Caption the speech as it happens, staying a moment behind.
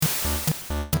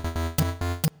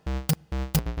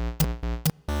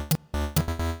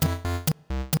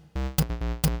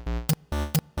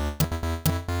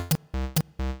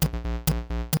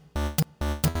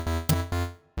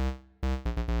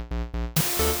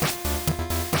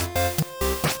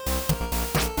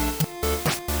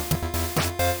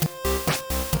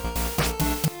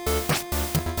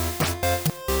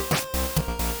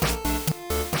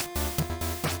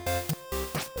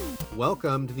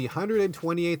Welcome to the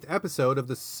 128th episode of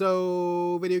the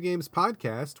So Video Games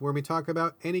podcast, where we talk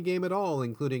about any game at all,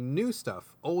 including new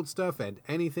stuff, old stuff, and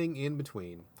anything in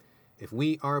between. If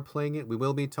we are playing it, we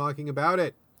will be talking about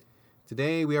it.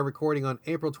 Today, we are recording on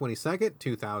April 22nd,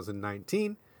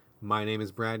 2019. My name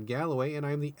is Brad Galloway, and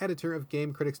I am the editor of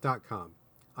GameCritics.com.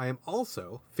 I am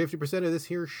also 50% of this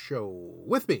here show.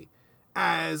 With me,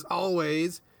 as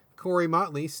always, Corey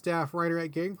Motley, staff writer at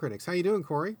Game Critics. How you doing,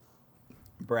 Corey?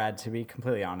 Brad, to be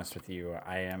completely honest with you,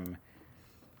 I am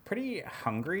pretty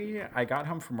hungry. I got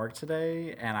home from work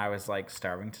today and I was like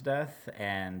starving to death.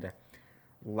 And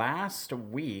last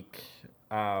week,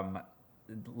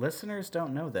 listeners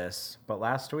don't know this, but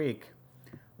last week,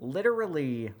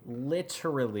 literally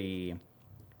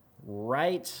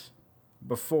right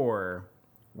before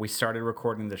we started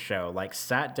recording the show, like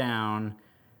sat down,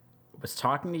 was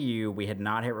talking to you. We had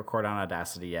not hit record on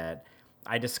Audacity yet.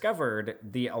 I discovered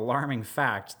the alarming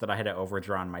fact that I had to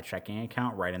overdrawn my checking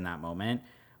account right in that moment,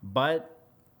 but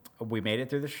we made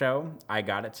it through the show. I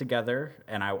got it together,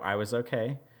 and I was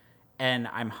okay. And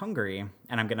I'm hungry,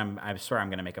 and I swear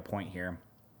I'm gonna make a point here.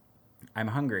 I'm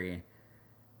hungry,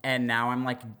 and now I'm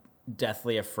like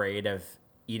deathly afraid of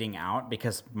eating out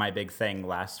because my big thing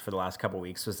for the last couple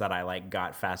weeks was that I like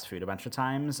got fast food a bunch of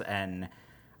times, and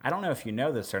I don't know if you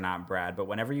know this or not, Brad, but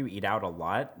whenever you eat out a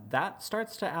lot, that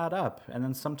starts to add up. And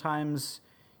then sometimes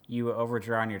you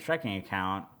overdraw on your checking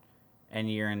account and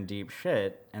you're in deep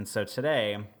shit. And so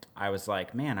today I was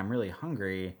like, man, I'm really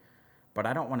hungry, but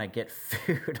I don't want to get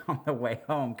food on the way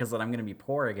home because then I'm going to be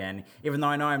poor again, even though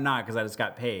I know I'm not because I just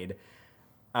got paid.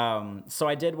 So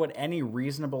I did what any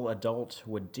reasonable adult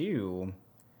would do.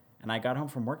 And I got home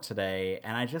from work today,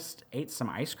 and I just ate some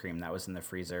ice cream that was in the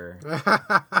freezer.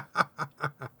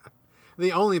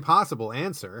 The only possible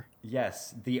answer.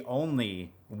 Yes, the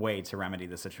only way to remedy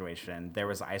the situation. There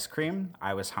was ice cream,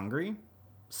 I was hungry,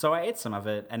 so I ate some of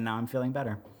it, and now I'm feeling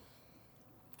better.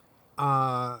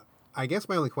 I guess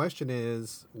my only question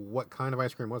is, what kind of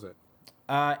ice cream was it?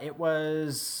 It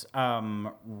was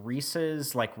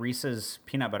Reese's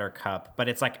peanut butter cup, but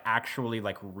it's like actually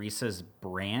like Reese's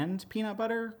brand peanut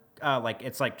butter. Like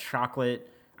it's like chocolate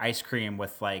ice cream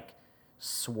with like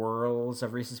swirls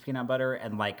of Reese's peanut butter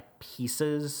and like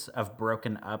pieces of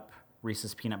broken up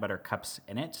Reese's peanut butter cups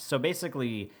in it. So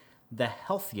basically the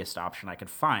healthiest option I could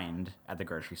find at the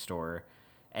grocery store,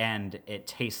 and it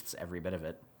tastes every bit of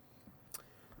it.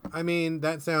 I mean,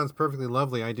 that sounds perfectly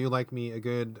lovely. I do like me a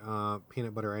good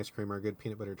peanut butter ice cream or a good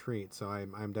peanut butter treat, so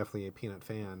I'm definitely a peanut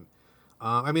fan.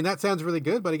 I mean, that sounds really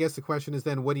good, but I guess the question is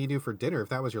then, what do you do for dinner? If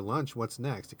that was your lunch, what's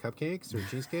next? Cupcakes or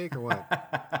cheesecake or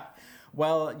what?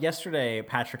 Well, yesterday,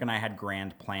 Patrick and I had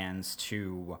grand plans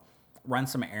to run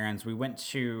some errands. We went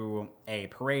to a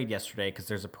parade yesterday because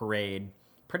there's a parade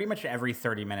pretty much every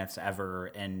 30 minutes ever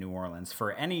in New Orleans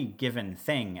for any given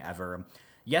thing ever.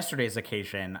 Yesterday's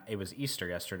occasion, it was Easter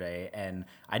yesterday, and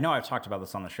I know I've talked about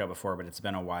this on the show before, but it's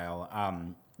been a while.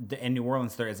 In New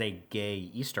Orleans, there is a gay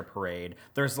Easter parade.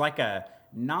 There's like a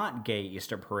not gay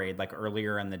Easter parade like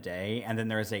earlier in the day, and then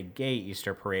there is a gay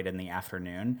Easter parade in the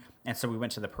afternoon. And so we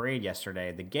went to the parade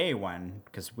yesterday, the gay one,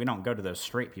 because we don't go to those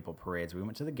straight people parades. We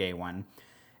went to the gay one,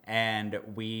 and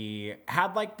we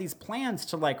had like these plans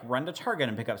to like run to Target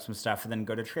and pick up some stuff, and then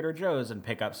go to Trader Joe's and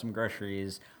pick up some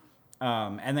groceries,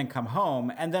 and then come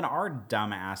home. And then our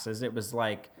dumb asses, it was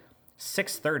like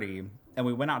 6:30, and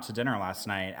we went out to dinner last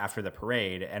night after the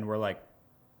parade, and we're like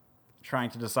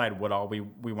trying to decide what all we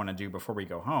want to do before we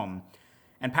go home.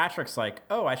 And Patrick's like,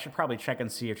 oh, I should probably check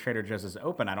and see if Trader Joe's is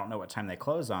open. I don't know what time they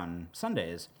close on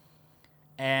Sundays.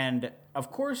 And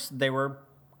of course they were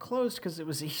closed because it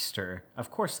was Easter. Of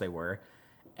course they were.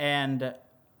 And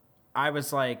I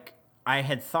was like, I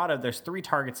had thought of, there's 3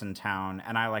 Targets in town,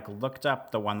 and I like looked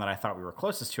up the one that I thought we were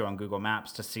closest to on Google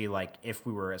Maps to see like if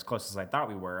we were as close as I thought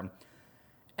we were.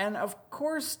 And of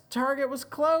course, Target was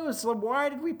closed. So why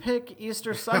did we pick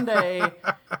Easter Sunday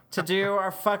to do our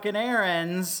fucking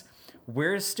errands?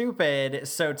 We're stupid.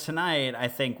 So tonight, I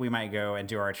think we might go and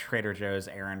do our Trader Joe's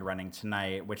errand running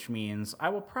tonight, which means I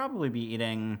will probably be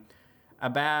eating a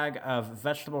bag of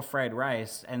vegetable fried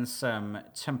rice and some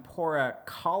tempura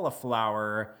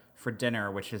cauliflower for dinner,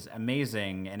 which is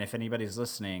amazing. And if anybody's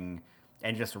listening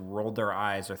and just rolled their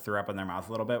eyes or threw up in their mouth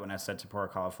a little bit when I said tempura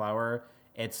cauliflower,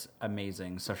 it's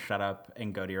amazing. So shut up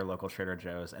and go to your local Trader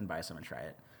Joe's and buy some and try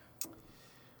it.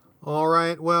 All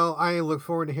right. Well, I look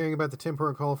forward to hearing about the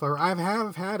tempura cauliflower. I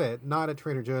have had it, not at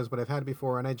Trader Joe's, but I've had it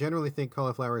before, and I generally think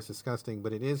cauliflower is disgusting,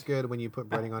 but it is good when you put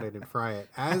breading on it and fry it,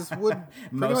 as would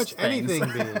pretty much anything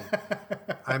be.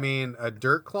 I mean, a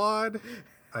dirt clod,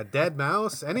 a dead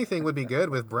mouse, anything would be good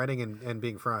with breading and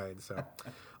being fried. So,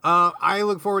 I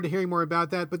look forward to hearing more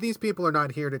about that, but these people are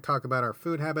not here to talk about our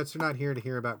food habits. They're not here to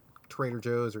hear about Trader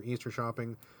Joe's or Easter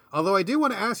shopping. Although I do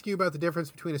want to ask you about the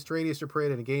difference between a straight Easter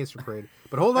parade and a gay Easter parade.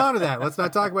 But hold on to that. Let's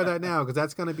not talk about that now, because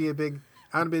that's going to be a big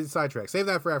sidetrack. Save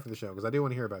that for after the show, because I do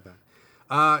want to hear about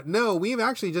that. No, we've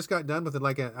actually just got done with it,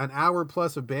 like an hour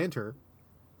plus of banter.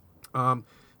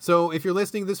 So if you're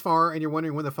listening this far and you're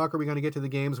wondering when the fuck are we going to get to the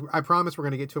games, I promise we're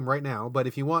going to get to them right now. But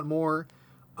if you want more,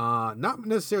 not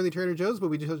necessarily Trader Joe's, but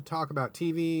we just talk about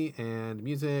TV and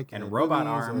music and robot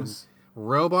arms.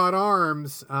 Robot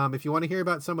arms. If you want to hear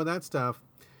about some of that stuff,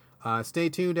 stay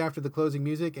tuned after the closing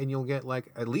music, and you'll get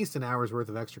like at least an hour's worth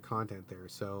of extra content there.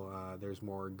 So there's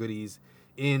more goodies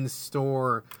in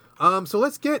store. So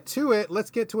let's get to it.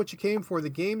 Let's get to what you came for, the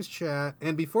games chat.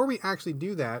 And before we actually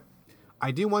do that, I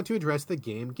do want to address the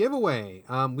game giveaway.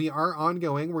 We are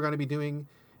ongoing. We're going to be doing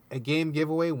a game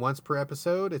giveaway once per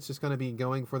episode. It's just going to be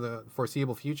going for the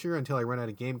foreseeable future until I run out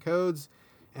of game codes.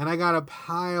 And I got a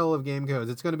pile of game codes.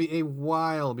 It's going to be a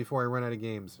while before I run out of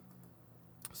games.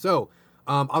 So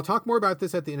I'll talk more about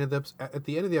this at the end of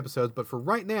the episodes. But for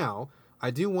right now, I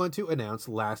do want to announce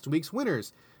last week's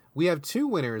winners. We have 2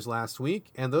 winners last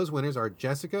week, and those winners are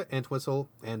Jessica Entwistle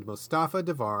and Mustafa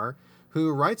Devar,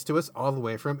 who writes to us all the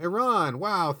way from Iran.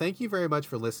 Wow, thank you very much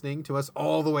for listening to us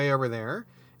all the way over there.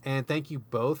 And thank you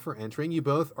both for entering. You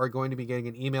both are going to be getting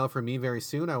an email from me very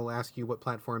soon. I will ask you what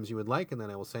platforms you would like, and then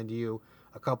I will send you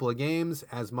a couple of games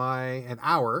as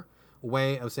our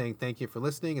way of saying thank you for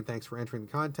listening and thanks for entering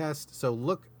the contest. So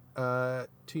look to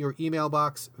your email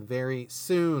box very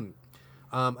soon.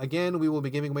 Again, we will be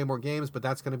giving away more games, but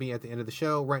that's going to be at the end of the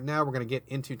show. Right now, we're going to get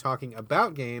into talking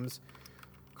about games.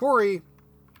 Corey,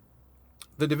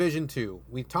 The Division 2.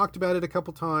 We talked about it a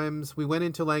couple times. We went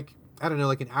into an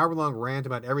hour-long rant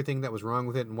about everything that was wrong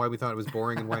with it and why we thought it was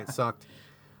boring and why it sucked.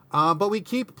 But we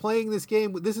keep playing this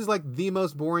game. This is like the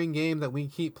most boring game that we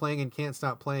keep playing and can't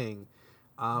stop playing.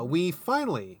 We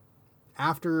finally,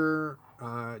 after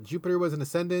Jupiter was in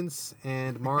ascendance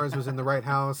and Mars was in the right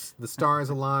house, the stars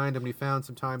aligned, and we found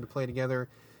some time to play together.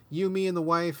 You, me, and the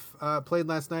wife played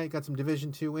last night, got some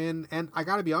Division 2 in, and I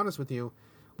gotta be honest with you,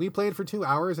 we played for 2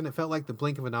 hours and it felt like the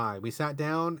blink of an eye. We sat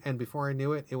down, and before I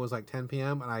knew it, it was like 10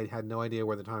 p.m. and I had no idea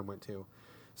where the time went to.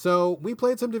 So we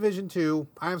played some Division 2.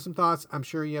 I have some thoughts. I'm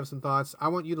sure you have some thoughts. I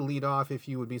want you to lead off if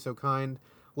you would be so kind.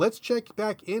 Let's check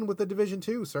back in with the Division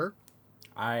 2, sir.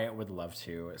 I would love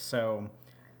to. So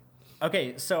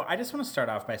I just want to start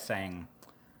off by saying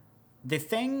the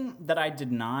thing that I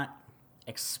did not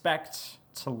expect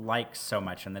to like so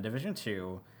much in the Division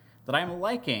 2 that I'm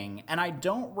liking, and I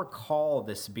don't recall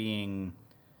this being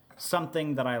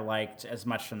something that I liked as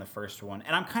much in the first one,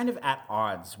 and I'm kind of at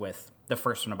odds with the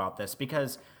first one about this,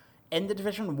 because in the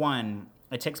Division 1,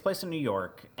 it takes place in New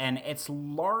York, and it's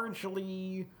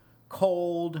largely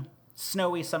cold,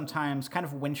 snowy sometimes, kind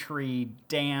of wintry,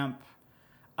 damp,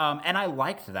 and I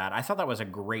liked that. I thought that was a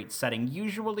great setting.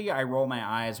 Usually I roll my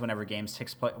eyes whenever games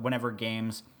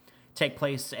take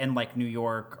place in like New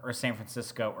York or San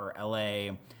Francisco or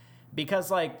LA,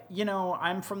 because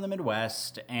I'm from the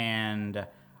Midwest, and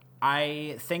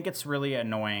I think it's really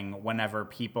annoying whenever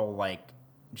people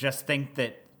just think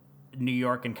that New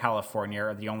York and California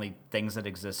are the only things that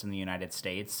exist in the United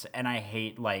States, and I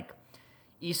hate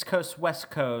East Coast, West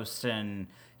Coast, and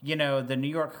the New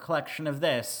York collection of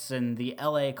this and the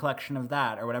LA collection of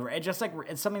that or whatever. It just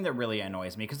it's something that really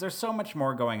annoys me, because there's so much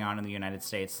more going on in the United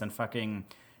States than fucking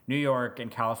New York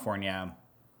and California.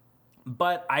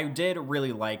 But I did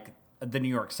really like the New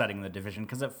York setting of the Division,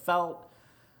 because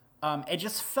it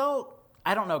just felt,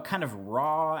 I don't know, kind of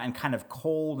raw and kind of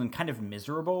cold and kind of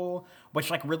miserable,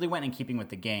 which really went in keeping with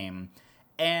the game.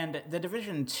 And the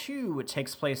Division 2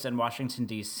 takes place in Washington,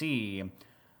 D.C.,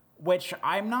 which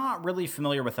I'm not really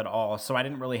familiar with at all, so I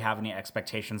didn't really have any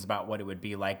expectations about what it would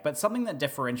be like. But something that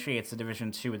differentiates the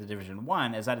Division 2 with the Division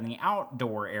 1 is that in the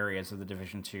outdoor areas of the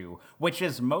Division 2, which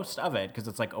is most of it, because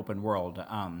it's open world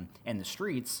in the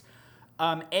streets,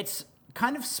 it's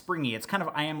kind of springy. It's kind of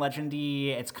I Am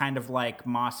Legend-y. It's kind of like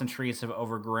moss and trees have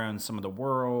overgrown some of the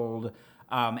world.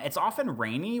 It's often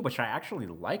rainy, which I actually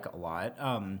like a lot.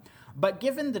 But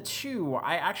given the two,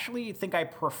 I actually think I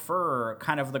prefer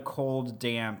kind of the cold,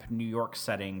 damp New York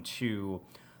setting to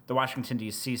the Washington,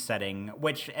 D.C. setting,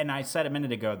 and I said a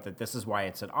minute ago that this is why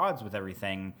it's at odds with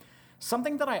everything.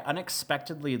 Something that I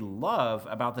unexpectedly love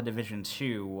about the Division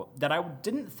 2, that I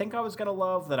didn't think I was going to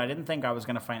love, that I didn't think I was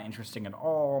going to find interesting at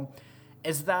all,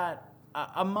 is that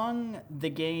among the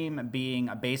game being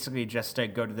basically just to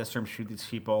go to this room, shoot these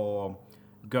people,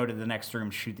 go to the next room,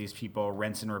 shoot these people,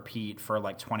 rinse and repeat for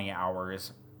 20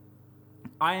 hours,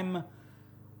 I'm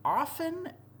often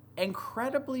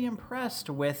incredibly impressed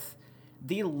with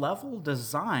the level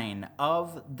design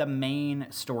of the main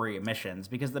story missions,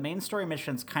 because the main story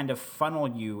missions kind of funnel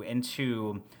you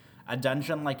into a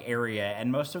dungeon-like area,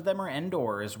 and most of them are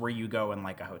indoors, where you go in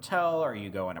like a hotel, or you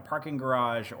go in a parking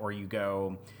garage, or you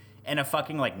go in a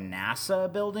fucking like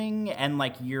NASA building, and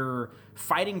like you're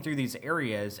fighting through these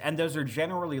areas, and those are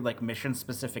generally like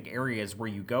mission-specific areas where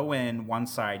you go in one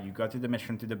side, you go through the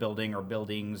mission through the building or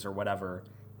buildings or whatever,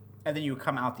 and then you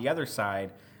come out the other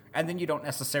side, and then you don't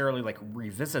necessarily like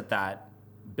revisit that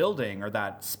building or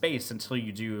that space until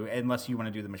you do, unless you want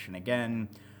to do the mission again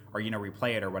or, you know,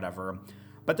 replay it or whatever.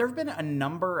 But there have been a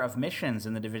number of missions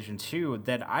in The Division 2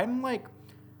 that I'm like,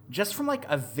 just from like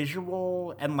a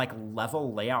visual and like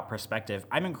level layout perspective,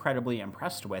 I'm incredibly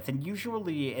impressed with. And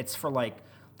usually it's for like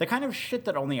the kind of shit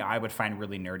that only I would find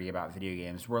really nerdy about video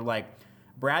games, where like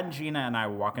Brad and Gina and I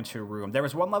would walk into a room. There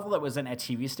was one level that was in a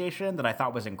TV station that I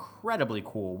thought was incredibly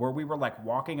cool, where we were like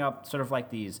walking up sort of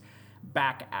like these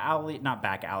not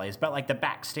back alleys, but like the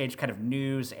backstage kind of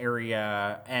news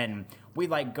area, and we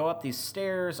like go up these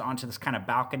stairs onto this kind of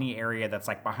balcony area that's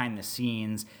like behind the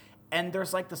scenes, and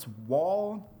there's like this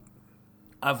wall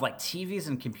of like TVs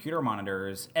and computer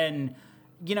monitors, and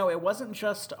you know, it wasn't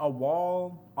just a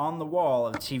wall on the wall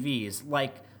of TVs,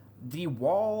 like the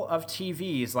wall of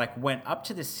TVs like went up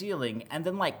to the ceiling and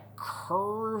then like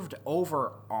curved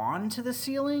over onto the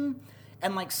ceiling.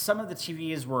 And like some of the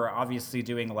TVs were obviously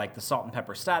doing like the salt and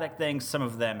pepper static thing. Some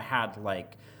of them had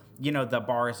like, you know, the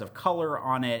bars of color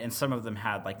on it, and some of them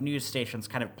had like news stations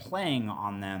kind of playing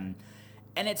on them.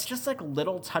 And it's just like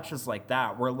little touches like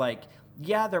that where like,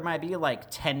 yeah, there might be like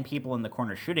 10 people in the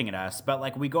corner shooting at us, but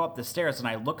like we go up the stairs and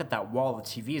I look at that wall of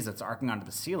TVs that's arcing onto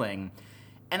the ceiling,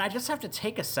 and I just have to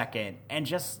take a second and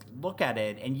just look at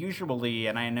it. And usually,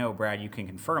 and I know, Brad, you can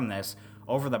confirm this,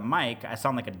 over the mic, I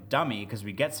sound like a dummy because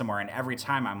we get somewhere, and every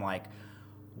time I'm like,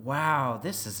 wow,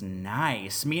 this is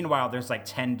nice. Meanwhile, there's like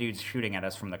 10 dudes shooting at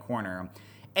us from the corner.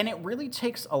 And it really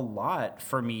takes a lot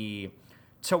for me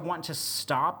to want to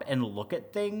stop and look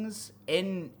at things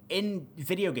in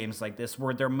video games like this,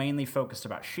 where they're mainly focused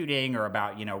about shooting or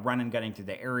about, you know, run and gunning through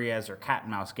the areas or cat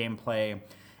and mouse gameplay.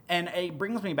 And it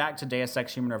brings me back to Deus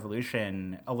Ex Human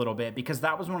Revolution a little bit, because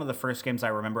that was one of the first games I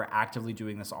remember actively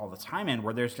doing this all the time in,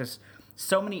 where there's just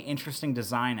so many interesting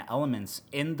design elements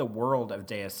in the world of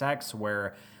Deus Ex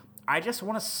where I just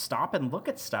want to stop and look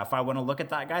at stuff. I want to look at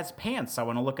that guy's pants. I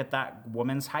want to look at that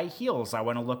woman's high heels. I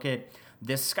want to look at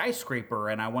this skyscraper,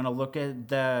 and I want to look at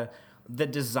the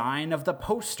design of the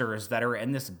posters that are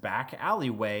in this back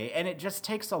alleyway. And it just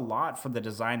takes a lot for the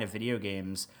design of video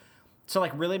games to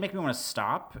like really make me want to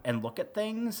stop and look at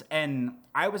things. And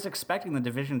I was expecting the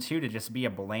Division 2 to just be a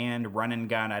bland run and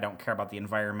gun. I don't care about the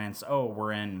environments. Oh,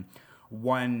 we're in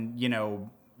one, you know,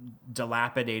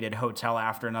 dilapidated hotel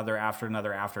after another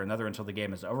until the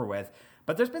game is over with.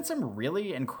 But there's been some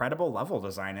really incredible level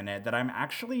design in it that I'm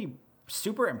actually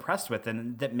super impressed with,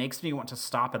 and that makes me want to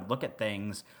stop and look at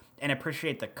things and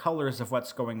appreciate the colors of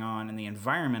what's going on and the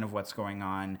environment of what's going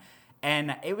on.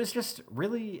 And it was just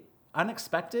really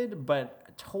unexpected,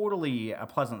 but totally a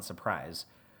pleasant surprise.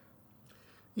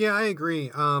 Yeah, I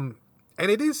agree. And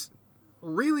it is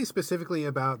really specifically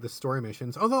about the story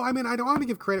missions. Although, I mean, I don't want to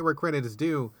give credit where credit is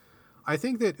due. I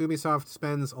think that Ubisoft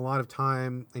spends a lot of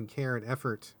time and care and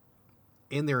effort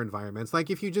in their environments. Like,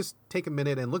 if you just take a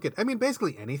minute and look at, I mean,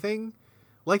 basically anything,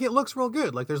 like, it looks real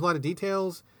good. Like, there's a lot of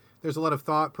details. There's a lot of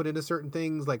thought put into certain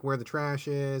things, like where the trash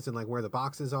is and like where the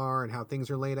boxes are and how things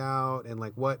are laid out and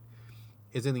like what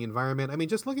is in the environment. I mean,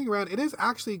 just looking around, it is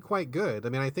actually quite good. I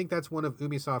mean, I think that's one of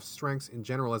Ubisoft's strengths in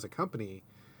general as a company.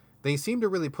 They seem to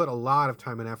really put a lot of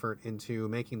time and effort into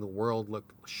making the world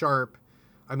look sharp.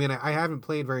 I mean, I haven't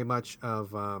played very much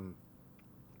of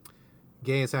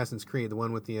Gay Assassin's Creed, the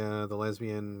one with the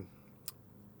lesbian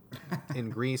in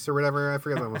Greece or whatever. I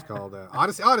forget what it was called.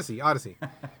 Odyssey.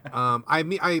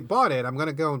 I bought it. I'm going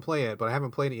to go and play it, but I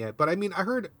haven't played it yet. But I mean, I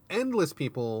heard endless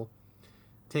people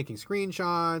taking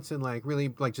screenshots and like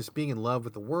really like just being in love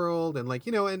with the world, and like,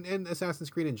 you know, and Assassin's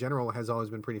Creed in general has always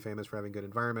been pretty famous for having good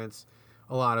environments,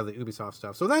 a lot of the Ubisoft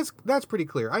stuff. So that's pretty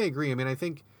clear. I agree. I mean, I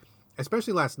think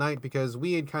especially last night, because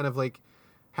we had kind of like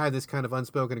had this kind of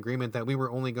unspoken agreement that we were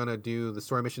only going to do the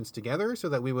story missions together so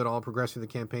that we would all progress through the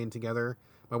campaign together.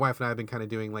 My wife and I have been kind of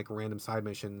doing like random side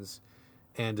missions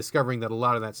and discovering that a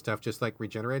lot of that stuff just like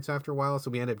regenerates after a while. So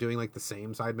we end up doing like the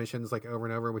same side missions like over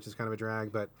and over, which is kind of a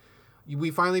drag. But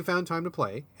we finally found time to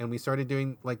play, and we started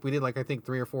doing like, we did like, I think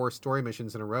 3 or 4 story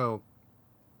missions in a row,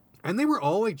 and they were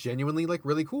all like genuinely like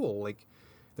really cool. Like,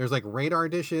 there's like radar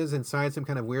dishes inside some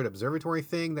kind of weird observatory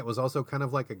thing that was also kind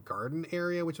of like a garden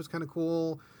area, which was kind of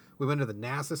cool, We went to the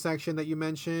NASA section that you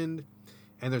mentioned.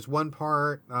 And there's one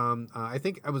part, I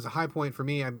think it was a high point for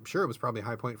me. I'm sure it was probably a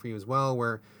high point for you as well,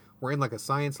 where we're in like a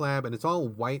science lab and it's all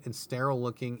white and sterile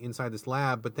looking inside this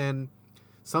lab. But then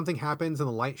something happens and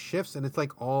the light shifts and it's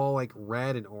like all like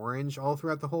red and orange all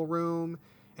throughout the whole room.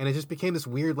 And it just became this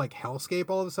weird like hellscape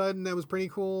all of a sudden. That was pretty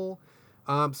cool.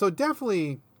 So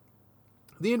definitely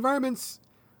the environments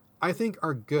I think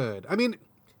are good. I mean,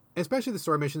 especially the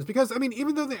story missions, because I mean,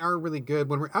 even though they are really good,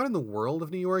 when we're out in the world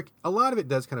of New York, a lot of it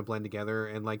does kind of blend together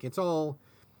and like it's all,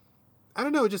 I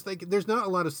don't know, just like there's not a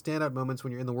lot of standout moments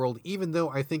when you're in the world, even though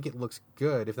I think it looks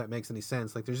good, if that makes any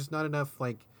sense. Like there's just not enough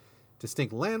like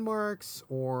distinct landmarks,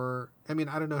 or I mean,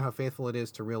 I don't know how faithful it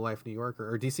is to real life New York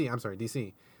or DC. I'm sorry,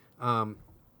 DC.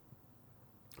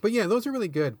 But yeah, those are really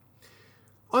good.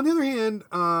 On the other hand,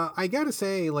 I gotta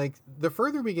say, like the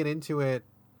further we get into it,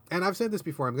 and I've said this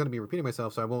before, I'm going to be repeating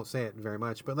myself, so I won't say it very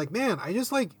much. But, like, man, I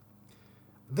just, like,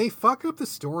 they fuck up the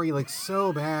story, like,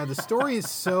 so bad. The story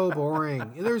is so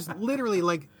boring. There's literally,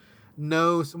 like,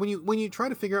 no... When you try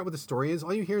to figure out what the story is,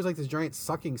 all you hear is, like, this giant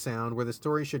sucking sound where the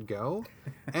story should go.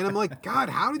 And I'm like, God,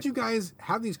 how did you guys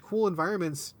have these cool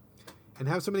environments and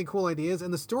have so many cool ideas?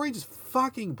 And the story just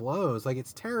fucking blows. Like,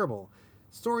 it's terrible.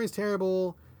 Story is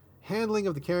terrible. Handling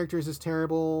of the characters is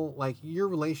terrible. Like, your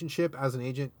relationship as an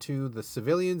agent to the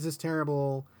civilians is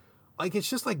terrible. Like, it's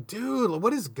just like, dude,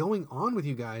 what is going on with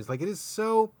you guys? Like, it is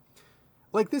so...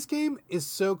 Like, this game is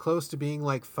so close to being,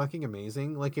 like, fucking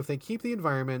amazing. Like, if they keep the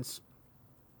environments,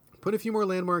 put a few more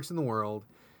landmarks in the world,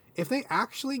 if they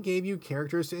actually gave you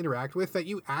characters to interact with that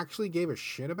you actually gave a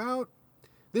shit about,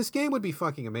 this game would be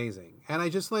fucking amazing. And I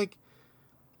just, like...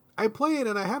 I play it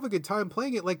and I have a good time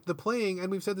playing it. Like the playing, and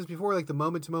we've said this before, like the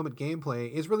moment to moment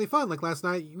gameplay is really fun. Like last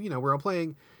night, you know, we're all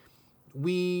playing.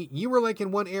 You were like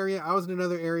in one area, I was in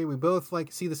another area. We both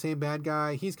like see the same bad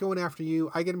guy. He's going after you.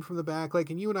 I get him from the back,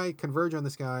 like, and you and I converge on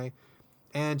this guy,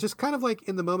 and just kind of like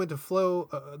in the moment of flow,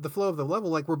 the flow of the level,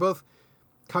 like we're both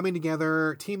coming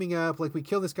together, teaming up. Like we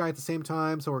kill this guy at the same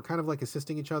time, so we're kind of like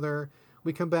assisting each other.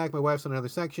 We come back. My wife's on another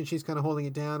section. She's kind of holding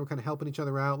it down. We're kind of helping each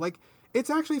other out. Like, it's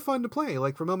actually fun to play,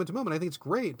 like, from moment to moment. I think it's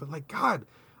great. But, like, God,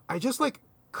 I just, like,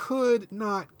 could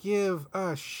not give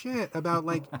a shit about,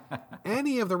 like,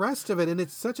 any of the rest of it. And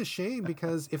it's such a shame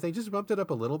because if they just bumped it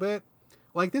up a little bit,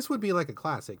 like, this would be, like, a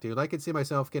classic, dude. I could see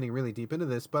myself getting really deep into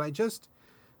this. But I just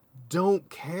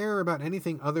don't care about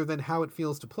anything other than how it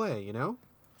feels to play, you know?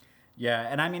 Yeah,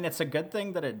 and I mean, it's a good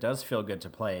thing that it does feel good to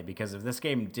play, because if this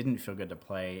game didn't feel good to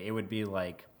play, it would be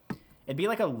like, it'd be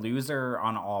like a loser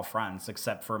on all fronts,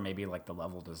 except for maybe like the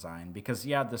level design. Because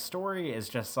yeah, the story is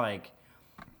just like,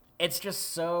 it's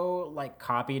just so like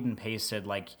copied and pasted.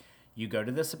 Like you go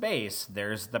to this base,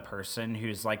 there's the person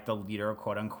who's like the leader,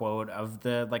 quote unquote, of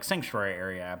the like sanctuary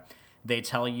area. They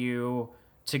tell you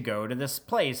to go to this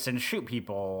place and shoot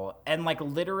people. And like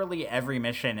literally every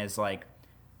mission is like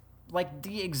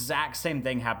the exact same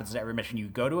thing happens to every mission. You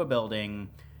go to a building,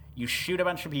 you shoot a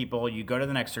bunch of people, you go to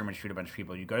the next room and shoot a bunch of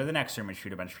people, you go to the next room and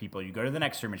shoot a bunch of people, you go to the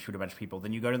next room and shoot a bunch of people,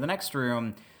 then you go to the next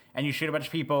room and you shoot a bunch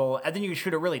of people, and then you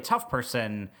shoot a really tough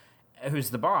person who's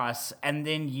the boss, and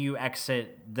then you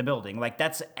exit the building. Like,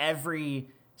 that's every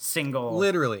single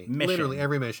literally mission.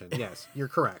 Every mission. Yes, you're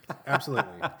correct.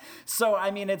 Absolutely. So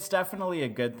I mean, it's definitely a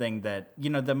good thing that,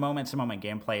 you know, the moment to moment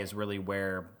gameplay is really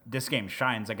where this game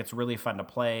shines. Like, it's really fun to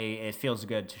play, it feels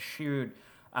good to shoot,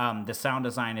 the sound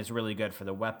design is really good for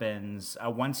the weapons.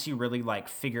 Once you really like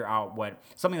figure out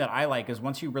something that I like is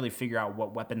once you really figure out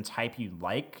what weapon type you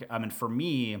like, and for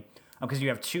me, because you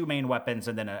have two main weapons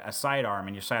and then a sidearm,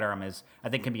 and your sidearm is, I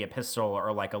think, can be a pistol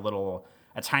or like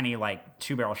a tiny like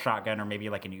 2-barrel shotgun, or maybe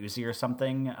like an Uzi or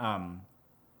something.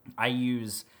 I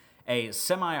use a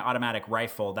semi-automatic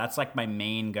rifle. That's like my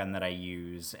main gun that I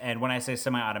use. And when I say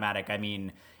semi-automatic, I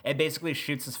mean it basically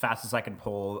shoots as fast as I can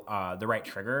pull the right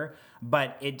trigger,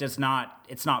 but it's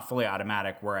not fully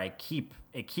automatic where it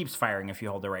keeps firing if you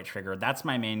hold the right trigger. That's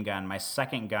my main gun. My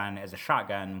second gun is a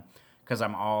shotgun, because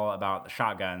I'm all about the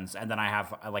shotguns. And then I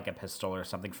have like a pistol or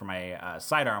something for my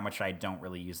sidearm, which I don't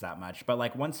really use that much. But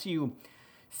like once you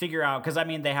figure out, because I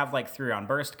mean, they have like 3-round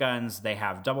burst guns, they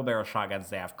have double barrel shotguns,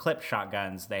 they have clip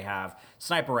shotguns, they have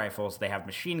sniper rifles, they have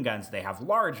machine guns, they have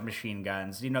large machine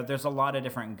guns. You know, there's a lot of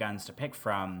different guns to pick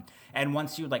from. And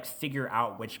once you like figure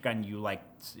out which gun you like,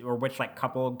 or which like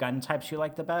couple gun types you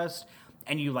like the best,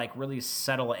 and you like really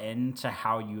settle into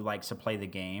how you like to play the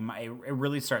game, it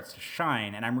really starts to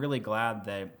shine. And I'm really glad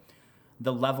that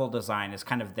the level design is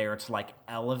kind of there to like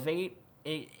elevate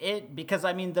it, because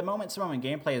I mean, the moment to moment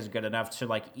gameplay is good enough to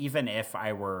like, even if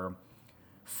I were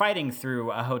fighting through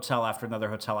a hotel after another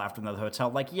hotel after another hotel,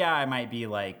 like, yeah, I might be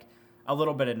like a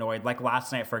little bit annoyed. Like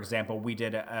last night, for example, we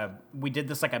did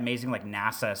this like amazing like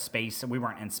NASA space. We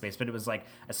weren't in space, but it was like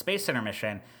a Space Center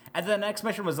mission. And the next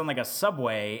mission was on like a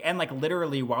subway. And like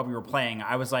literally while we were playing,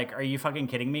 I was like, "Are you fucking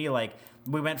kidding me?" Like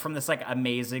we went from this like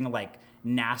amazing like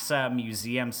NASA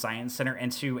museum science center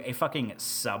into a fucking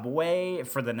subway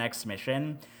for the next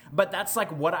mission. But that's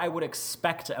like what I would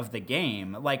expect of the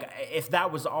game. Like if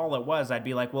that was all it was, I'd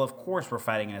be like, well, of course we're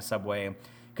fighting in a subway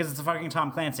because it's a fucking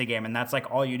Tom Clancy game, and that's like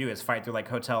all you do is fight through like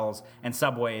hotels and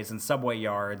subways and subway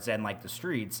yards and like the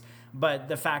streets. But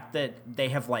the fact that they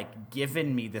have like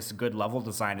given me this good level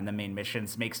design in the main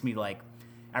missions makes me like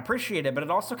appreciate it, but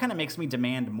it also kind of makes me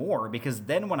demand more, because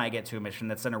then when I get to a mission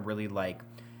that's in a really like,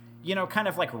 you know, kind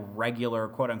of like regular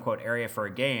quote unquote area for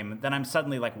a game, then I'm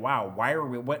suddenly like, wow, why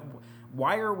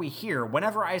are we here?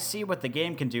 Whenever I see what the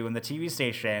game can do in the TV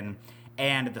station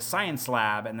and the science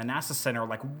lab and the NASA center,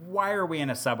 like, why are we in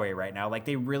a subway right now? Like,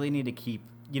 they really need to keep,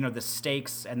 you know, the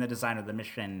stakes and the design of the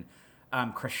mission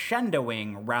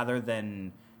crescendoing rather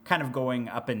than kind of going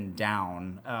up and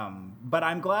down. But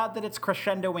I'm glad that it's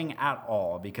crescendoing at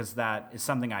all, because that is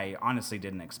something I honestly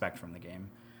didn't expect from the game.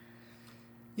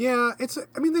 Yeah,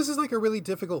 I mean, this is like a really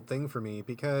difficult thing for me,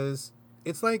 because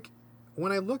it's like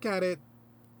when I look at it,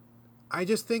 I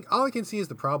just think all I can see is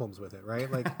the problems with it, right?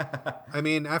 Like, I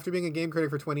mean, after being a game critic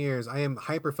for 20 years, I am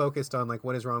hyper-focused on, like,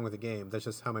 what is wrong with the game. That's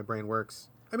just how my brain works.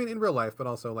 I mean, in real life, but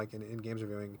also, like, in games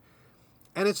reviewing.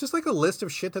 And it's just, like, a list of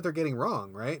shit that they're getting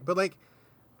wrong, right?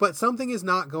 But something is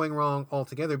not going wrong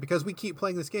altogether, because we keep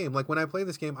playing this game. Like, when I play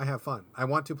this game, I have fun. I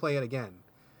want to play it again.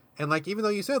 And, like, even though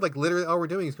you said, like, literally all we're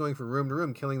doing is going from room to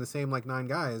room, killing the same, like, 9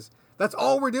 guys, that's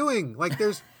all we're doing. Like,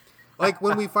 there's... Like,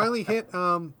 when we finally hit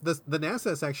the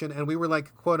NASA section and we were,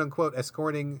 like, quote-unquote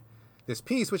escorting this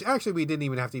piece, which actually we didn't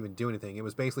even have to even do anything. It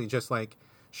was basically just, like,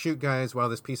 shoot guys while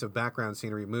this piece of background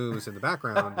scenery moves in the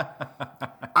background.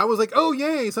 I was like, oh,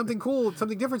 yay, something cool,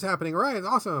 something different's happening. All right,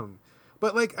 awesome.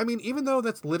 But, like, I mean, even though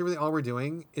that's literally all we're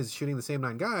doing is shooting the same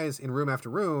 9 guys in room after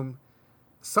room,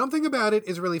 something about it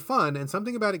is really fun, and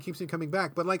something about it keeps me coming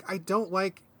back. But, like, I don't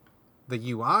like the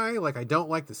UI. Like, I don't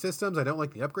like the systems. I don't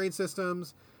like the upgrade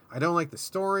systems. I don't like the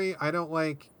story. I don't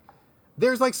like...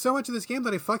 There's, like, so much of this game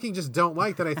that I fucking just don't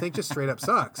like that I think just straight up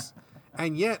sucks.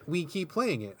 And yet, we keep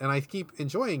playing it, and I keep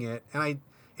enjoying it, and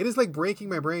it is, like, breaking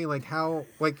my brain, like, how...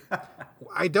 Like,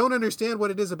 I don't understand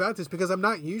what it is about this, because I'm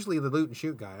not usually the loot and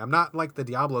shoot guy. I'm not, like, the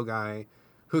Diablo guy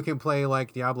who can play,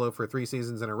 like, Diablo for 3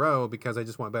 seasons in a row because I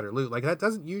just want better loot. Like, that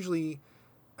doesn't usually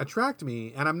attract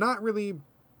me, and I'm not really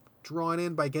drawn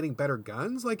in by getting better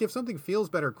guns. Like, if something feels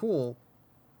better, cool.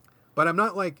 But I'm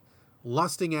not, like,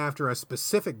 lusting after a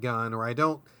specific gun, or I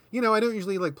don't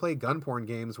usually, like, play gun porn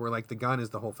games where, like, the gun is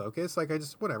the whole focus. Like,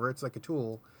 whatever, it's like a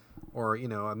tool or, you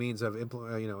know, a means of,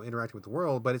 interacting with the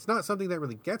world, but it's not something that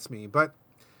really gets me. But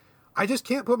I just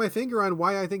can't put my finger on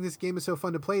why I think this game is so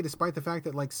fun to play, despite the fact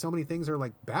that, like, so many things are,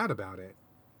 like, bad about it.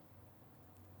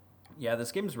 Yeah,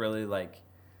 this game's really, like,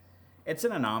 it's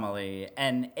an anomaly,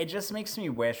 and it just makes me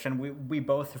wish, and we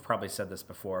both have probably said this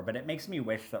before, but it makes me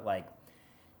wish that, like,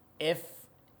 if,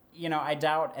 you know, I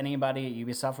doubt anybody at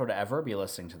Ubisoft would ever be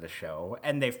listening to the show,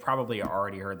 and they've probably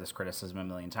already heard this criticism a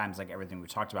million times, like everything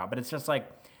we've talked about, but it's just like,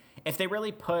 if they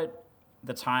really put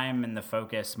the time and the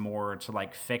focus more to,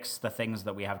 like, fix the things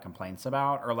that we have complaints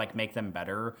about, or, like, make them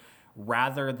better,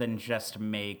 rather than just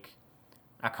make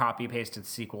a copy-pasted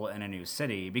sequel in a new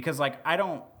city, because, like, I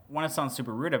don't want to sound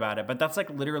super rude about it, but that's,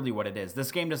 like, literally what it is.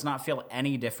 This game does not feel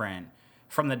any different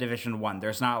from the Division 1.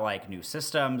 There's not, like, new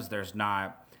systems, there's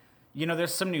not... You know,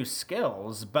 there's some new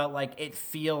skills, but, like, it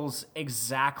feels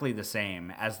exactly the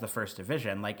same as the first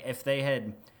Division. Like, if they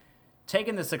had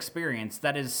taken this experience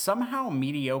that is somehow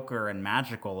mediocre and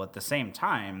magical at the same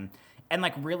time, and,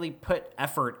 like, really put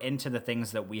effort into the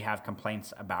things that we have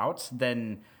complaints about,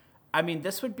 then, I mean,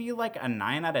 this would be, like, a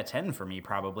 9 out of 10 for me,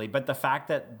 probably. But the fact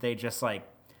that they just, like,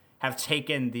 have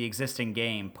taken the existing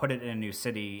game, put it in a new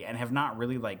city, and have not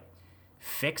really, like,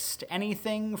 fixed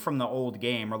anything from the old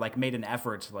game, or, like, made an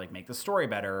effort to, like, make the story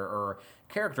better, or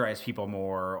characterize people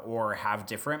more, or have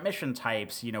different mission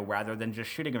types, you know, rather than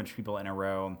just shooting a bunch of people in a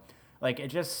row. Like, it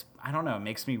just, I don't know,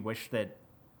 makes me wish that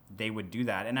they would do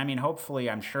that. And I mean, hopefully,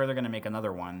 I'm sure they're going to make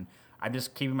another one. I'm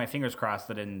just keeping my fingers crossed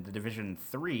that in the Division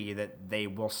 3 that they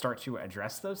will start to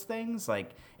address those things.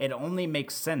 Like, it only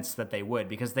makes sense that they would,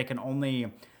 because they can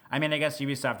only, I mean, I guess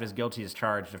Ubisoft is guilty as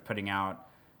charged of putting out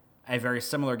a very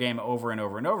similar game over and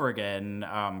over and over again,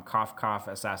 cough, cough,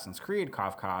 Assassin's Creed,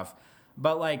 cough, cough.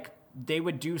 But, like, they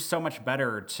would do so much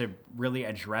better to really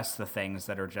address the things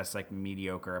that are just, like,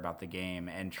 mediocre about the game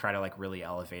and try to, like, really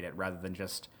elevate it rather than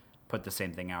just put the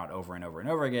same thing out over and over and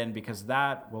over again, because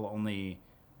that will only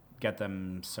get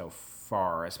them so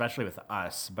far, especially with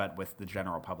us, but with the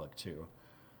general public too.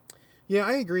 Yeah,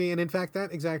 I agree. And in fact,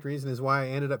 that exact reason is why I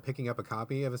ended up picking up a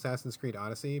copy of Assassin's Creed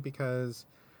Odyssey, because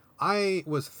I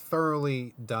was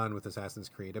thoroughly done with Assassin's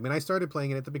Creed. I mean, I started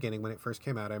playing it at the beginning when it first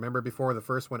came out. I remember before the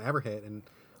first one ever hit and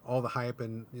all the hype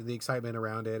and the excitement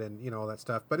around it and, all that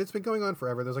stuff. But it's been going on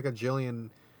forever. There's like a jillion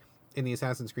in the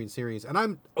Assassin's Creed series. And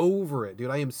I'm over it, dude.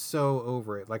 I am so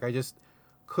over it. Like, I just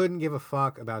couldn't give a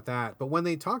fuck about that. But when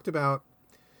they talked about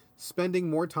spending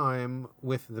more time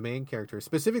with the main character,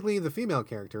 specifically the female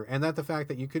character, and that the fact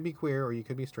that you could be queer or you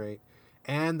could be straight,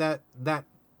 and that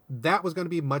was going to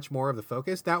be much more of the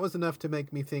focus, that was enough to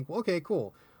make me think, well, okay,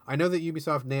 cool. I know that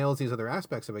Ubisoft nails these other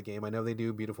aspects of a game. I know they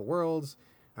do beautiful worlds,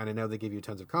 and I know they give you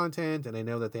tons of content, and I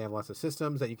know that they have lots of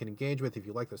systems that you can engage with if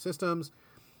you like those systems.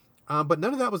 But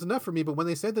none of that was enough for me. But when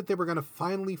they said that they were going to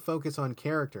finally focus on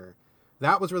character,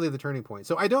 that was really the turning point.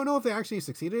 So I don't know if they actually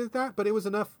succeeded at that, but it was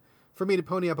enough for me to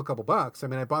pony up a couple bucks. I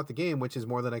mean, I bought the game, which is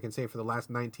more than I can say for the last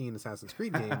 19 Assassin's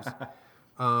Creed games.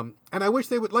 And I wish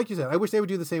they would, like you said, I wish they would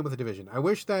do the same with The Division. I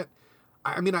wish that,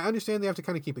 I mean, I understand they have to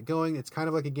kind of keep it going. It's kind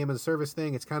of like a game as a service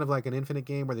thing. It's kind of like an infinite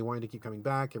game where they want you to keep coming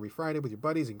back every Friday with your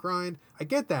buddies and grind. I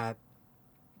get that.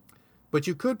 But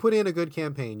you could put in a good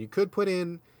campaign. You could put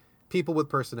in people with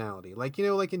personality. Like,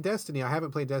 like in Destiny, I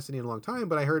haven't played Destiny in a long time,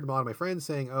 but I heard a lot of my friends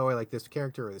saying, oh, I like this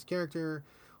character,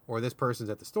 or this person's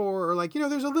at the store, or like,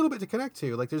 there's a little bit to connect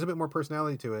to. Like, there's a bit more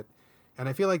personality to it. And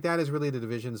I feel like that is really the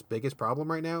Division's biggest problem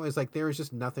right now, is like there is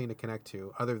just nothing to connect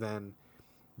to other than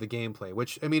the gameplay,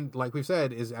 which, I mean, like we've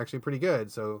said, is actually pretty good.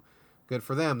 So good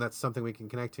for them. That's something we can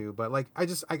connect to. But like,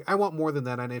 I want more than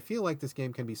that. And I feel like this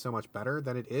game can be so much better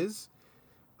than it is.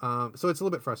 So it's a little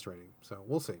bit frustrating. So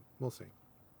we'll see.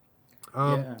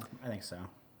 Yeah, I think so.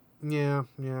 Yeah.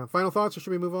 Final thoughts, or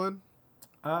should we move on?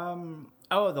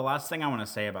 The last thing I want to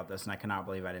say about this, and I cannot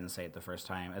believe I didn't say it the first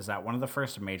time, is that one of the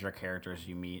first major characters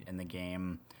you meet in the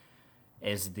game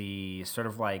is the sort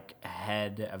of like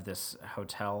head of this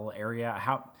hotel area.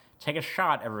 Take a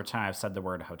shot every time I've said the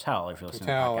word hotel, if you're listening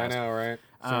to the podcast. I know, right?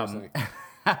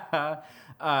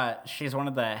 Seriously. She's one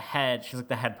of the she's like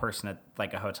the head person at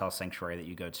like a hotel sanctuary that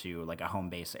you go to, like a home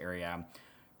base area.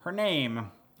 Her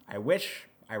name, I wish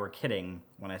I were kidding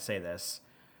when I say this,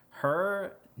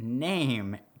 her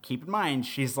name, keep in mind,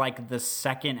 she's like the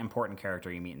second important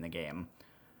character you meet in the game.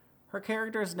 Her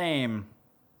character's name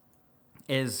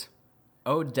is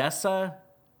Odessa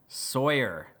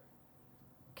Sawyer.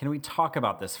 Can we talk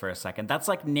about this for a second? That's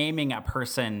like naming a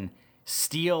person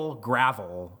Steel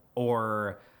Gravel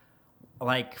or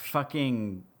like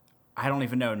fucking, I don't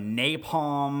even know,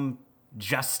 Napalm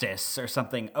Justice or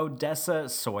something. Odessa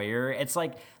Sawyer. It's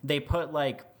like they put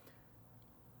like,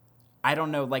 I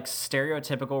don't know, like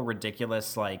stereotypical,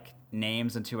 ridiculous, like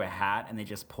names into a hat, and they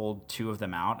just pulled two of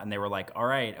them out, and they were like, all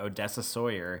right, Odessa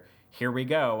Sawyer, here we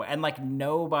go. And like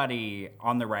nobody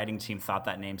on the writing team thought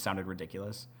that name sounded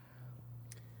ridiculous.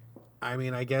 I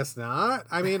mean, I guess not.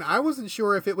 I mean, I wasn't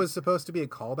sure if it was supposed to be a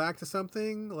callback to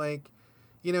something. Like,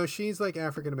 she's like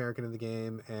African American in the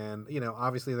game, and,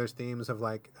 obviously there's themes of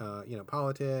like,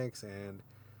 politics and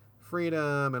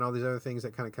freedom and all these other things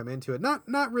that kind of come into it.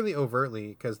 Not really overtly,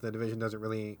 because the Division doesn't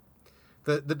really,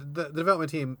 the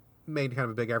development team made kind of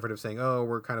a big effort of saying, oh,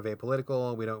 we're kind of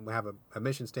apolitical, we don't have a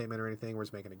mission statement or anything, we're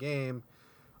just making a game.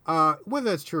 Whether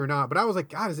that's true or not, but I was like,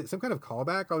 God, is it some kind of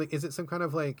callback, or like, is it some kind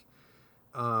of like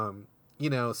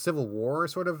Civil War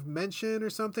sort of mention or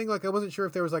something? Like, I wasn't sure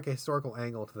if there was like a historical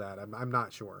angle to that. I'm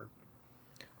not sure.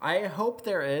 I hope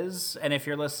there is, and if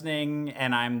you're listening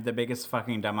and I'm the biggest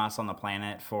fucking dumbass on the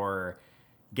planet for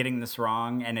getting this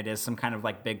wrong and it is some kind of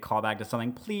like big callback to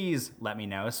something, please let me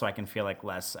know so I can feel like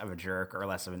less of a jerk or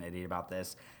less of an idiot about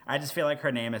this. I just feel like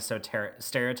her name is so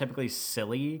stereotypically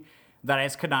silly that I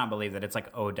just could not believe that it's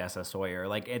like Odessa Sawyer.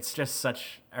 Like, it's just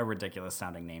such a ridiculous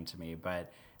sounding name to me,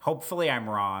 but hopefully I'm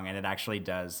wrong and it actually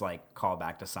does like call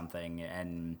back to something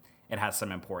and it has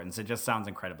some importance. It just sounds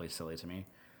incredibly silly to me.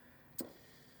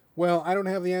 Well, I don't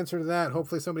have the answer to that.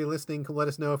 Hopefully somebody listening can let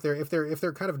us know if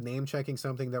they're kind of name checking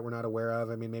something that we're not aware of.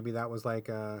 I mean, maybe that was like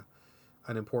an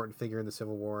important figure in the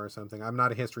Civil War or something. I'm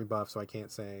not a history buff, so I can't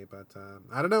say, but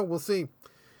I don't know. We'll see.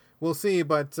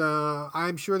 But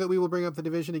I'm sure that we will bring up The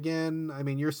Division again. I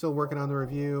mean, you're still working on the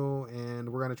review, and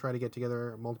we're going to try to get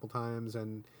together multiple times,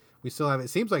 and we still have, it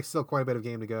seems like still quite a bit of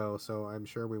game to go. So I'm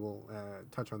sure we will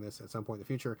touch on this at some point in the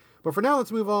future. But for now,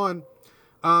 let's move on.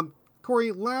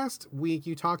 Corey, last week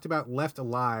you talked about Left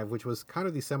Alive, which was kind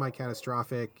of the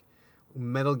semi-catastrophic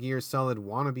Metal Gear Solid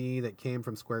wannabe that came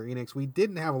from Square Enix. We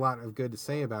didn't have a lot of good to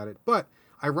say about it, but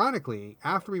ironically,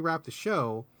 after we wrapped the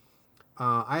show,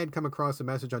 I had come across a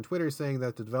message on Twitter saying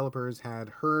that the developers had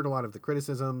heard a lot of the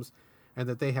criticisms and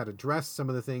that they had addressed some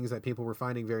of the things that people were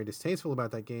finding very distasteful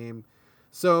about that game.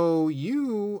 So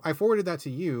I forwarded that to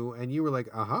you, and you were like,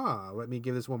 aha, let me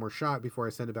give this one more shot before I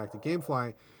send it back to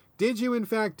GameFly. Did you, in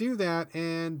fact, do that?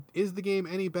 And is the game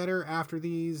any better after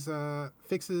these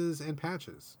fixes and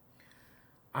patches?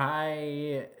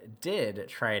 I did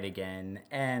try it again,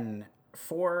 and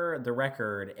for the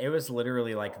record, it was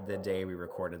literally like the day we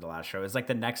recorded the last show. It was like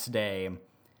the next day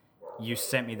you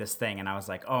sent me this thing, and I was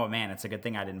like, oh man, it's a good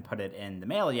thing I didn't put it in the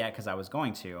mail yet because I was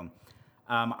going to.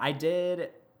 I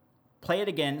did play it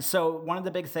again. So one of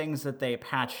the big things that they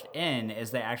patched in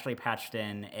is they actually patched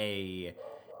in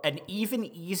an even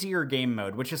easier game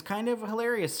mode, which is kind of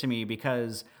hilarious to me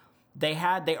because they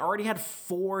already had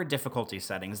 4 difficulty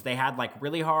settings. They had like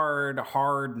really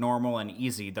hard, normal, and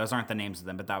easy. Those aren't the names of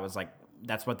them, but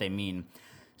that's what they mean.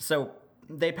 So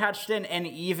they patched in an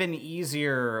even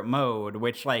easier mode,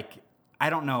 which, like, I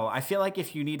don't know. I feel like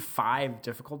if you need 5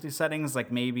 difficulty settings,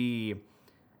 like maybe,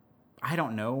 I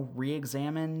don't know,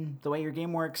 re-examine the way your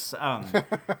game works.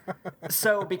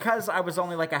 So because I was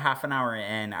only like a half an hour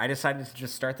in, I decided to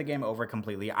just start the game over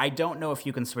completely. I don't know if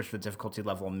you can switch the difficulty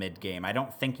level mid-game. I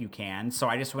don't think you can. So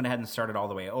I just went ahead and started all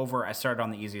the way over. I started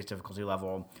on the easiest difficulty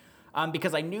level.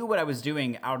 Because I knew what I was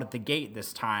doing out at the gate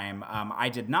this time. I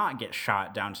did not get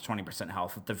shot down to 20%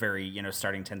 health at the very,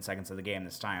 starting 10 seconds of the game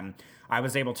this time. I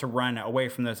was able to run away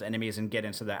from those enemies and get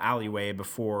into the alleyway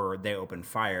before they opened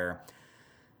fire.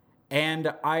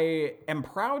 And I am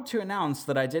proud to announce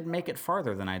that I did make it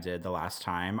farther than I did the last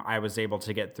time. I was able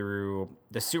to get through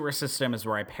the sewer system is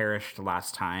where I perished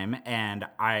last time. And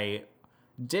I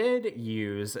did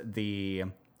use the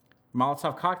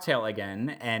Molotov cocktail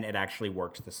again, and it actually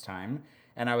worked this time,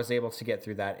 and I was able to get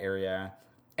through that area.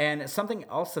 And something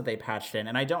else that they patched in,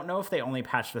 and I don't know if they only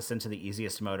patched this into the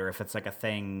easiest mode or if it's like a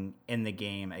thing in the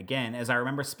game again, is I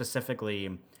remember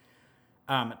specifically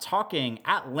talking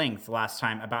at length last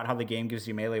time about how the game gives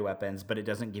you melee weapons, but it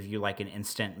doesn't give you like an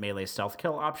instant melee stealth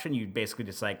kill option. You basically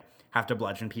just like have to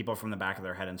bludgeon people from the back of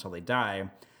their head until they die.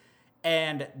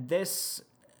 And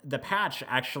the patch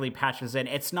actually patches in.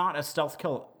 It's not a stealth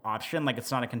kill option, like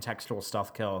it's not a contextual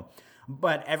stealth kill,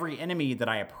 but every enemy that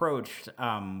I approached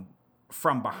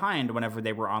from behind, whenever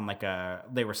they were on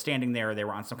they were standing there, or they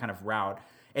were on some kind of route,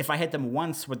 if I hit them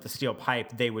once with the steel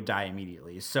pipe, they would die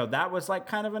immediately. So that was like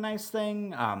kind of a nice thing,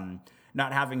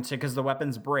 not having to, because the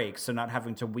weapons break, so not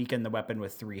having to weaken the weapon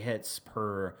with 3 hits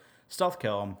per stealth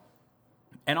kill.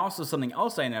 And also something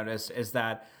else I noticed is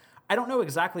that I don't know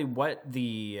exactly what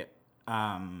the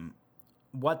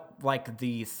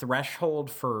threshold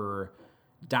for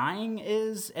dying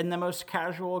is in the most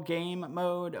casual game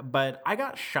mode, but I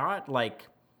got shot like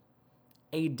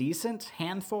a decent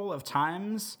handful of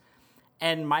times,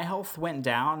 and my health went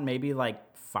down maybe like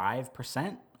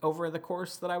 5% over the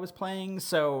course that I was playing.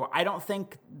 So I don't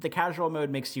think the casual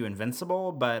mode makes you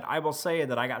invincible, but I will say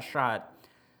that I got shot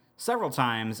several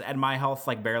times and my health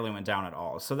like barely went down at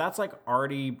all. So that's like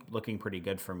already looking pretty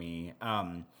good for me.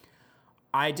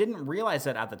 I didn't realize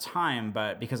it at the time,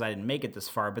 but because I didn't make it this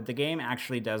far, but the game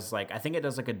actually does I think it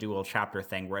does like a dual chapter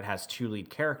thing where it has 2 lead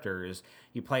characters.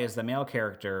 You play as the male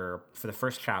character for the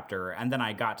first chapter, and then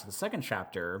I got to the second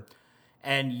chapter,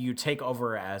 and you take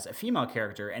over as a female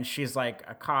character, and she's like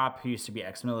a cop who used to be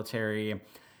ex-military,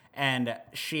 and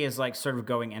she is like sort of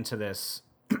going into this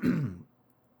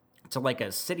to like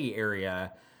a city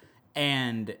area,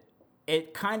 and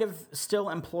it kind of still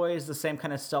employs the same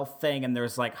kind of stealth thing, and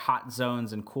there's like hot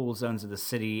zones and cool zones of the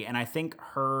city, and I think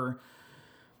her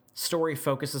story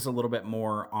focuses a little bit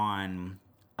more on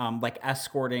like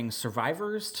escorting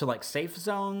survivors to like safe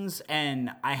zones,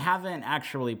 and I haven't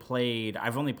actually played,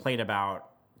 I've only played about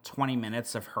 20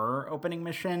 minutes of her opening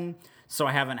mission, so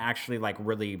I haven't actually like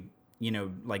really,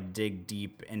 like dig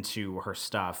deep into her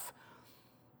stuff.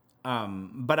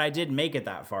 But I did make it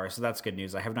that far, so that's good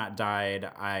news. I have not died.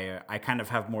 I kind of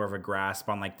have more of a grasp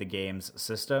on like the game's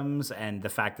systems, and the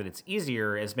fact that it's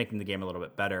easier is making the game a little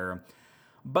bit better.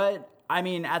 But I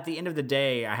mean, at the end of the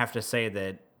day, I have to say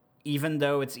that even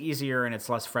though it's easier and it's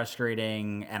less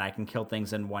frustrating, and I can kill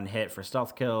things in 1 hit for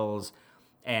stealth kills,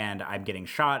 and I'm getting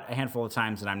shot a handful of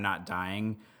times and I'm not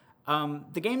dying,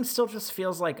 the game still just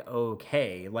feels like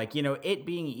okay. Like, it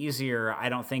being easier, I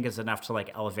don't think is enough to like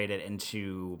elevate it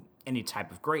into any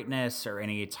type of greatness or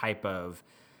any type of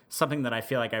something that I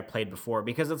feel like I've played before,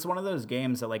 because it's one of those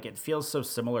games that like it feels so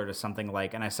similar to something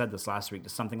like, and I said this last week, to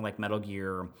something like Metal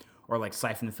Gear or like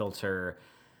Siphon Filter,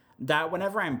 that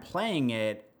whenever I'm playing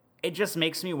it, it just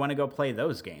makes me want to go play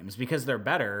those games because they're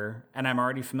better and I'm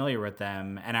already familiar with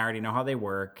them and I already know how they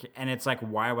work. And it's like,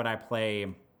 why would I play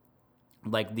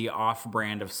like the off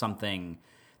brand of something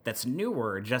that's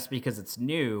newer just because it's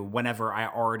new whenever I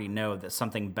already know that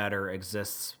something better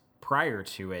exists prior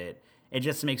to it. It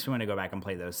just makes me want to go back and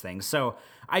play those things. So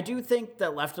I do think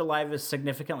that Left Alive is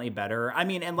significantly better. I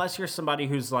mean, unless you're somebody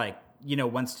who's like, you know,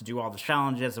 wants to do all the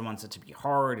challenges and wants it to be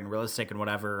hard and realistic and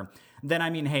whatever, then I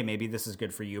mean, hey, maybe this is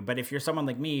good for you. But if you're someone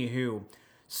like me who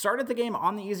started the game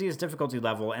on the easiest difficulty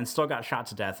level and still got shot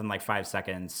to death in like 5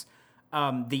 seconds,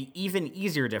 the even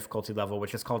easier difficulty level,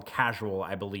 which is called casual,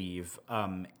 I believe,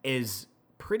 is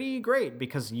pretty great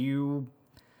because you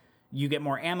get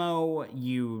more ammo,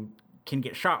 you can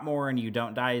get shot more, and you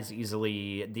don't die as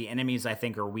easily. The enemies, I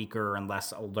think, are weaker and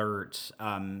less alert,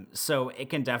 so it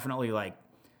can definitely like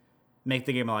make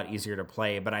the game a lot easier to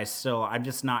play. But I'm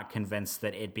just not convinced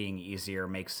that it being easier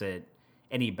makes it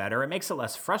any better. It makes it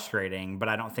less frustrating, but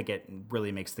I don't think it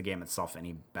really makes the game itself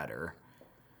any better.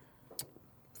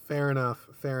 Fair enough.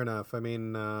 I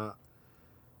mean,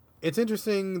 it's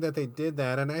interesting that they did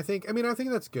that, and I think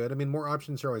that's good. I mean, more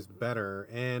options are always better,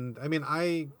 and I mean,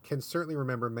 I can certainly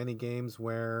remember many games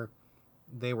where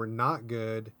they were not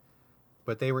good,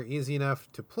 but they were easy enough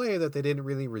to play that they didn't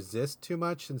really resist too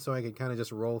much, and so I could kind of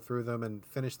just roll through them and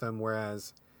finish them,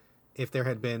 whereas if there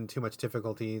had been too much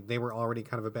difficulty, they were already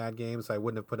kind of a bad game, so I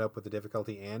wouldn't have put up with the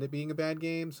difficulty and it being a bad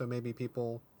game, so maybe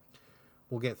people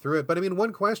will get through it. But I mean,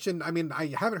 one question, I mean, I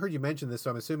haven't heard you mention this,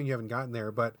 so I'm assuming you haven't gotten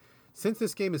there, but since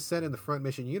this game is set in the Front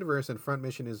Mission universe, and Front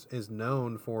Mission is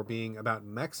known for being about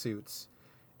mech suits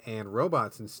and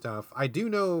robots and stuff, I do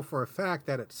know for a fact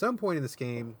that at some point in this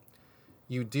game,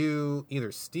 you do either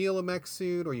steal a mech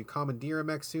suit, or you commandeer a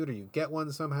mech suit, or you get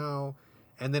one somehow,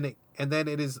 and then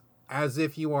it is as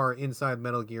if you are inside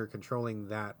Metal Gear controlling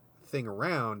that thing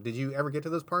around. Did you ever get to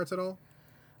those parts at all?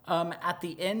 At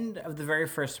the end of the very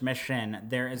first mission,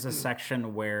 there is a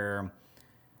section where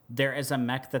there is a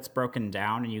mech that's broken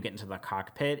down, and you get into the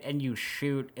cockpit and you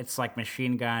shoot its like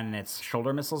machine gun and its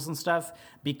shoulder missiles and stuff.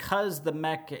 Because the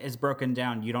mech is broken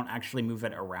down, you don't actually move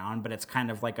it around, but it's kind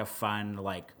of like a fun,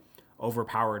 like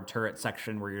overpowered turret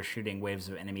section where you're shooting waves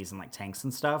of enemies and like tanks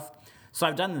and stuff. So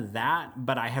I've done that,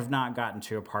 but I have not gotten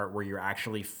to a part where you're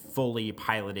actually fully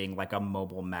piloting like a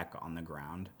mobile mech on the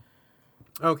ground.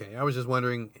 Okay, I was just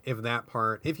wondering if that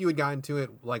part, if you had gotten to it,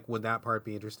 like, would that part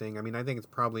be interesting? I mean, I think it's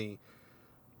probably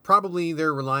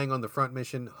they're relying on the Front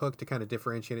Mission hook to kind of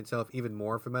differentiate itself even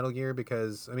more from Metal Gear,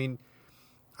 because, I mean,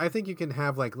 I think you can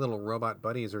have, like, little robot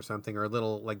buddies or something, or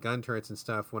little, like, gun turrets and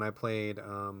stuff. When I played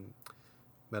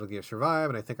Metal Gear Survive,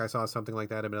 and I think I saw something like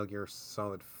that in Metal Gear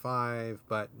Solid 5,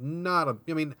 but I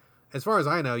mean, as far as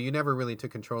I know, you never really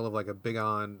took control of, like, a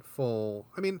big-on, full...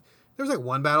 I mean, there was, like,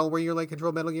 one battle where you're, like,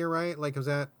 controlled Metal Gear, right? Like, was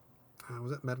that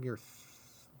Metal Gear...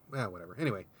 whatever.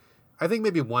 Anyway, I think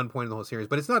maybe one point in the whole series,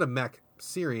 but it's not a mech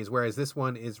series, whereas this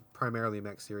one is primarily a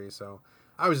mech series, so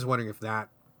I was just wondering if that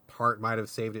part might have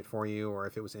saved it for you, or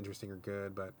if it was interesting or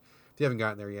good, but if you haven't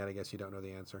gotten there yet, I guess you don't know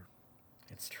the answer.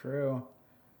 It's true.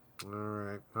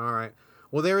 All right.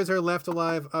 Well, there is our Left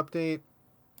Alive update.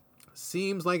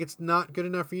 Seems like it's not good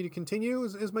enough for you to continue,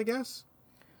 is my guess.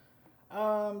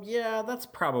 Yeah, that's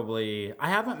probably... I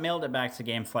haven't mailed it back to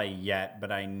Gamefly yet,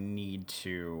 but I need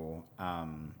to.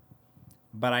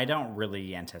 But I don't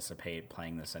really anticipate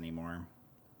playing this anymore.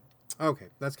 Okay,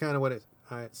 that's kind of what it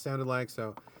sounded like,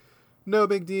 so no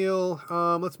big deal.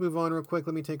 Let's move on real quick.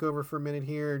 Let me take over for a minute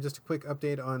here. Just a quick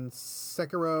update on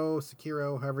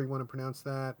Sekiro, however you want to pronounce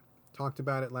that. Talked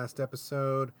about it last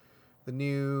episode. The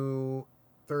new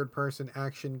third-person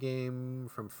action game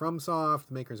from FromSoft,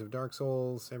 the makers of Dark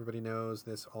Souls. Everybody knows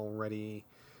this already.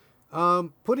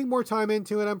 Putting more time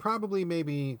into it. I'm probably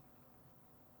maybe...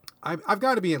 I've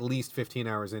got to be at least 15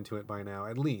 hours into it by now,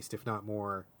 at least, if not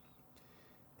more.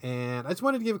 And I just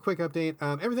wanted to give a quick update.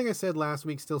 Everything I said last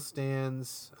week still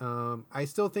stands. I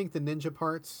still think the ninja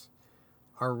parts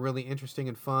are really interesting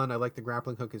and fun. I like the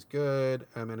grappling hook is good.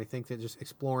 And I think that just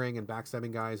exploring and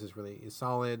backstabbing guys is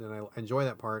solid, and I enjoy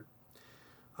that part.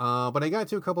 But I got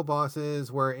to a couple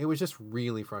bosses where it was just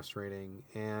really frustrating.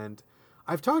 And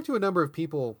I've talked to a number of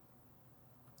people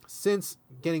since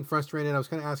getting frustrated. I was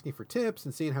kind of asking for tips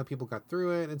and seeing how people got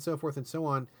through it and so forth and so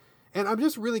on. And I'm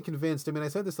just really convinced. I mean, I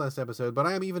said this last episode, but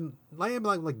I am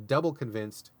like double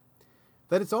convinced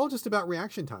that it's all just about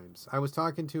reaction times. I was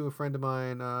talking to a friend of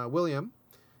mine, William.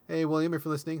 Hey, William, if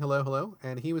you're listening, hello.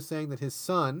 And he was saying that his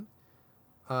son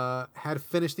had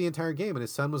finished the entire game, and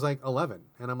his son was like 11.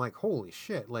 And I'm like, holy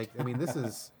shit. Like, I mean,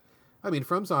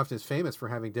 FromSoft is famous for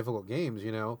having difficult games,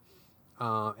 you know?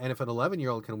 And if an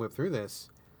 11-year-old can whip through this,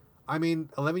 I mean,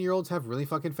 11-year-olds have really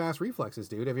fucking fast reflexes,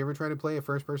 dude. Have you ever tried to play a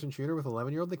first-person shooter with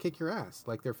 11-year-old? They kick your ass.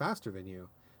 Like, they're faster than you.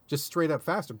 Just straight up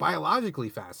faster. Biologically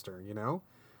faster, you know?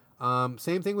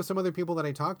 Same thing with some other people that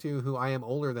I talked to who I am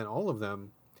older than all of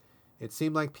them. It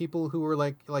seemed like people who were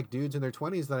like dudes in their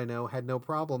 20s that I know had no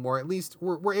problem, or at least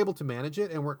were able to manage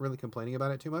it and weren't really complaining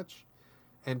about it too much.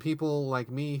 And people like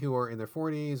me who are in their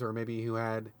 40s or maybe who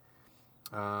had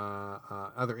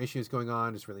other issues going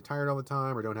on, just really tired all the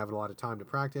time or don't have a lot of time to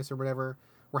practice or whatever,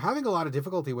 we're having a lot of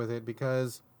difficulty with it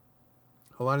because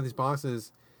a lot of these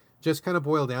bosses just kind of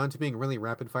boil down to being really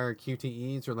rapid fire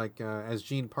QTEs, or like as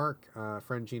Gene Park,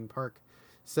 friend Gene Park,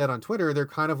 said on Twitter, they're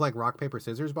kind of like rock paper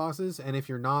scissors bosses, and if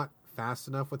you're not fast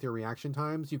enough with your reaction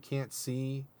times, you can't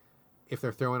see if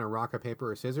they're throwing a rock, a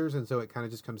paper, or scissors, and so it kind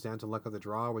of just comes down to luck of the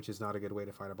draw, which is not a good way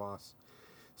to fight a boss.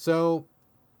 So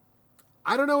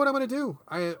I don't know what I'm going to do.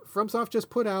 FromSoft just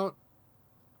put out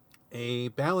a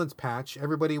balance patch.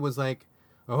 Everybody was like,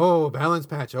 oh, balance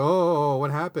patch. Oh,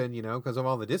 what happened? You know, because of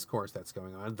all the discourse that's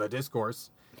going on. The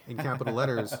discourse in capital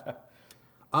letters.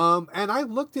 And I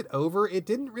looked it over. It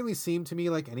didn't really seem to me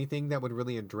like anything that would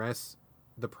really address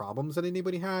the problems that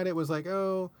anybody had. It was like,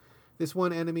 oh, this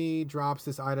one enemy drops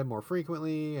this item more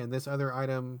frequently, and this other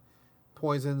item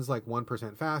poisons like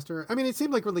 1% faster. I mean, it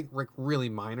seemed like really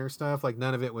minor stuff. Like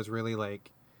none of it was really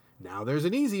like, now there's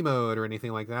an easy mode or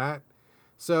anything like that.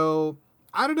 So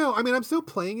I don't know. I mean, I'm still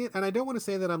playing it, and I don't want to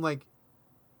say that I'm like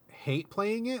hate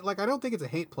playing it. Like, I don't think it's a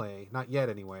hate play, not yet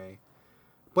anyway.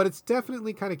 But it's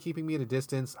definitely kind of keeping me at a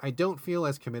distance. I don't feel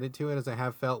as committed to it as I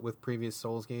have felt with previous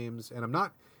Souls games, and I'm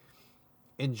not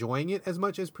enjoying it as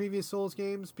much as previous Souls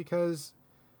games because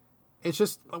it's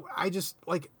just,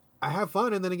 I have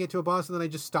fun and then I get to a boss and then I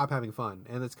just stop having fun.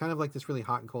 And it's kind of like this really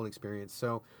hot and cold experience.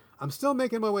 So I'm still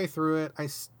making my way through it. I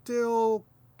still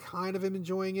kind of am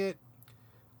enjoying it.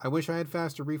 I wish I had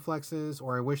faster reflexes,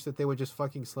 or I wish that they would just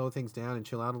fucking slow things down and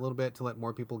chill out a little bit to let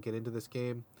more people get into this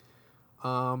game.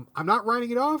 I'm not writing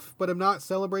it off, but I'm not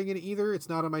celebrating it either. It's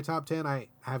not on my top 10. I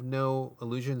have no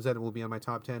illusions that it will be on my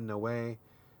top 10. No way.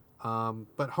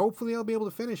 But hopefully I'll be able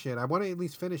to finish it. I want to at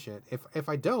least finish it. If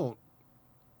I don't,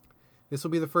 this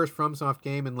will be the first FromSoft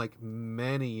game in like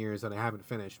many years that I haven't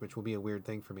finished, which will be a weird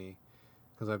thing for me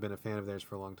because I've been a fan of theirs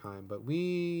for a long time. But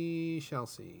we shall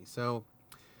see. So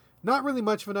not really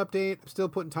much of an update. I'm still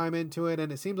putting time into it,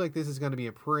 and it seems like this is going to be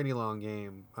a pretty long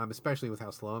game, especially with how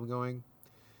slow I'm going.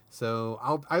 So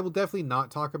I will definitely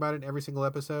not talk about it every single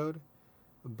episode,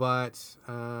 but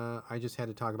I just had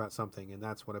to talk about something, and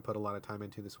that's what I put a lot of time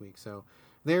into this week. So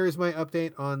there is my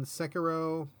update on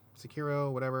Sekiro,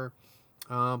 whatever.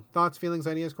 Thoughts, feelings,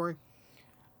 ideas, Corey?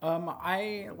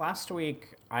 Last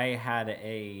week I had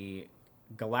a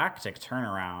galactic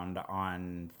turnaround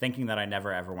on thinking that I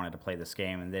never ever wanted to play this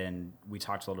game, and then we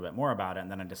talked a little bit more about it, and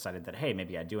then I decided that, hey,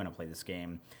 maybe I do want to play this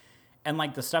game. And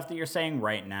like the stuff that you're saying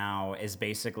right now is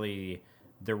basically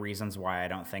the reasons why I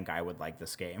don't think I would like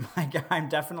this game. Like, I'm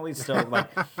definitely still like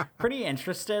pretty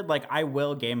interested. Like, I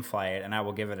will gamefly it and I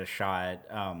will give it a shot.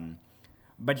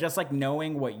 But just like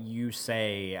knowing what you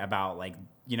say about like,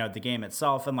 you know, the game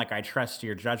itself, and like I trust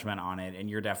your judgment on it, and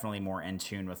you're definitely more in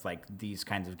tune with like these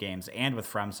kinds of games and with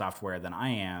From Software than I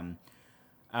am.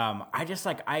 I just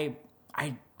like I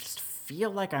just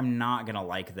feel like I'm not gonna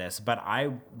like this, but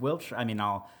I will.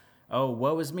 Oh,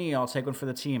 woe is me, I'll take one for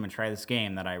the team and try this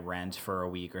game that I rent for a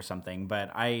week or something.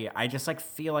 But I just like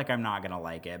feel like I'm not going to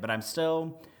like it. But I'm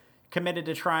still committed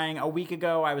to trying. A week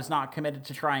ago, I was not committed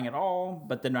to trying at all.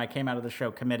 But then I came out of the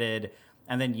show committed.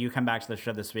 And then you come back to the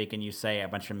show this week and you say a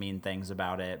bunch of mean things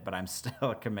about it. But I'm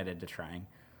still committed to trying.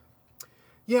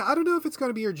 Yeah, I don't know if it's going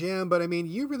to be your jam. But I mean,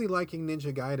 you really liking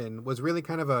Ninja Gaiden was really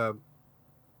kind of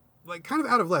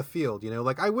out of left field. You know,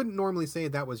 like I wouldn't normally say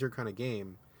that was your kind of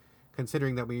game,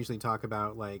 considering that we usually talk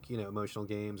about like, you know, emotional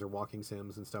games or walking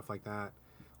sims and stuff like that,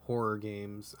 horror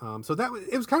games. So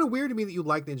it was kind of weird to me that you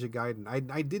liked Ninja Gaiden.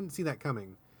 I didn't see that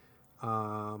coming.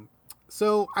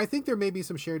 So I think there may be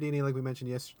some shared DNA, like we mentioned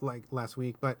last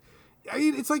week. But I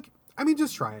mean, it's like,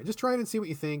 just try it. Just try it and see what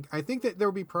you think. I think that there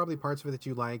will be probably parts of it that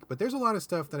you like, but there's a lot of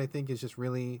stuff that I think is just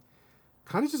really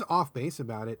kind of just off base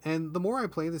about it. And the more I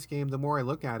play this game, the more I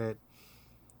look at it.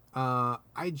 I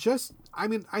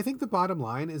think the bottom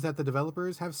line is that the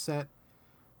developers have set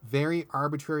very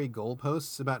arbitrary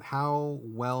goalposts about how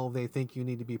well they think you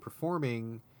need to be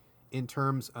performing in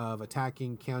terms of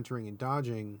attacking, countering, and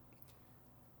dodging.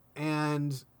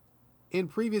 And in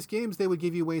previous games, they would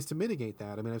give you ways to mitigate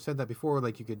that. I mean, I've said that before,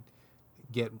 like you could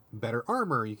get better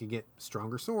armor, you could get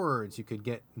stronger swords, you could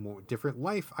get more different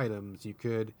life items, you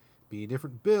could be a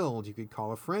different build, you could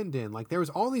call a friend in. Like there was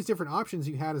all these different options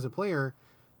you had as a player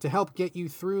to help get you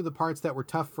through the parts that were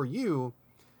tough for you,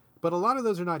 but a lot of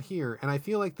those are not here, and I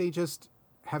feel like they just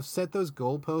have set those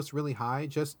goalposts really high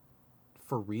just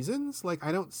for reasons. Like,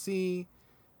 I don't see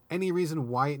any reason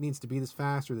why it needs to be this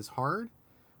fast or this hard.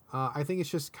 I think it's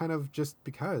just kind of just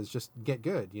because, just get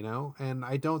good, you know? And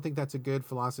I don't think that's a good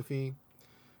philosophy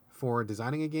for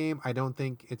designing a game. I don't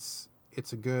think it's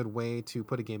a good way to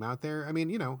put a game out there. I mean,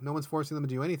 you know, no one's forcing them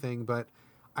to do anything, but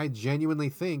I genuinely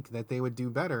think that they would do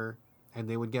better and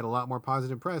they would get a lot more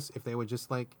positive press if they would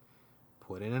just like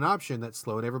put in an option that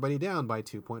slowed everybody down by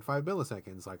 2.5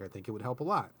 milliseconds. Like, I think it would help a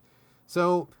lot.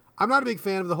 So I'm not a big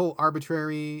fan of the whole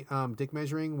arbitrary dick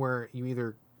measuring where you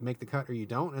either make the cut or you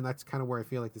don't, and that's kind of where I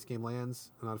feel like this game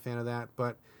lands. I'm not a fan of that,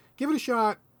 but give it a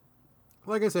shot.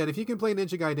 Like I said, if you can play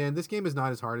Ninja Gaiden, this game is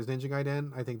not as hard as Ninja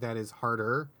Gaiden. I think that is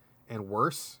harder and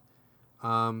worse.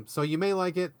 So you may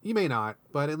like it, you may not,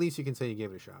 but at least you can say you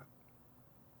gave it a shot.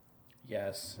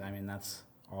 Yes, I mean, that's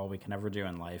all we can ever do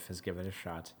in life is give it a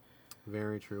shot.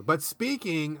 Very true. But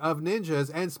speaking of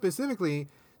ninjas, and specifically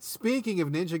speaking of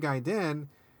Ninja Gaiden,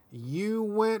 you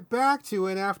went back to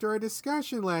it after our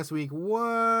discussion last week.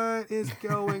 What is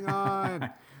going on?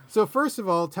 So first of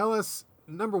all, tell us,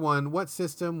 number one, what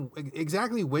system,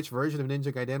 exactly which version of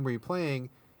Ninja Gaiden were you playing?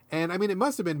 And I mean, it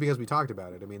must have been because we talked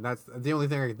about it. I mean, that's the only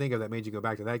thing I can think of that made you go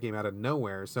back to that game out of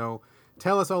nowhere. So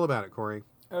tell us all about it, Corey.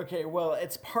 Okay, well,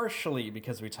 it's partially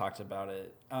because we talked about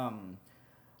it.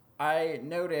 I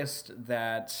noticed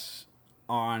that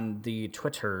on the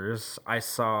Twitters, I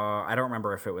don't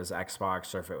remember if it was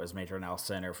Xbox or if it was Major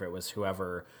Nelson or if it was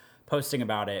whoever posting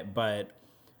about it, but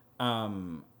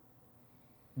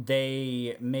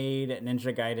they made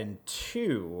Ninja Gaiden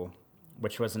 2,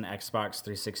 which was an Xbox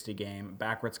 360 game,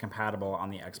 backwards compatible on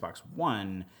the Xbox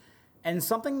One. And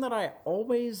something that I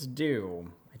always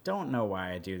do, I don't know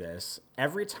why I do this,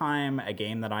 every time a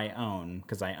game that I own,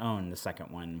 because I own the second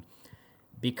one,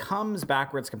 becomes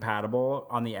backwards compatible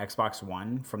on the Xbox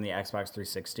One from the Xbox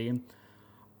 360,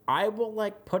 I will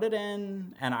like put it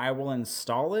in and I will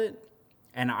install it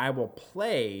and I will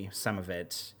play some of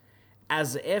it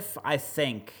as if I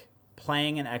think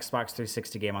playing an Xbox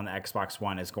 360 game on the Xbox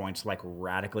One is going to like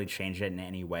radically change it in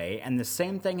any way. And the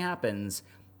same thing happens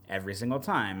every single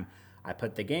time. I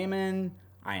put the game in,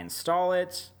 I install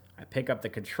it, I pick up the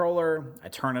controller, I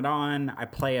turn it on, I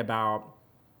play about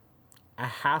a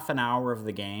half an hour of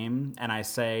the game, and I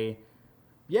say,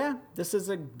 yeah, this is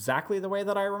exactly the way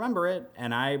that I remember it,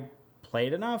 and I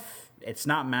played enough. It's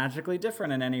not magically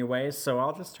different in any way, so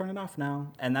I'll just turn it off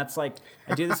now. And that's like,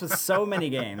 I do this with so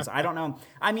many games. I don't know.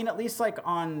 I mean, at least like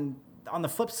on the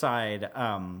flip side,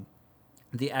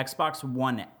 the Xbox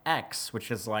One X, which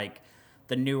is like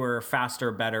the newer,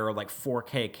 faster, better, like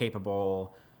 4K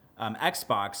capable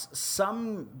Xbox,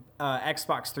 some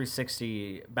Xbox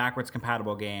 360 backwards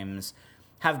compatible games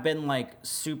have been like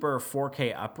super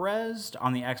 4K up-resed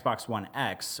on the Xbox One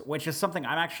X, which is something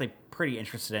I'm actually pretty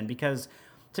interested in because,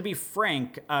 to be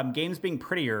frank, games being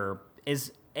prettier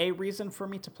is a reason for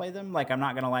me to play them. Like, I'm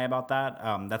not going to lie about that.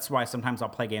 That's why sometimes I'll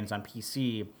play games on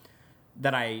PC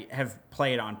that I have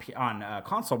played on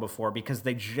console before because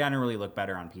they generally look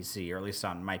better on PC, or at least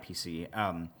on my PC.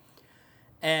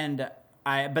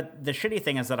 But the shitty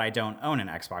thing is that I don't own an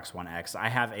Xbox One X. I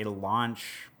have a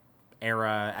launch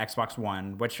era Xbox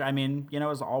One, which, I mean, you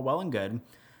know, is all well and good.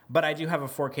 But I do have a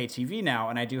 4K TV now,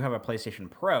 and I do have a PlayStation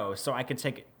Pro, so I could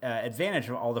take advantage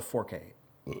of all the 4K.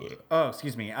 Oh,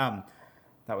 excuse me.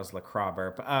 That was LaCroix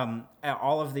burp.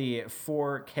 All of the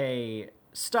 4K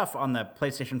stuff on the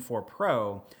PlayStation 4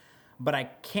 Pro, but I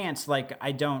can't, like,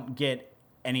 I don't get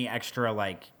any extra,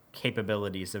 like,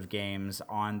 capabilities of games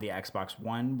on the Xbox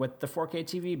One with the 4K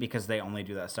TV because they only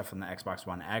do that stuff on the Xbox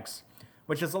One X,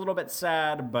 which is a little bit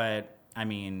sad, but I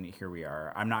mean, here we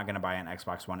are. I'm not going to buy an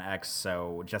Xbox One X,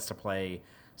 so just to play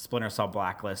Splinter Cell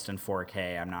Blacklist in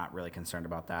 4K, I'm not really concerned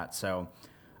about that. So,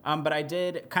 but I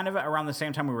did, kind of around the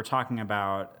same time we were talking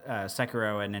about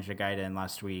Sekiro and Ninja Gaiden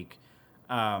last week,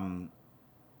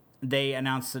 they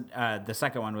announced that the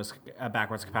second one was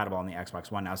backwards compatible on the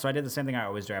Xbox One now. So I did the same thing I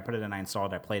always do. I put it in, I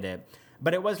installed it, I played it.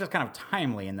 But it was just kind of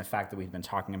timely in the fact that we've been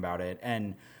talking about it.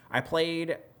 And I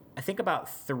played, I think, about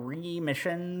 3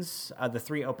 missions, the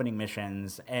 3 opening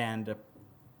missions. And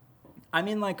I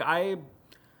mean, like, I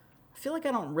feel like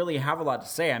I don't really have a lot to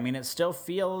say. I mean, it still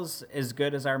feels as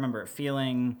good as I remember it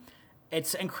feeling.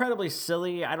 It's incredibly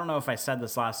silly. I don't know if I said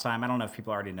this last time. I don't know if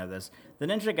people already know this. The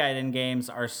Ninja Gaiden games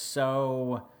are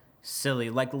so silly.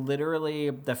 Like,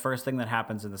 literally, the first thing that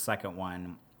happens in the second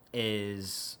one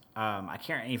is, I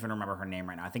can't even remember her name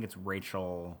right now. I think it's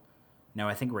Rachel. No,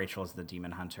 I think Rachel is the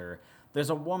demon hunter. There's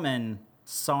a woman,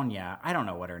 Sonia. I don't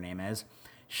know what her name is.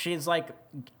 She's, like,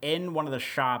 in one of the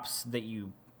shops that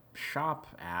you shop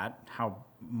at. How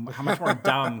much more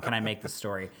dumb can I make this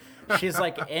story? She's,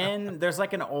 like, there's,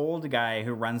 like, an old guy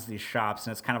who runs these shops,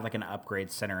 and it's kind of like an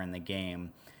upgrade center in the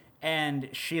game. and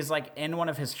she's like in one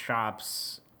of his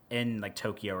shops in like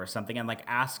Tokyo or something, and like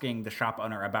asking the shop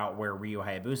owner about where Ryu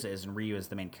Hayabusa is, and Ryu is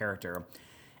the main character.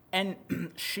 And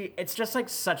it's just like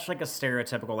such like a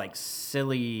stereotypical like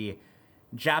silly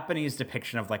Japanese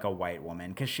depiction of like a white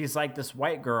woman, because she's like this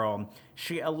white girl.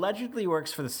 She allegedly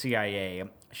works for the CIA.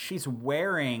 She's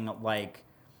wearing like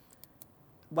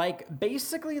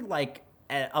basically like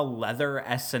a leather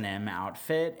S&M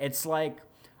outfit. It's like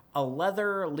a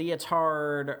leather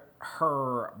leotard.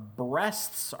 Her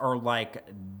breasts are like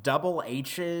double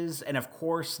H's, and of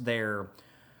course they're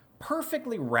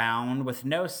perfectly round with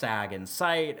no sag in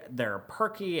sight. They're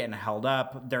perky and held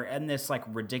up. They're in this like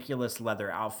ridiculous leather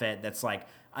outfit that's like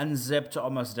unzipped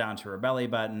almost down to her belly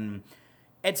button.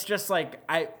 It's just like,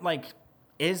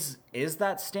 is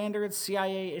that standard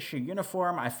CIA issue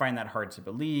uniform? I find that hard to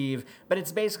believe, but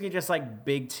it's basically just like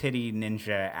big titty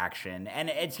ninja action, and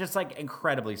it's just like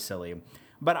incredibly silly.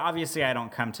 But obviously I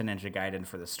don't come to Ninja Gaiden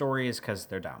for the stories, because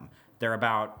they're dumb. They're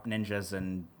about ninjas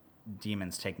and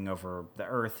demons taking over the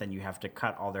earth, and you have to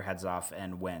cut all their heads off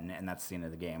and win, and that's the end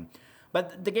of the game.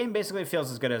 But the game basically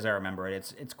feels as good as I remember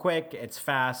it. It's quick, it's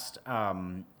fast,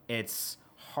 it's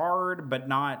hard, but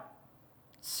not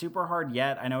super hard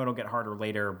yet. I know it'll get harder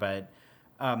later, but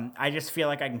I just feel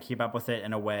like I can keep up with it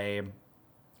in a way.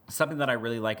 Something that I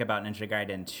really like about Ninja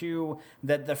Gaiden 2,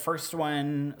 that the first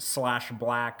one /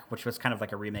 Black, which was kind of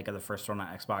like a remake of the first one on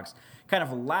Xbox, kind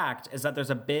of lacked, is that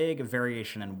there's a big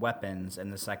variation in weapons in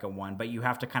the second one, but you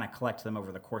have to kind of collect them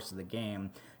over the course of the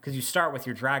game, because you start with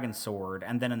your dragon sword,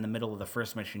 and then in the middle of the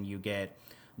first mission you get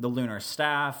the lunar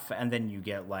staff, and then you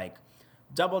get like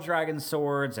double dragon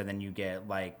swords, and then you get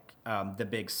like the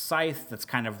big scythe that's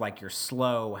kind of like your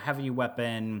slow heavy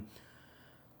weapon.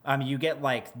 You get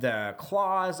like the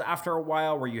claws after a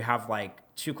while, where you have like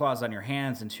 2 claws on your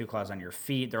hands and 2 claws on your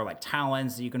feet. They're like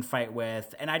talons that you can fight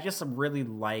with. And I just really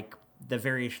like the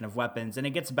variation of weapons. And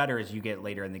it gets better as you get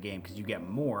later in the game, because you get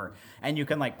more. And you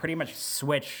can like pretty much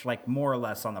switch like more or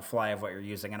less on the fly of what you're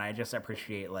using. And I just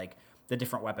appreciate like the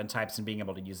different weapon types and being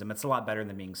able to use them. It's a lot better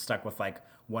than being stuck with like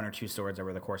 1 or 2 swords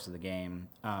over the course of the game.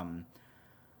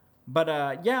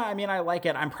 But yeah, I mean, I like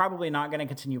it. I'm probably not going to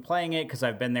continue playing it, because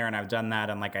I've been there and I've done that.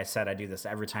 And like I said, I do this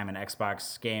every time an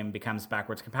Xbox game becomes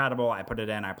backwards compatible. I put it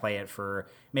in, I play it for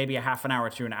maybe a half an hour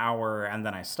to an hour, and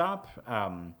then I stop.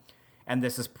 And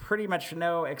this is pretty much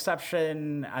no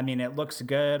exception. I mean, it looks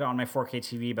good on my 4K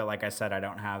TV, but like I said, I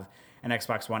don't have an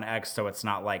Xbox One X, so it's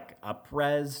not like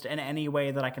up-resed in any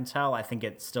way that I can tell. I think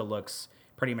it still looks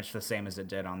pretty much the same as it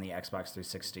did on the Xbox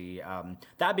 360.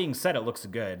 That being said, it looks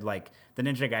good. Like, the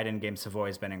Ninja Gaiden games have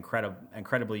always been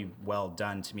incredibly well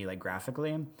done to me, like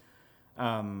graphically.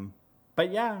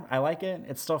 But yeah, I like it.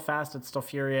 It's still fast. It's still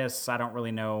furious. I don't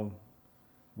really know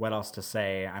what else to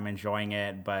say. I'm enjoying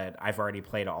it, but I've already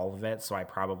played all of it, so I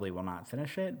probably will not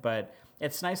finish it. But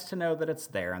it's nice to know that it's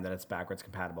there and that it's backwards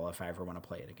compatible if I ever want to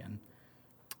play it again.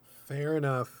 Fair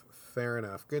enough.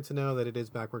 Good to know that it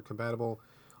is backward compatible.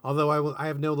 Although I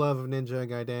have no love of Ninja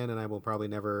Gaiden, and I will probably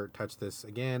never touch this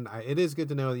again. It is good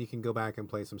to know that you can go back and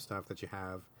play some stuff that you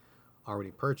have already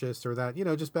purchased, or that,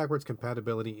 just backwards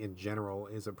compatibility in general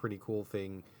is a pretty cool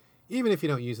thing, even if you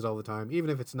don't use it all the time, even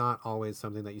if it's not always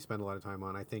something that you spend a lot of time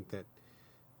on. I think that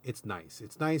it's nice.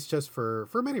 It's nice just for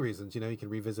many reasons. You can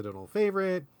revisit an old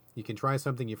favorite. You can try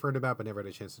something you've heard about but never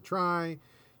had a chance to try.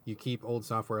 You keep old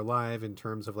software alive in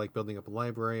terms of like building up a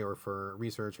library, or for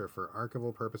research, or for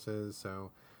archival purposes. So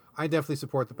I definitely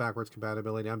support the backwards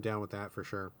compatibility. I'm down with that for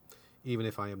sure, even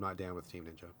if I am not down with Team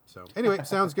Ninja. So anyway,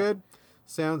 sounds good.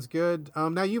 Now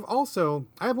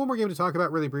I have one more game to talk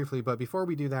about really briefly, but before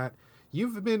we do that,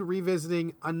 you've been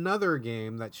revisiting another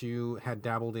game that you had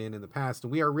dabbled in the past,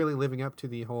 and we are really living up to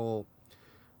the whole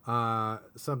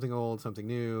something old, something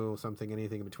new, something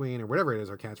anything in between, or whatever it is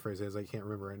our catchphrase is. I can't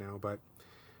remember right now, but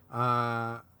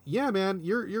yeah, man,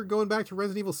 you're going back to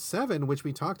Resident Evil 7, which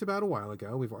we talked about a while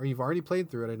ago. You've already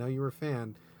played through it. I know you were a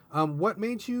fan. What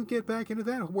made you get back into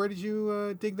that? Where did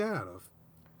you dig that out of?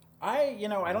 I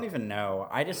don't even know.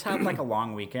 I just had like a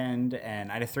long weekend, and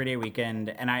I had a 3-day weekend,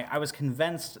 and I was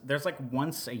convinced there's like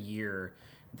once a year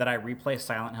that I replay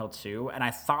Silent Hill 2, and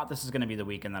I thought this was going to be the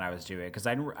weekend that I was doing it, because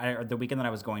the weekend that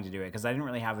I was going to do it, because I didn't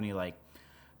really have any like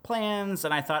plans,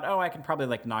 and I thought, I can probably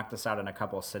like knock this out in a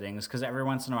couple of sittings, because every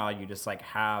once in a while you just like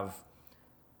have,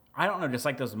 I don't know, just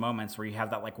like those moments where you have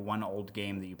that like one old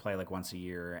game that you play like once a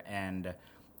year. And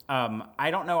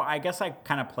I don't know, I guess I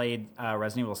kind of played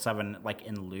Resident Evil 7 like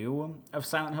in lieu of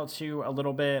Silent Hill 2 a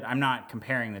little bit. I'm not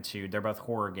comparing the two, they're both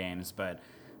horror games, but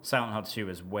Silent Hill 2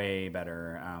 is way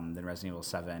better than Resident Evil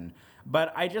 7.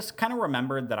 But I just kind of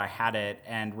remembered that I had it,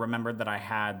 and remembered that I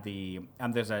had the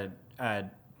there's a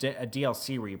a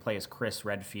DLC where you play as Chris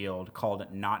Redfield called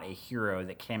Not a Hero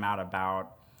that came out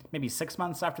about maybe 6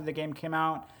 months after the game came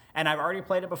out. And I've already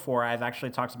played it before. I've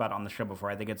actually talked about it on the show before.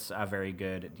 I think it's a very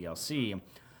good DLC.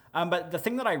 But the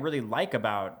thing that I really like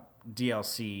about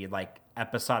DLC, like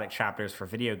episodic chapters for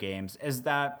video games, is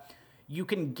that you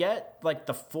can get like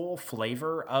the full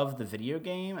flavor of the video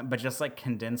game, but just like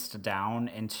condensed down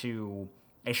into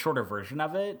a shorter version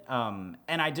of it. And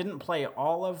I didn't play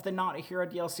all of the Not a Hero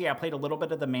DLC. I played a little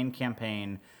bit of the main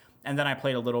campaign, and then I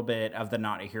played a little bit of the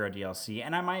Not a Hero DLC,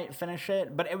 and I might finish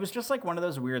it. But it was just like one of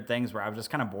those weird things where I was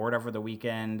just kind of bored over the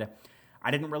weekend.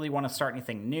 I didn't really want to start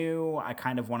anything new. I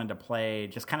kind of wanted to play,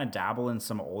 just kind of dabble in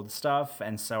some old stuff.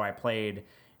 And so I played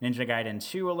Ninja Gaiden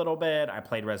 2 a little bit. I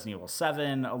played Resident Evil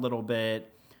 7 a little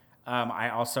bit. I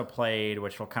also played,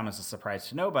 which will come as a surprise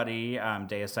to nobody,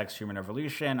 Deus Ex Human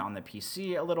Revolution on the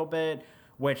PC a little bit,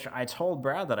 which I told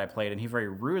Brad that I played, and he very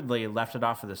rudely left it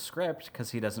off of the script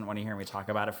because he doesn't want to hear me talk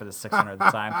about it for the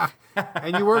 600th time.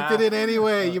 And you worked it in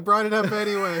anyway. You brought it up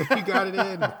anyway. You got it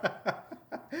in.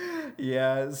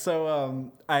 Yeah,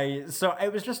 so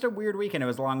it was just a weird weekend. It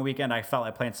was a long weekend. I felt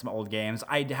like playing some old games.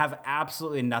 I have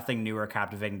absolutely nothing new or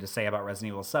captivating to say about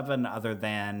Resident Evil 7 other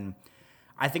than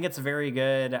I think it's very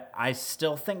good. I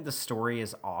still think the story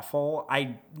is awful.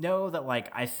 I know that, like,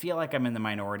 I feel like I'm in the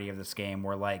minority of this game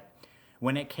where, like,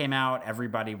 when it came out,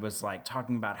 everybody was, like,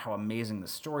 talking about how amazing the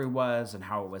story was and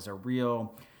how it was a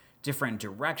real different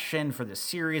direction for the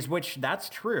series, which that's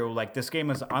true. Like, this game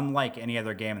is unlike any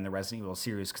other game in the Resident Evil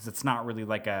series because it's not really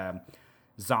like a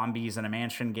zombies in a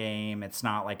mansion game. It's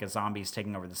not like a zombies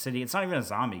taking over the city. It's not even a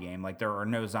zombie game. Like, there are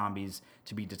no zombies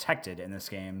to be detected in this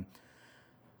game.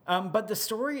 But the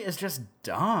story is just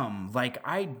dumb. Like,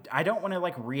 I don't want to,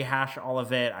 like, rehash all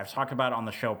of it. I've talked about it on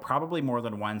the show probably more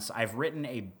than once. I've written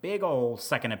a big old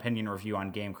second opinion review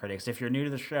on Game Critics. If you're new to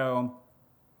the show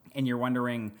and you're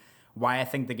wondering why I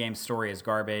think the game's story is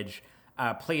garbage,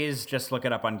 please just look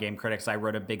it up on Game Critics. I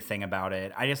wrote a big thing about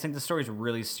it. I just think the story's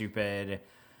really stupid.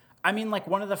 I mean, like,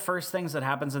 one of the first things that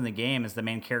happens in the game is the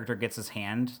main character gets his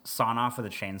hand sawn off with a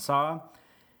chainsaw.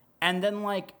 And then,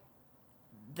 like,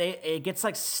 it gets,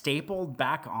 like, stapled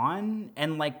back on.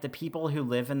 And, like, the people who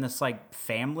live in this, like,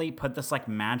 family put this, like,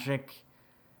 magic,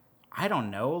 I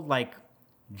don't know, like,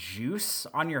 juice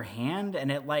on your hand.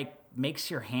 And it, like,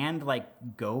 makes your hand,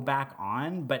 like, go back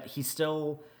on. But he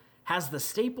still has the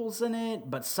staples in it.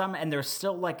 And there's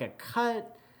still, like, a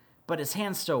cut. But his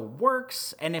hand still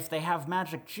works, and if they have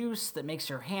magic juice that makes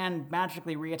your hand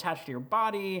magically reattach to your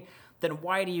body, then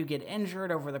why do you get injured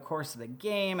over the course of the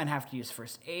game and have to use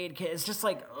first aid kit? It's just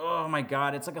like, oh my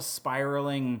god, it's like a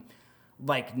spiraling,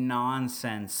 like,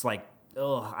 nonsense, like,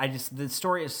 ugh, the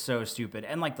story is so stupid,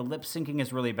 and, like, the lip syncing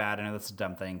is really bad. I know that's a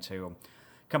dumb thing to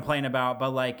complain about,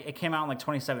 but, like, it came out in, like,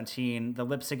 2017, the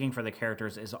lip syncing for the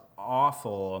characters is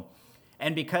awful.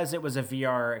 And because it was a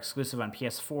VR exclusive on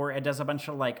PS4, it does a bunch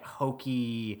of, like,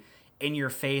 hokey,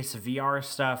 in-your-face VR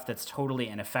stuff that's totally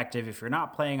ineffective. If you're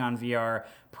not playing on VR,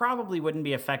 probably wouldn't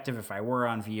be effective if I were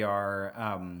on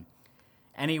VR.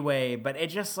 Anyway, but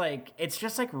it's just, like,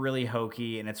 really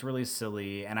hokey, and it's really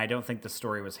silly, and I don't think the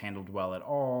story was handled well at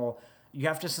all. You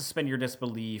have to suspend your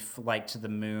disbelief, like, to the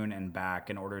moon and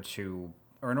back in order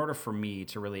for me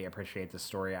to really appreciate the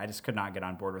story. I just could not get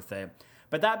on board with it.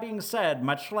 But that being said,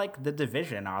 much like The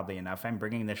Division, oddly enough, I'm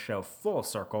bringing this show full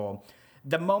circle.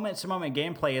 The moment-to-moment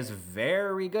gameplay is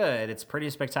very good. It's pretty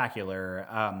spectacular.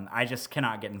 I just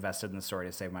cannot get invested in the story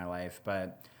to save my life.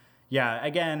 But yeah,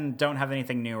 again, don't have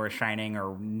anything new or shining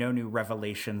or no new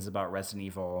revelations about Resident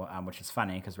Evil, which is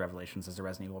funny because Revelations is a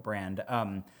Resident Evil brand.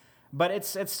 But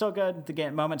it's still good.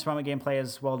 The moment-to-moment gameplay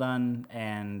is well done,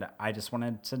 and I just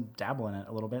wanted to dabble in it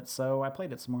a little bit, so I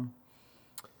played it some more.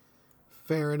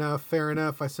 Fair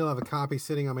enough. I still have a copy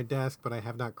sitting on my desk, but I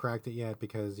have not cracked it yet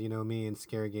because, you know me and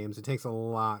scary games. It takes a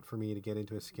lot for me to get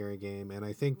into a scary game, and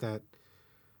I think that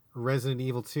Resident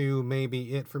Evil 2 may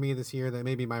be it for me this year. That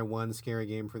may be my one scary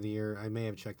game for the year. I may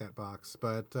have checked that box,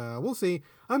 but we'll see.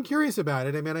 I'm curious about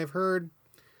it. I mean, I've heard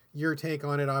your take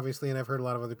on it, obviously, and I've heard a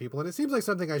lot of other people, and it seems like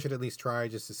something I should at least try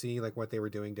just to see, like, what they were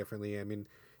doing differently. I mean,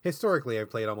 historically, I've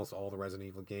played almost all the Resident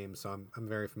Evil games, so I'm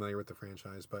very familiar with the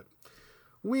franchise, but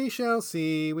we shall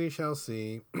see. We've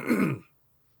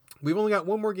only got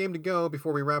one more game to go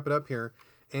before we wrap it up here.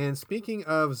 And speaking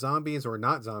of zombies, or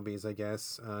not zombies, I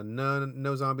guess,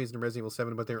 no zombies in Resident Evil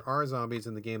 7, but there are zombies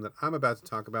in the game that I'm about to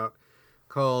talk about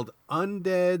called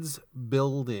Undead's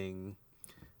Building.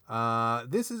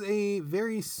 This is a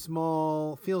very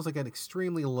small, feels like an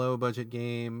extremely low budget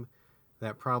game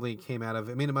that probably came out of,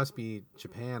 I mean, it must be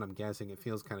Japan, I'm guessing. It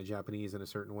feels kind of Japanese in a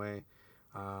certain way.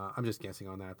 I'm just guessing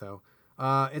on that, though.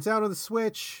 It's out on the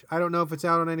Switch. I don't know if it's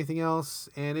out on anything else,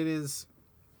 and it is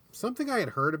something I had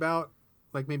heard about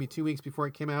like maybe 2 weeks before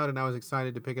it came out, and I was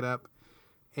excited to pick it up.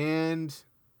 And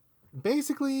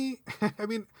basically, I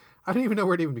mean, I don't even know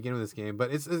where to even begin with this game,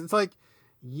 but it's like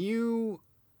you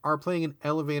are playing an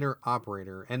elevator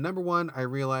operator. And number one, I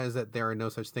realize that there are no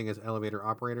such thing as elevator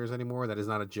operators anymore. That is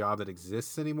not a job that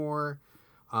exists anymore.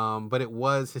 But it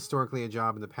was historically a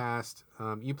job in the past.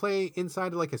 You play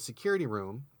inside like a security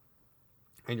room,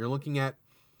 and you're looking at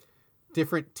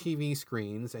different TV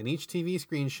screens, and each TV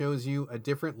screen shows you a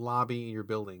different lobby in your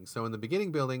building. So in the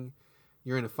beginning building,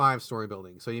 you're in a 5-story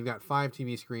building. So you've got 5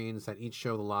 TV screens that each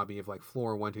show the lobby of like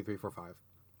floor 1, 2, 3, 4, 5.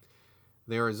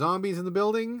 There are zombies in the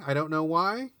building. I don't know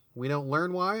why. We don't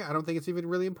learn why. I don't think it's even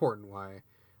really important why.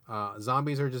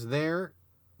 Zombies are just there.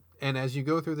 And as you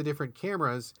go through the different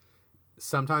cameras,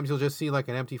 sometimes you'll just see like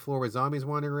an empty floor with zombies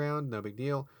wandering around. No big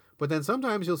deal. But then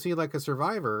sometimes you'll see like a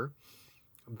survivor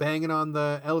banging on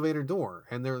the elevator door.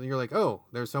 And you're like, oh,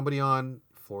 there's somebody on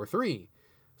floor 3.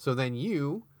 So then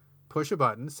you push a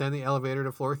button, send the elevator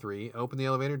to floor 3, open the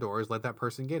elevator doors, let that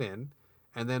person get in.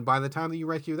 And then by the time that you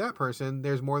rescue that person,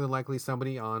 there's more than likely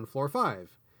somebody on floor 5.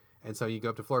 And so you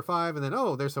go up to floor 5, and then,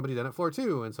 oh, there's somebody down at floor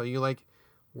 2. And so you like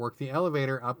work the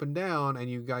elevator up and down, and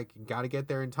you got to get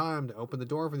there in time to open the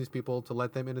door for these people to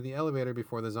let them into the elevator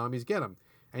before the zombies get them.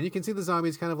 And you can see the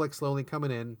zombies kind of like slowly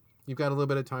coming in. You've got a little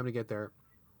bit of time to get there.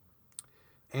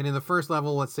 And in the first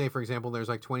level, let's say, for example, there's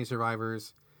like 20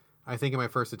 survivors. I think in my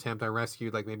first attempt, I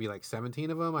rescued like maybe like 17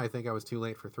 of them. I think I was too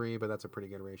late for 3, but that's a pretty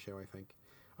good ratio, I think.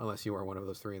 Unless you are one of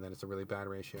those 3, and then it's a really bad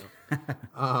ratio.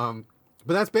 But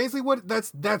that's basically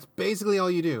that's basically all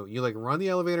you do. You like run the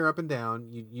elevator up and down.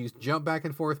 You jump back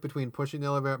and forth between pushing the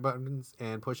elevator buttons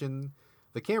and pushing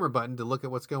the camera button to look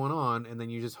at what's going on, and then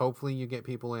you just hopefully you get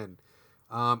people in.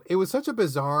 It was such a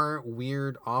bizarre,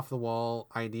 weird, off the wall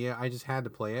idea. I just had to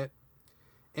play it.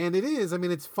 And it is, I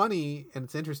mean, it's funny and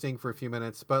it's interesting for a few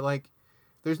minutes, but like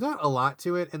there's not a lot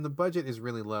to it, and the budget is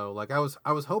really low. Like I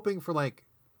was hoping for like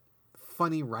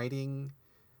funny writing,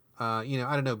 I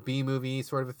don't know, B-movie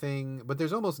sort of a thing, but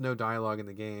there's almost no dialogue in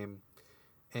the game.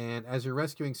 And as you're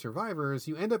rescuing survivors,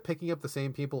 you end up picking up the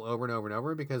same people over and over and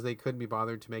over because they couldn't be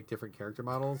bothered to make different character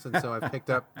models. And so I've picked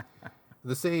up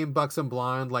the same buxom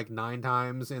blonde like 9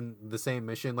 times in the same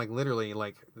mission. Like literally,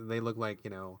 like they look like,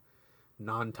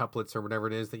 non-tuplets or whatever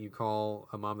it is that you call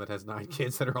a mom that has 9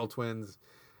 kids that are all twins.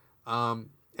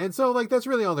 And so like that's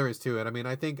really all there is to it. I mean,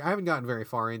 I think I haven't gotten very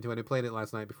far into it. I played it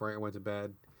last night before I went to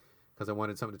bed because I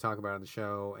wanted something to talk about on the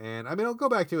show. And I mean, I'll go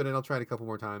back to it and I'll try it a couple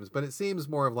more times, but it seems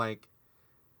more of like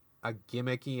a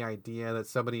gimmicky idea that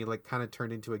somebody like kind of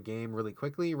turned into a game really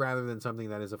quickly rather than something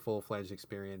that is a full-fledged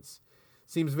experience.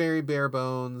 Seems very bare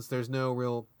bones. There's no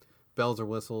real bells or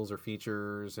whistles or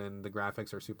features, and the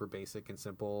graphics are super basic and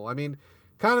simple. I mean,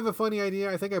 kind of a funny idea.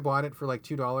 I think I bought it for like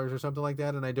 $2 or something like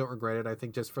that, and I don't regret it. I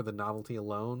think just for the novelty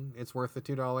alone, it's worth the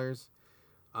 $2.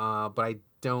 But I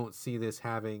don't see this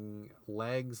having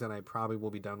legs, and I probably will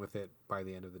be done with it by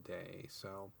the end of the day.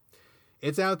 So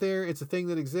it's out there. It's a thing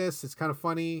that exists. It's kind of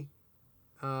funny.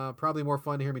 Probably more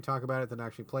fun to hear me talk about it than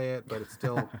actually play it, but it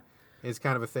still is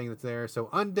kind of a thing that's there. So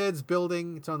Undead's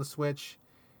Building, it's on the Switch.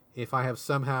 If I have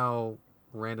somehow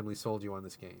randomly sold you on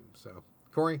this game. So,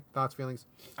 Corey, thoughts, feelings?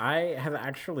 I have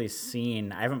actually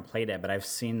seen, I haven't played it, but I've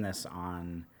seen this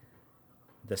on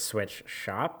the Switch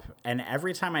shop. And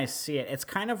every time I see it, it's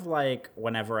kind of like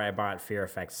whenever I bought Fear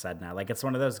Effect Sedna. Like, it's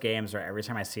one of those games where every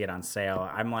time I see it on sale,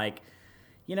 I'm like,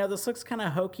 this looks kind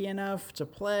of hokey enough to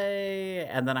play.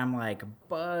 And then I'm like,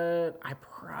 but I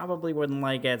probably wouldn't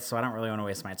like it, so I don't really want to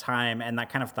waste my time. And that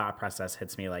kind of thought process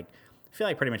hits me like, I feel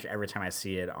like pretty much every time I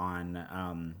see it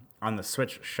on the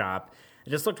Switch shop, it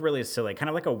just looked really silly, kind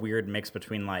of like a weird mix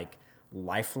between like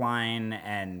Lifeline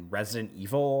and Resident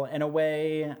Evil in a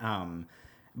way.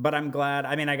 But I'm glad.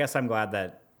 I mean, I guess I'm glad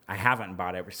that I haven't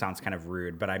bought it, which sounds kind of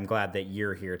rude. But I'm glad that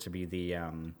you're here to be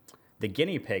the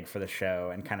guinea pig for the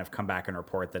show and kind of come back and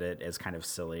report that it is kind of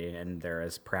silly and there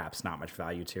is perhaps not much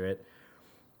value to it.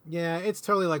 Yeah, it's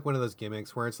totally like one of those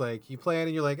gimmicks where it's like you play it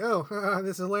and you're like, oh,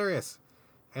 this is hilarious.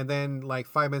 And then like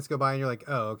 5 minutes go by and you're like,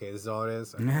 oh, okay, this is all it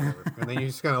is. Okay, and then you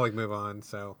just kind of like move on.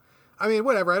 So, I mean,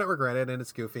 whatever. I don't regret it, and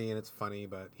it's goofy and it's funny,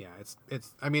 but yeah,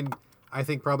 it's. I mean, I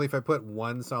think probably if I put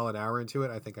 1 solid hour into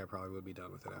it, I think I probably would be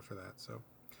done with it after that. So,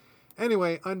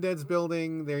 anyway, Undead's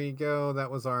Building. There you go.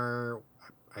 That was our,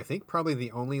 I think, probably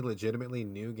the only legitimately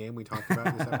new game we talked about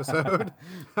in this episode.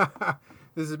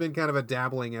 This has been kind of a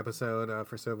dabbling episode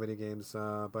for So Video Games,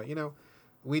 but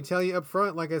we tell you up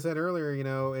front, like I said earlier,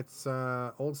 it's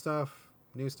old stuff,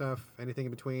 new stuff, anything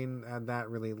in between, and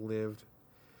that really lived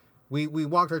we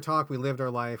walked our talk. We lived our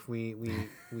life. We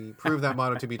proved that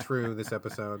motto to be true this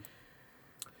episode.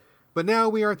 But now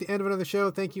we are at the end of another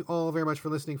show. Thank you all very much for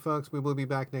listening, folks. We will be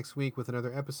back next week with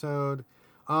another episode.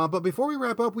 But before we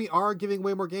wrap up, we are giving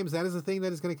away more games. That is the thing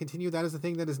that is going to continue. That is the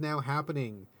thing that is now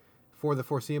happening for the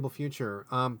foreseeable future.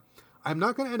 I'm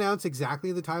not going to announce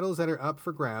exactly the titles that are up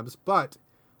for grabs, but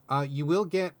you will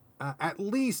get at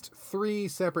least 3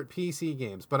 separate PC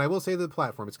games. But I will say the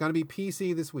platform. It's going to be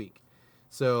PC this week.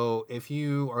 So if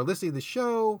you are listening to the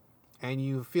show and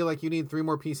you feel like you need 3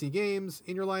 more PC games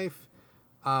in your life,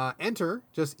 enter.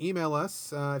 Just email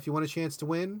us if you want a chance to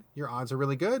win. Your odds are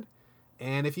really good.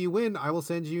 And if you win, I will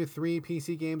send you 3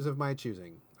 PC games of my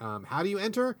choosing. How do you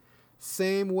enter?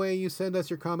 Same way you send us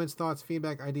your comments, thoughts,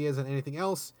 feedback, ideas, and anything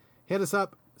else. Hit us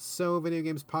up,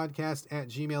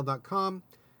 sovideogamespodcast@gmail.com.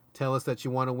 Tell us that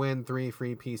you want to win 3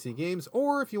 free PC games,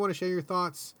 or if you want to share your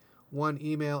thoughts, one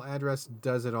email address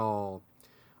does it all.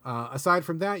 Aside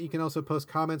from that, you can also post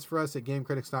comments for us at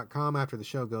gamecritics.com after the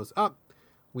show goes up.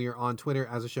 We are on Twitter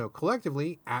as a show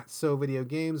collectively at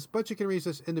SoVideoGames, but you can reach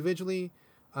us individually.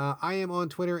 I am on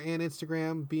Twitter and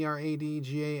Instagram,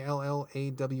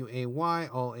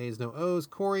 BradGallaway, all A's, no O's.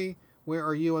 Corey, where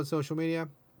are you on social media?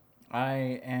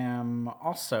 I am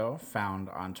also found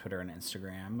on Twitter and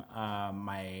Instagram.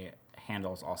 My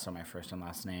handle is also my first and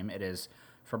last name. It is,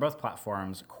 for both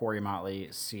platforms, Corey Motley,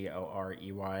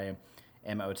 CoreyMotley.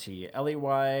 And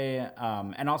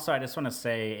also, I just want to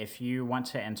say, if you want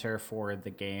to enter for the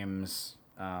games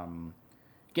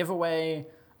giveaway,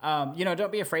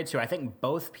 don't be afraid to. I think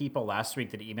both people last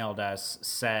week that emailed us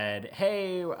said,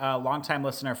 hey, long-time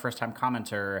listener, first-time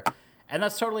commenter. And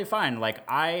that's totally fine. Like,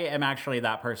 I am actually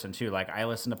that person, too. Like, I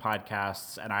listen to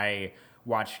podcasts and I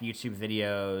watch YouTube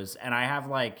videos. And I have,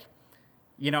 like,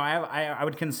 I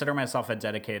would consider myself a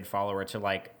dedicated follower to,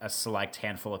 like, a select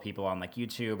handful of people on, like,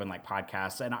 YouTube and, like,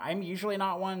 podcasts. And I'm usually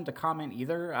not one to comment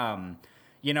either, or,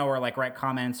 like, write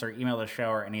comments or email the show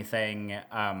or anything.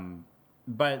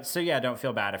 But so yeah, don't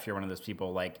feel bad if you're one of those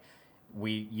people. Like,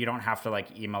 you don't have to,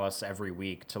 like, email us every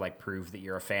week to, like, prove that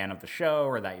you're a fan of the show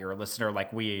or that you're a listener.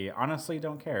 Like, we honestly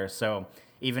don't care. So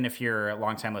even if you're a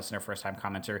long-time listener, first-time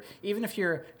commenter, even if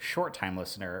you're short-time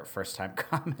listener, first-time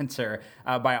commenter,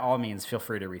 by all means, feel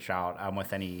free to reach out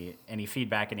with any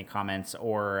feedback, any comments,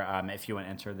 or if you want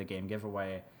to enter the game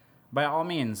giveaway, by all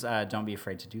means, don't be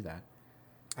afraid to do that.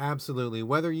 Absolutely.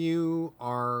 Whether you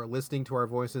are listening to our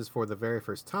voices for the very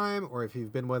first time, or if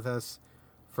you've been with us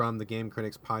from the Game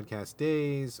Critics podcast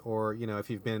days, or, if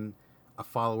you've been a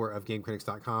follower of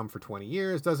GameCritics.com for 20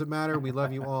 years, doesn't matter. We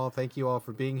love you all. Thank you all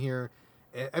for being here.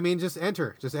 I mean, just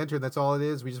enter. Just enter. That's all it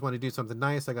is. We just want to do something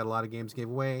nice. I got a lot of games to give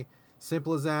away.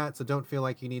 Simple as that. So don't feel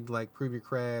like you need to, like, prove your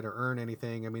cred or earn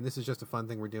anything. I mean, this is just a fun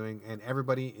thing we're doing, and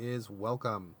everybody is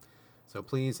welcome. So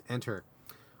please enter.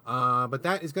 But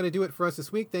that is going to do it for us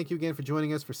this week. Thank you again for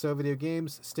joining us for So Video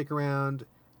Games. Stick around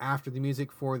after the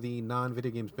music for the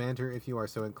non-video games banter if you are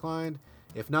so inclined.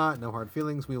 If not, no hard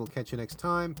feelings. We will catch you next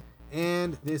time.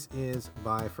 And this is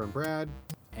bye from Brad.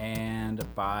 And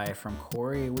bye from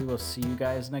Corey. We will see you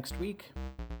guys next week.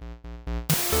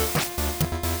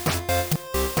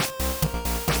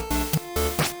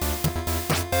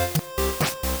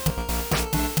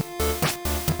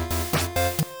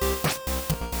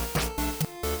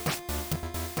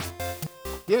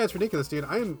 Yeah, it's ridiculous, dude.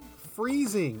 I am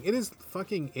freezing. It is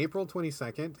fucking April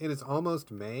 22nd. It is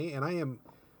almost May, and I am,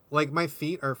 like, my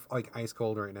feet are, like, ice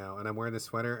cold right now, and I'm wearing this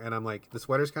sweater, and I'm, like, the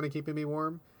sweater's kind of keeping me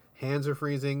warm. Hands are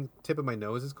freezing. Tip of my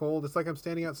nose is cold. It's like I'm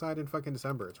standing outside in fucking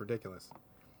December. It's ridiculous.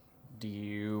 Do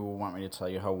you want me to tell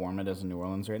you how warm it is in New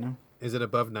Orleans right now? Is it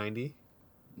above 90?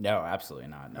 No, absolutely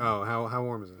not. No. Oh, how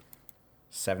warm is it?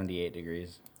 78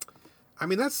 degrees. I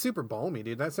mean, that's super balmy,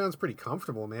 dude. That sounds pretty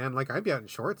comfortable, man. Like, I'd be out in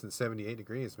shorts in 78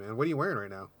 degrees, man. What are you wearing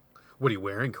right now? What are you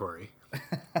wearing, Corey?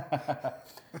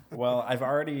 Well, I've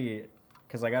already,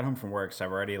 because I got home from work, so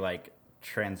I've already, like,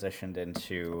 transitioned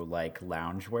into, like,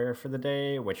 loungewear for the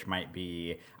day, which might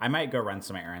be, I might go run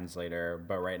some errands later,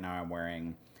 but right now I'm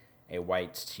wearing a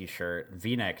white t-shirt,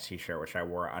 V-neck t-shirt, which I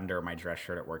wore under my dress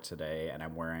shirt at work today, and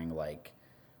I'm wearing, like,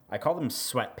 I call them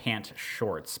sweat pant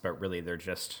shorts, but really they're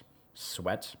just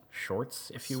sweat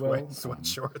shorts, if you will. Sweat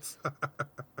shorts.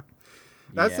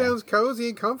 That sounds cozy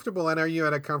and comfortable. And are you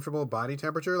at a comfortable body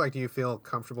temperature? Like, do you feel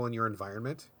comfortable in your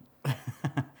environment?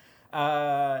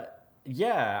 Yeah,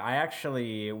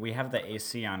 we have the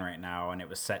AC on right now, and it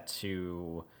was set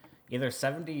to either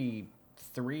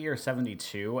 73 or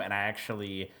 72, and I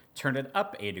actually turned it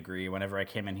up a degree whenever I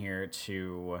came in here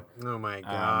to Oh my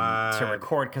God. to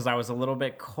record because I was a little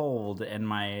bit cold in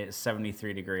my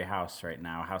 73-degree house right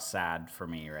now. How sad for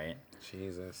me, right?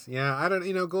 Jesus. Yeah, I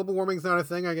don't, global warming's not a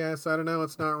thing, I guess. I don't know.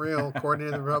 It's not real. According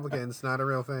to the Republicans, it's not a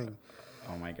real thing.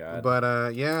 Oh my God.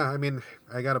 But, yeah, I mean,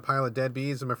 I got a pile of dead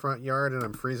bees in my front yard and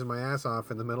I'm freezing my ass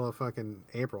off in the middle of fucking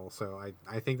April. So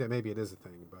I think that maybe it is a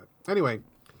thing. But anyway,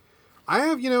 I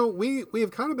have, we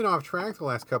have kind of been off track the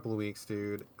last couple of weeks,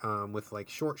 dude, with like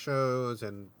short shows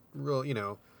and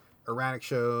real, erratic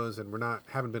shows, and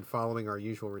haven't been following our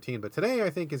usual routine. But today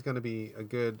I think is going to be a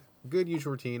good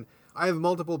usual routine. I have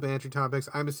multiple banter topics.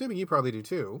 I'm assuming you probably do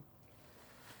too.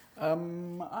 I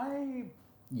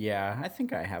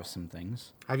think I have some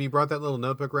things. Have you brought that little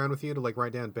notebook around with you to like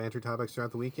write down banter topics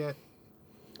throughout the week yet?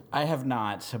 I have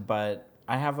not, but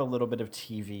I have a little bit of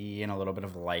TV and a little bit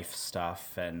of life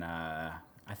stuff, and I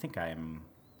think I'm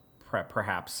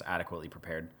perhaps adequately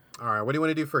prepared. All right, what do you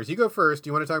want to do first? You go first. Do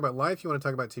you want to talk about life? You want to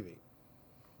talk about TV?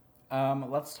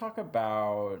 Let's talk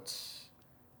about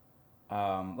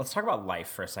life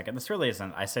for a second. This really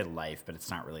isn't, I say life, but it's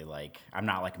not really like, I'm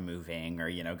not like moving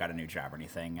or, got a new job or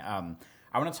anything.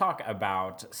 I want to talk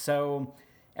about, so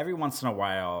every once in a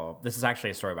while, this is actually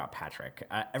a story about Patrick.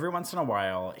 Every once in a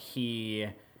while,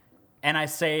 and I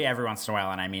say every once in a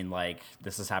while, and I mean like,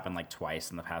 this has happened like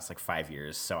twice in the past like 5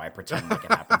 years, so I pretend like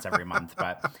it happens every month,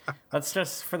 but let's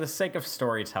just, for the sake of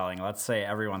storytelling, let's say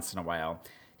every once in a while,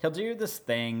 he'll do this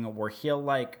thing where he'll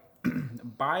like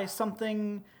buy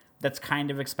something that's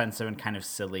kind of expensive and kind of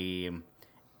silly,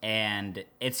 and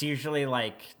it's usually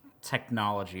like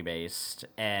technology based.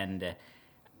 And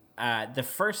the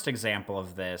first example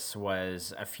of this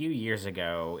was a few years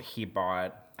ago. He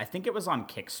bought, I think it was on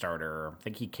Kickstarter. I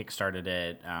think he kickstarted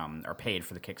it or paid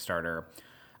for the Kickstarter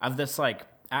of this like.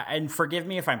 And forgive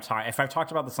me if I've talked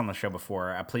about this on the show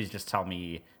before. Please just tell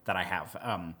me that I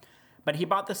have. But he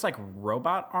bought this like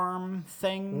robot arm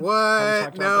thing.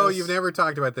 What? No, you've never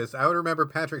talked about this. I would remember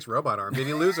Patrick's robot arm. Did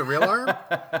he lose a real arm?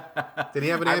 Did he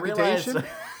have an amputation?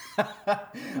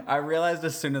 I realized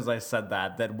as soon as I said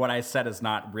that what I said is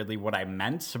not really what I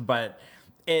meant, but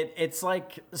it's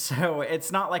like, so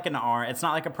it's not like an arm. It's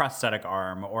not like a prosthetic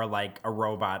arm or like a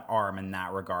robot arm in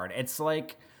that regard. It's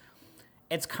like,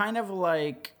 it's kind of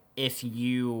like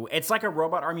it's like a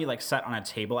robot arm you like set on a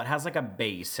table. It has like a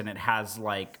base and it has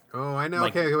like. Oh, I know.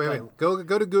 Like, okay, wait. Go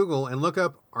to Google and look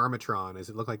up Armatron. Does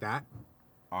it look like that?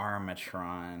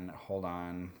 Armatron. Hold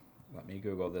on. Let me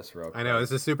Google this real quick. I know,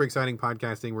 this is super exciting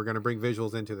podcasting. We're going to bring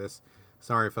visuals into this.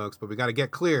 Sorry, folks, but we got to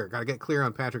get clear. Got to get clear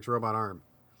on Patrick's robot arm.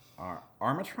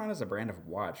 Armatron is a brand of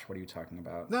watch. What are you talking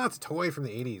about? No, it's a toy from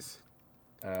the 80s.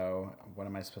 Oh, what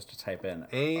am I supposed to type in?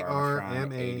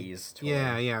 ARMA. 80s toy.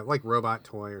 Yeah, like robot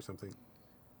toy or something.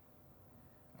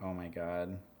 Oh my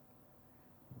God.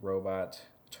 Robot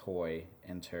toy,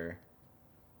 enter.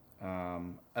 I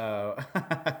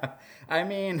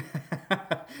mean,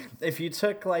 if you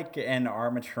took like an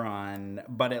Armatron,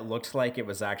 but it looked like it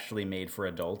was actually made for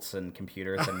adults and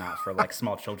computers and not for like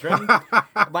small children,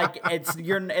 like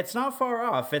it's not far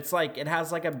off. It's like, it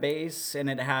has like a base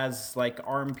and it has like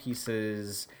arm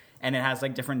pieces and it has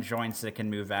like different joints that it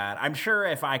can move at. I'm sure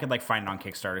if I could like find it on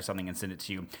Kickstarter or something and send it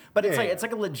to you, but it's it's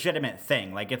like a legitimate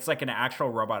thing. Like it's like an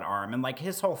actual robot arm. And like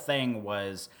his whole thing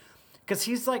was, because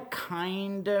he's like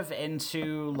kind of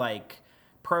into like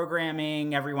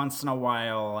programming every once in a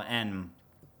while, and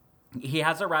he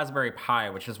has a Raspberry Pi,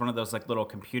 which is one of those like little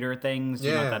computer things.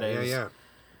 You know what that is?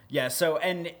 Yeah. So,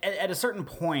 and at a certain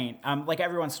point, like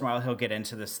every once in a while, he'll get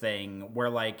into this thing where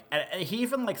like he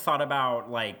even like thought about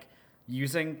like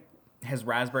using his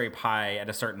Raspberry Pi at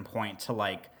a certain point to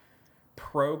like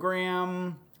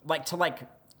program, like to like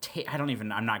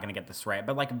I'm not gonna get this right,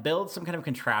 but like build some kind of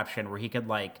contraption where he could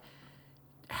like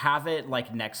have it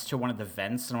like next to one of the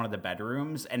vents in one of the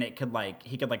bedrooms, and it could like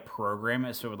he could like program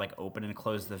it so it would like open and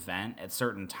close the vent at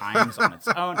certain times on its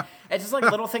own. It's just like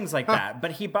little things like that.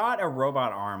 But he bought a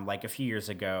robot arm like a few years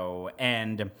ago,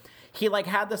 and he like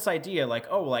had this idea like,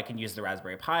 oh well, I can use the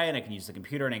Raspberry Pi and I can use the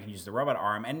computer and I can use the robot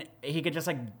arm, and he could just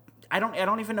like I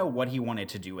don't even know what he wanted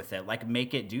to do with it, like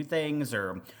make it do things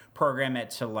or program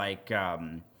it to like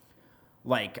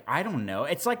I don't know.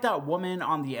 It's like that woman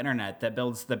on the internet that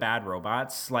builds the bad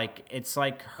robots. Like it's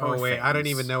like her. Oh wait, things. I don't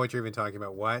even know what you're even talking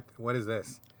about. What is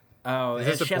this? Oh,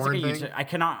 is this a porn thing? I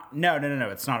cannot. No.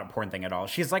 It's not a porn thing at all.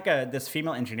 She's like this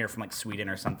female engineer from like Sweden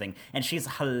or something, and she's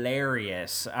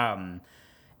hilarious.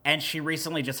 And she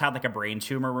recently just had like a brain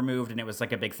tumor removed, and it was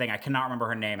like a big thing. I cannot remember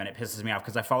her name, and it pisses me off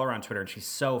because I follow her on Twitter, and she's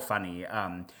so funny.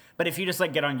 But if you just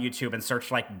like get on YouTube and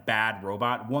search like "bad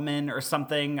robot woman" or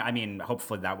something, I mean,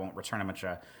 hopefully that won't return a bunch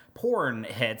of porn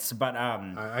hits. But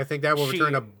I think that will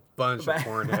return a bunch of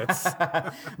porn hits.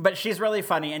 But she's really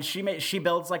funny, and she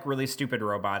builds like really stupid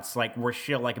robots, like where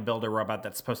she'll like build a robot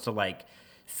that's supposed to like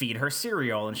feed her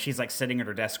cereal, and she's like sitting at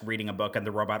her desk reading a book, and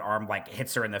the robot arm like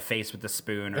hits her in the face with the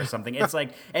spoon or something. It's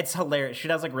like, it's hilarious. She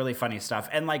does like really funny stuff,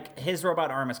 and like his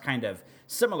robot arm is kind of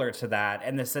similar to that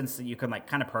in the sense that you can like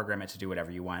kind of program it to do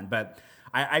whatever you want. But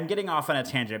I'm getting off on a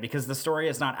tangent because the story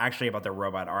is not actually about the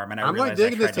robot arm, and I'm like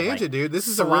digging this tangent, dude. This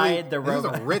is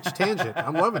a rich tangent.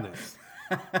 I'm loving this.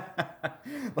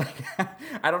 Like,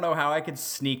 I don't know how I could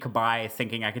sneak by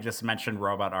thinking I could just mention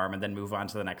robot arm and then move on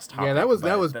to the next topic. Yeah, that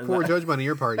was poor judgment on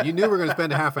your part. You knew we were going to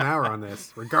spend a half an hour on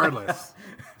this, regardless.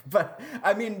 But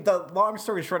I mean, the long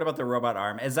story short about the robot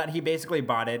arm is that he basically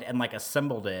bought it and like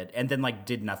assembled it and then like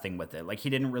did nothing with it. Like he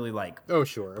didn't really like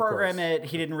program it.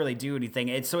 He didn't really do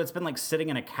anything. So it's been like sitting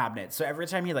in a cabinet. So every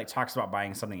time he like talks about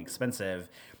buying something expensive,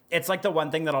 it's like the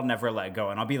one thing that I'll never let go.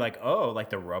 And I'll be like, oh, like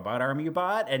the robot arm you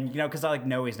bought? And, you know, because I like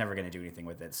know he's never going to do anything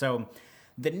with it. So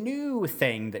the new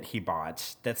thing that he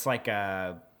bought that's like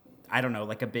I don't know,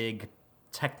 like a big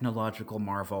technological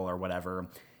marvel or whatever,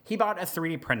 he bought a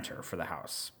 3D printer for the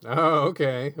house. Oh,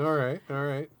 okay. All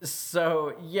right.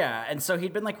 So, yeah. And so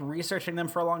he'd been like researching them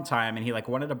for a long time, and he like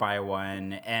wanted to buy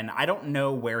one. And I don't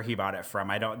know where he bought it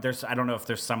from. I don't know if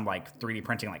there's some like 3D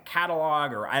printing like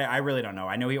catalog, or I really don't know.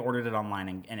 I know he ordered it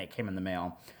online and it came in the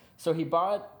mail. So he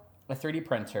bought a 3D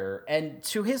printer, and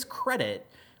to his credit,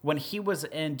 when he was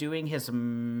doing his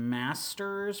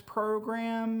master's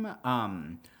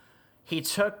program, he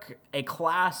took a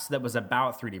class that was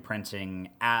about 3D printing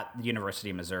at the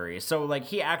University of Missouri. So, like,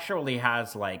 he actually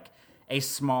has, like, a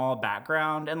small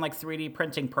background in, like, 3D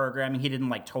printing programming. He didn't,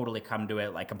 like, totally come to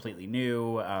it, like, completely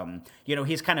new. You know,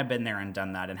 he's kind of been there and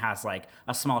done that and has, like,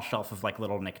 a small shelf of, like,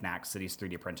 little knickknacks that he's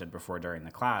 3D printed before during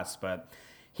the class. But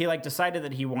he, like, decided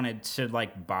that he wanted to,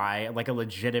 like, buy, like, a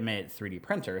legitimate 3D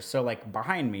printer. So, like,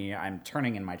 behind me, I'm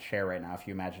turning in my chair right now, if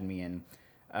you imagine me in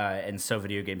So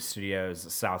Video Game Studios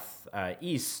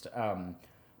Southeast.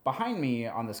 Behind me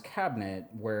on this cabinet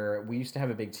where we used to have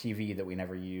a big TV that we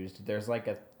never used, there's like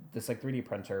this 3D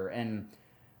printer, and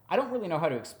I don't really know how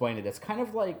to explain it. It's kind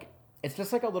of like, it's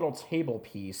just like a little table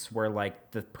piece where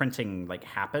like the printing like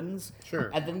happens. Sure.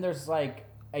 And then there's like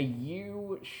a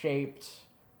U-shaped,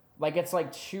 like it's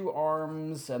like two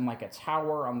arms and like a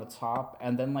tower on the top,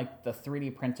 and then like the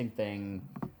 3D printing thing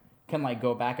can like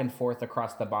go back and forth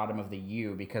across the bottom of the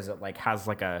U because it like has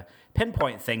like a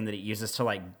pinpoint thing that it uses to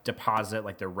like deposit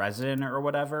like the resin or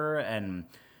whatever. And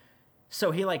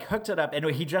so he like hooked it up, and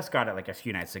he just got it like a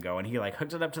few nights ago, and he like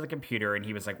hooked it up to the computer, and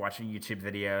he was like watching YouTube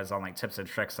videos on like tips and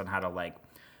tricks on how to like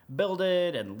build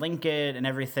it and link it and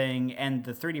everything. And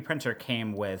the 3D printer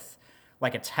came with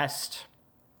like a test,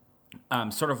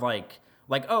 sort of like,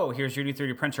 oh, here's your new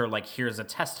 3D printer. Like, here's a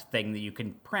test thing that you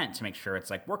can print to make sure it's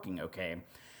like working okay.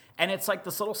 And it's like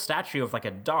this little statue of like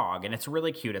a dog, and it's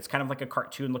really cute. It's kind of like a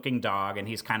cartoon-looking dog, and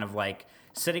he's kind of like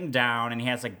sitting down, and he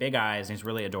has like big eyes, and he's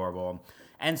really adorable.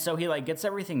 And so he like gets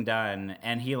everything done,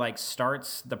 and he like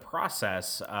starts the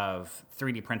process of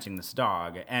 3D printing this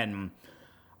dog. And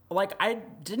like I've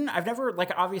never,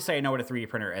 like, obviously I know what a 3D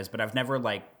printer is, but I've never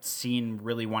like seen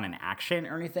really one in action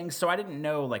or anything. So I didn't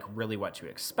know like really what to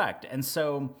expect. And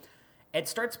so it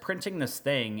starts printing this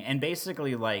thing, and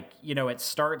basically, like, you know, it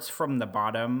starts from the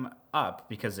bottom up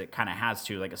because it kind of has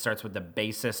to. Like, it starts with the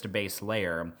basest base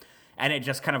layer, and it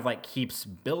just kind of, like, keeps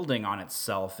building on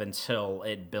itself until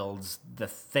it builds the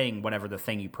thing, whatever the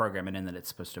thing you program it in that it's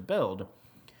supposed to build.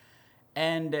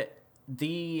 And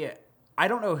I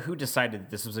don't know who decided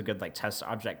this was a good, like, test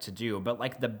object to do, but,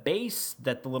 like, the base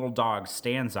that the little dog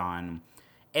stands on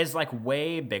is, like,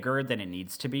 way bigger than it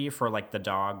needs to be for, like, the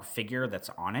dog figure that's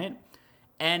on it.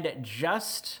 And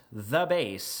just the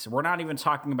base, we're not even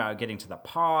talking about getting to the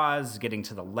paws, getting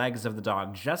to the legs of the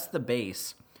dog, just the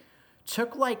base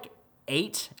took like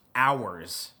 8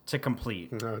 hours to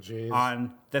complete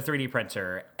on the 3D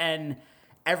printer. And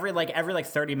every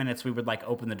 30 minutes we would like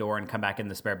open the door and come back in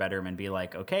the spare bedroom and be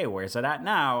like, okay, where's it at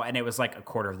now? And it was like a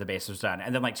quarter of the base was done.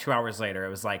 And then like 2 hours later, it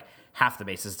was like half the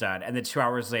base is done. And then 2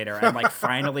 hours later, and like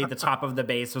finally the top of the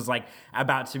base was like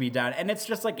about to be done. And it's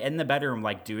just like in the bedroom,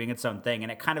 like doing its own thing.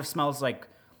 And it kind of smells like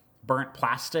burnt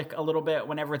plastic a little bit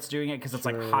whenever it's doing it, because it's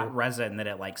like hot resin that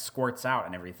it like squirts out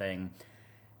and everything.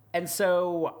 And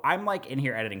so I'm like in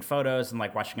here editing photos and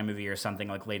like watching a movie or something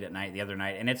like late at night the other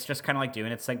night, and it's just kind of like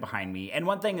doing its thing behind me. And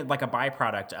one thing, like a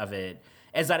byproduct of it,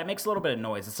 is that it makes a little bit of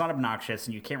noise. It's not obnoxious,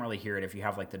 and you can't really hear it if you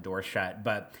have like the door shut.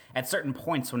 But at certain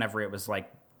points, whenever it was like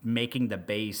making the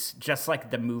bass, just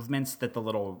like the movements that the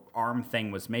little arm thing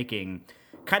was making,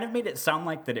 kind of made it sound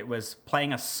like that it was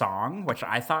playing a song, which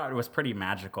I thought was pretty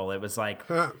magical. It was like.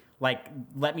 Like,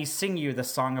 let me sing you the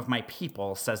song of my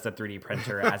people, says the 3D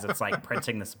printer as it's like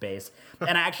printing this bass.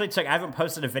 And I haven't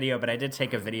posted a video, but I did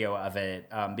take a video of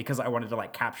it because I wanted to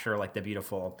like capture like the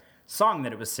beautiful song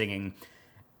that it was singing.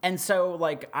 And so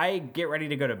like I get ready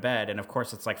to go to bed. And of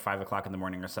course it's like 5 o'clock in the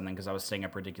morning or something because I was staying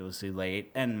up ridiculously late.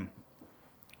 And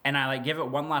I like give it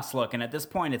one last look. And at this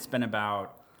point it's been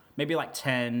about maybe like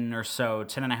 10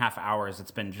 and a half hours.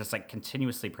 It's been just like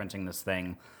continuously printing this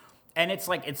thing. And it's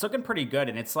like, it's looking pretty good,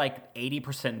 and it's like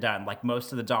 80% done. Like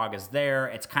most of the dog is there.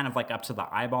 It's kind of like up to the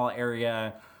eyeball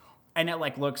area, and it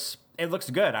looks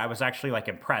good. I was actually like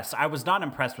impressed. I was not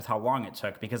impressed with how long it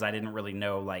took because I didn't really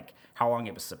know like how long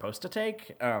it was supposed to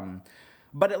take.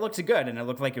 But it looked good, and it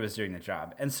looked like it was doing the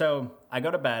job. And so I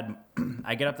go to bed,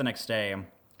 I get up the next day,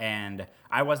 and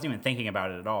I wasn't even thinking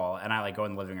about it at all. And I like go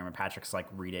in the living room, and Patrick's like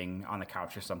reading on the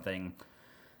couch or something.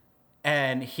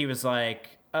 And he was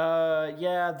like,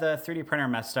 yeah, the 3D printer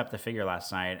messed up the figure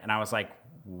last night. And I was like,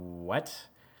 what?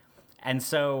 And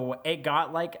so it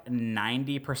got like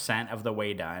 90% of the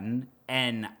way done.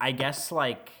 And I guess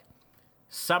like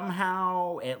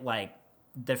somehow it like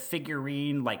the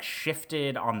figurine like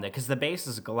shifted on because the base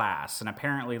is glass. And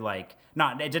apparently like,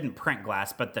 it didn't print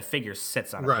glass, but the figure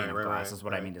sits on a pane of glass is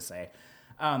what I mean to say.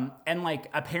 And like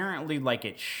apparently like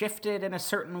it shifted in a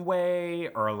certain way,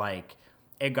 or like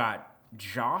it got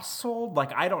jostled.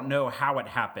 Like I don't know how it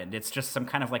happened. It's just some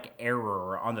kind of like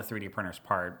error on the 3D printer's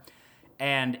part,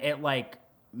 and it like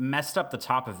messed up the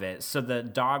top of it. So the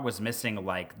dog was missing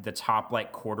like the top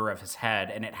like quarter of his head,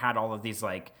 and it had all of these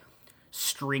like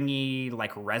stringy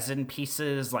like resin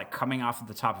pieces like coming off of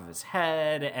the top of his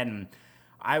head. And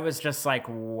I was just like,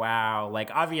 wow.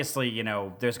 Like obviously, you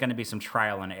know, there's going to be some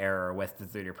trial and error with the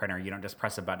 3D printer. You don't just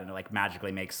press a button and it like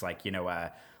magically makes like, you know,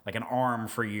 like an arm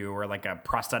for you or like a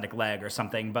prosthetic leg or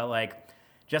something. But like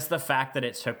just the fact that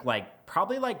it took like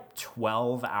probably like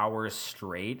 12 hours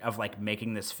straight of like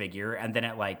making this figure, and then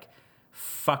it like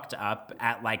fucked up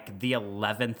at like the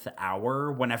 11th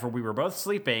hour whenever we were both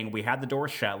sleeping. We had the door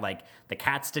shut. Like the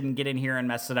cats didn't get in here and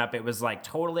mess it up. It was like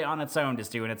totally on its own,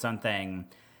 just doing its own thing.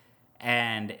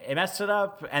 And it messed it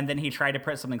up. And then he tried to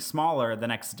print something smaller the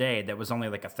next day that was only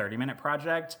like a 30-minute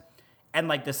project. And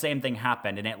like the same thing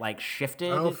happened, and it like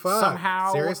shifted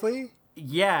somehow. Seriously?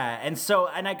 Yeah.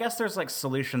 And I guess there's like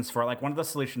solutions for it. Like one of the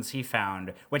solutions he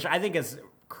found, which I think is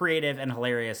creative and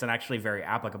hilarious and actually very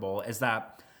applicable, is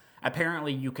that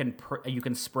apparently you can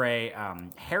spray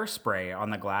hairspray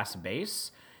on the glass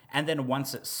base, and then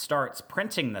once it starts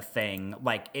printing the thing,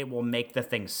 like it will make the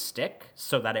thing stick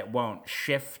so that it won't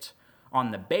shift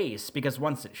on the base, because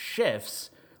once it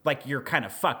shifts, like you're kind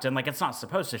of fucked. And like it's not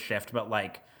supposed to shift, but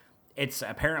like it's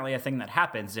apparently a thing that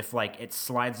happens if like it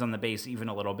slides on the base even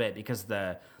a little bit, because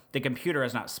the computer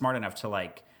is not smart enough to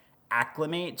like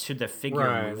acclimate to the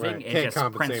figure moving. Right. It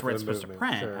just prints where it's supposed to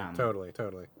print. Sure.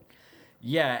 Totally.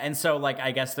 Yeah, and so like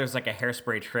I guess there's like a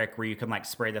hairspray trick where you can like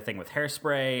spray the thing with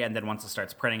hairspray, and then once it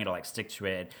starts printing, it'll like stick to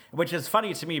it. Which is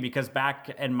funny to me because back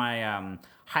in my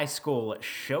high school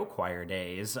show choir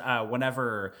days,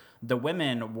 whenever the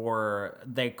women wore,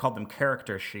 they called them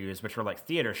character shoes, which were like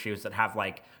theater shoes that have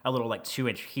like a little like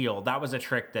 2-inch heel. That was a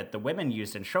trick that the women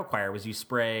used in show choir, was you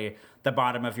spray the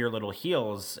bottom of your little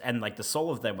heels and like the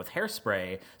sole of them with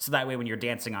hairspray, so that way when you're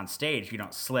dancing on stage you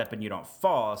don't slip and you don't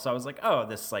fall. So I was like, oh,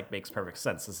 this like makes perfect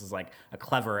sense. This is like a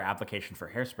clever application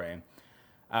for hairspray.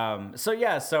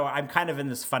 So I'm kind of in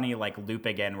this funny like loop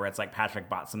again where it's like Patrick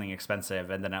bought something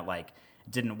expensive and then it like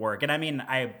didn't work. And I mean,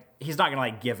 he's not gonna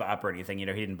like give up or anything, you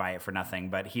know, he didn't buy it for nothing,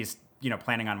 but he's, you know,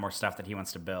 planning on more stuff that he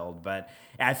wants to build. But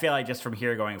I feel like just from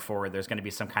here going forward, there's gonna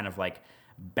be some kind of like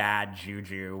bad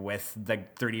juju with the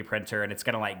 3D printer, and it's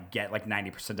gonna like get like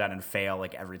 90% done and fail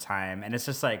like every time. And it's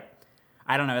just like,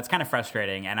 I don't know, it's kind of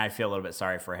frustrating, and I feel a little bit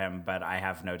sorry for him, but I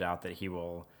have no doubt that he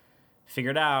will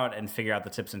figure it out and figure out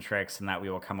the tips and tricks, and that we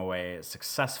will come away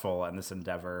successful in this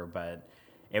endeavor. But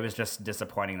it was just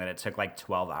disappointing that it took like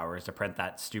 12 hours to print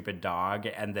that stupid dog,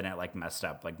 and then it like messed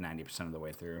up like 90% of the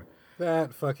way through.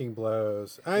 That fucking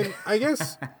blows. I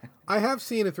guess I have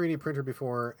seen a 3D printer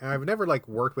before. I've never like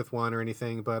worked with one or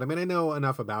anything, but I mean, I know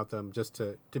enough about them just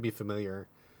to be familiar.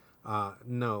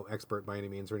 No expert by any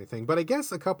means or anything, but I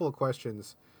guess a couple of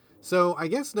questions. So I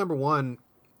guess number one,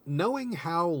 knowing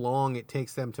how long it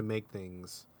takes them to make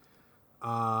things,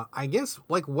 I guess,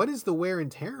 like, what is the wear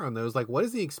and tear on those? Like, what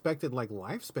is the expected, like,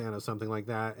 lifespan of something like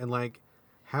that? And, like,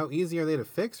 how easy are they to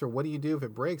fix, or what do you do if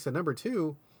it breaks? And number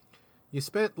two, you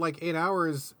spent, like, 8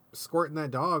 hours squirting that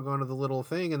dog onto the little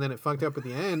thing, and then it fucked up at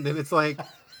the end, and it's like,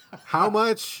 how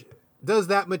much does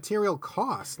that material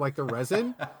cost? Like, the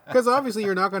resin? Because obviously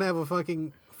you're not going to have a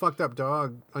fucking fucked up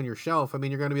dog on your shelf. I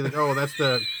mean, you're going to be like, oh, that's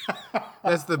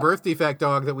the birth defect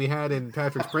dog that we had in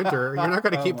Patrick's printer. You're not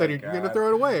going to keep that. You're going to throw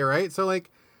it away, right? So,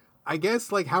 like, I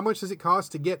guess, like, how much does it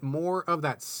cost to get more of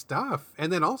that stuff?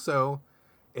 And then also,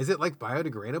 is it, like,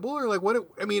 biodegradable? Or, like,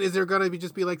 I mean, is there going to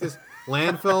just be, like, this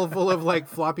landfill full of, like,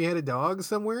 floppy-headed dogs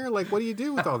somewhere? Like, what do you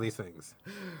do with all these things?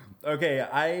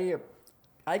 Okay,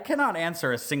 I cannot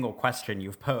answer a single question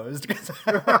you've posed because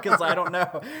I don't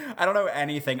know. I don't know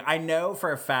anything. I know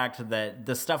for a fact that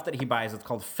the stuff that he buys is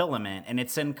called filament, and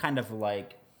it's in kind of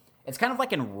like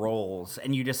in rolls,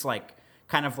 and you just like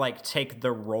kind of like take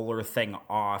the roller thing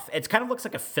off. It kind of looks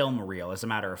like a film reel, as a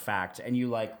matter of fact, and you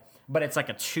like, but it's like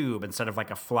a tube instead of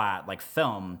like a flat like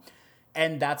film.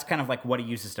 And that's kind of like what he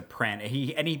uses to print.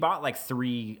 He bought like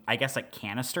 3, I guess, like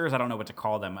canisters, I don't know what to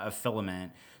call them, of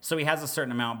filament. So he has a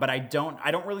certain amount, but I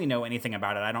don't really know anything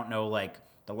about it. I don't know like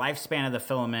the lifespan of the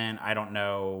filament. I don't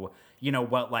know,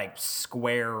 what like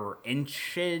square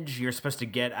inchage you're supposed to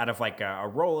get out of like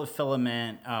a roll of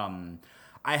filament.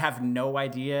 I have no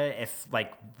idea if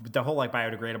like the whole like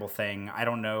biodegradable thing, I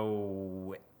don't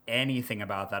know anything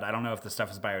about that. I don't know if the stuff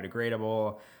is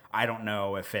biodegradable. I don't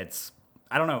know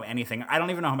anything. I don't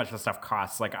even know how much the stuff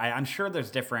costs. Like, I'm sure there's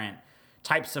different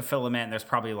types of filament. There's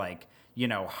probably like,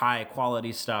 high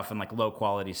quality stuff and like low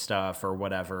quality stuff or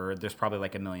whatever. There's probably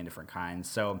like a million different kinds.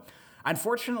 So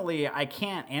unfortunately, I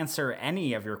can't answer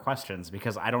any of your questions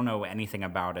because I don't know anything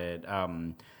about it.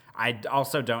 I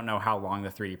also don't know how long the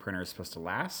 3D printer is supposed to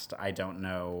last. I don't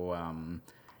know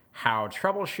how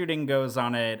troubleshooting goes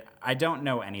on it. I don't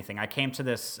know anything. I came to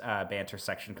this banter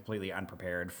section completely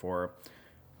unprepared for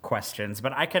questions,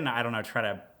 but I don't know, try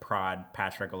to prod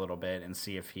Patrick a little bit and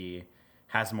see if he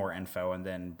has more info and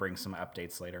then bring some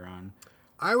updates later on.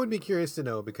 I would be curious to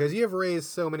know because you have raised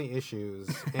so many issues,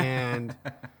 and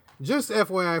just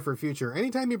FYI for future,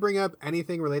 anytime you bring up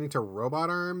anything relating to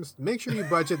robot arms, make sure you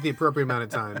budget the appropriate amount of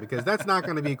time because that's not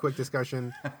going to be a quick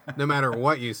discussion no matter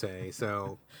what you say.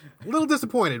 So, a little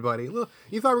disappointed, buddy.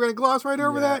 You thought we were going to gloss right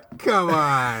over that? Come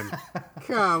on.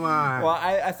 Come on. Well,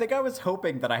 I think I was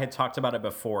hoping that I had talked about it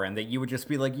before and that you would just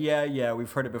be like, yeah,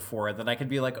 we've heard it before. That I could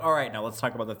be like, all right, now let's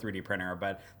talk about the 3D printer.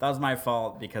 But that was my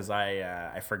fault because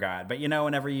I forgot. But,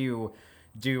 whenever you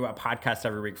do a podcast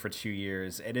every week for 2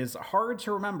 years, it is hard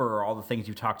to remember all the things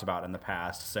you talked about in the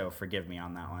past, so forgive me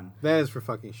on that one. That is for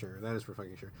fucking sure.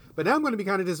 But now I'm going to be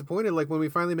kind of disappointed, like, when we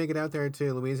finally make it out there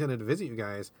to Louisiana to visit you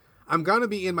guys, I'm going to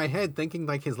be in my head thinking,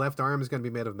 like, his left arm is going to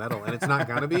be made of metal, and it's not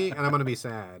going to be, and I'm going to be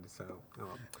sad, so...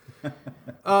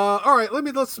 all right,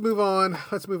 let's move on.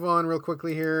 Let's move on real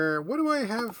quickly here. What do I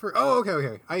have for... Oh,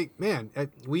 okay.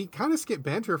 We kind of skipped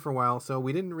banter for a while, so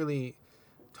we didn't really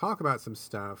talk about some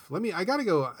stuff. I gotta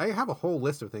go. I have a whole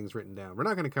list of things written down. We're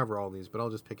not going to cover all these, but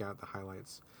I'll just pick out the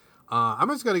highlights. I'm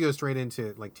just going to go straight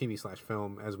into like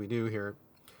TV/film as we do here.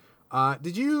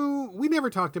 We never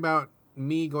talked about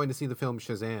me going to see the film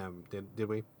Shazam, did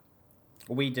we?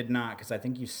 We did not, because I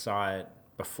think you saw it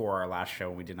before our last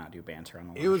show. We did not do banter on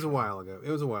the last show. It was a while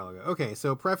ago. Okay,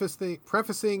 so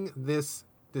prefacing this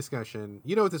discussion,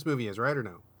 you know what this movie is, right, or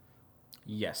no?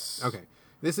 Yes. Okay.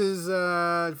 This is,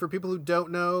 for people who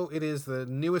don't know, it is the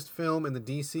newest film in the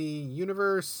DC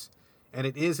universe, and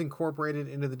it is incorporated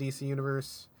into the DC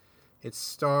universe. It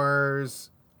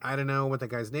stars, I don't know what that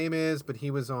guy's name is, but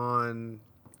he was on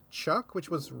Chuck,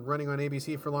 which was running on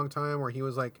ABC for a long time, where he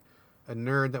was like a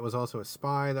nerd that was also a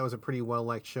spy. That was a pretty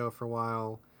well-liked show for a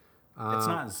while. It's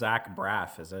not Zach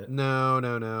Braff, is it?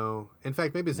 No. In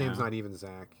fact, maybe his name's not even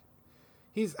Zach.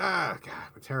 He's God,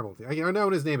 terrible. I don't know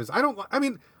what his name is.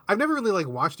 I've never really like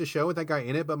watched a show with that guy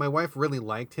in it, but my wife really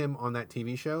liked him on that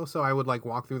TV show, so I would like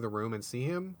walk through the room and see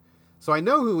him. So I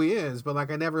know who he is, but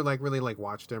like I never like really like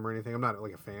watched him or anything. I'm not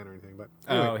like a fan or anything, but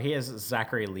anyway. Oh, he is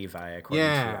Zachary Levi according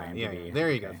to IMDb. Yeah. There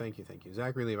you go. Thank you,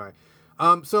 Zachary Levi.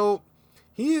 So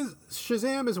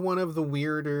Shazam is one of the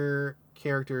weirder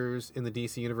characters in the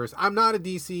DC universe. I'm not a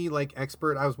DC like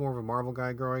expert. I was more of a Marvel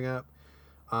guy growing up.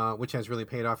 Which has really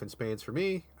paid off in spades for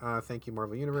me. Thank you,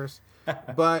 Marvel Universe.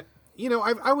 But,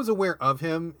 I was aware of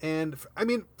him. And,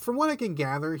 from what I can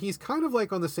gather, he's kind of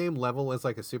like on the same level as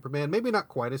like a Superman. Maybe not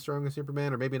quite as strong as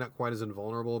Superman, or maybe not quite as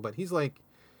invulnerable. But he's like,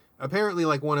 apparently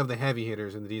like one of the heavy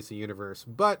hitters in the DC Universe.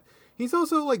 But he's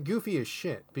also like goofy as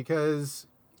shit. Because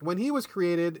when he was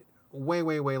created way,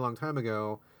 way, way long time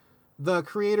ago, the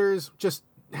creators just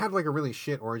had like a really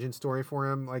shit origin story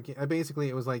for him. Like basically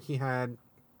it was like he had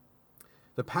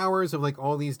the powers of like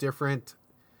all these different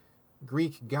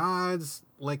Greek gods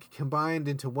like combined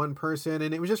into one person,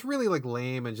 and it was just really like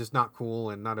lame and just not cool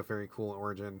and not a very cool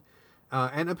origin.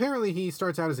 And apparently he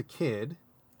starts out as a kid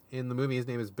in the movie. His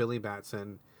name is Billy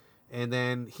Batson, and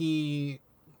then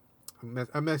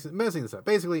I'm messing this up.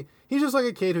 Basically, he's just like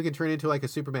a kid who can turn into like a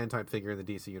Superman type figure in the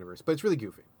DC universe, but it's really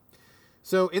goofy.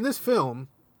 So in this film,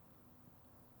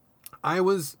 I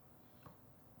was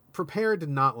prepared to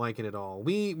not like it at all.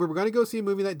 We were going to go see a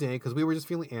movie that day because we were just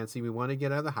feeling antsy. We wanted to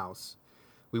get out of the house.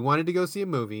 We wanted to go see a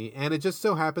movie, and it just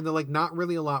so happened that like not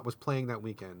really a lot was playing that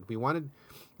weekend. We wanted,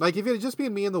 like, if it had just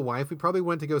been me and the wife, we probably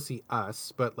went to go see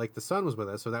Us, but like the son was with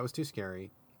us, so that was too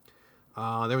scary.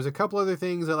 There was a couple other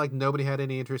things that like nobody had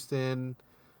any interest in.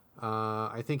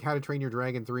 I think How to Train Your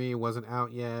Dragon 3 wasn't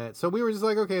out yet, so we were just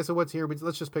like, okay, so what's here?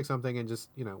 Let's just pick something and just,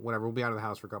 you know, whatever. We'll be out of the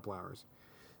house for a couple hours.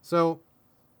 So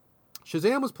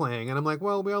Shazam was playing, and I'm like,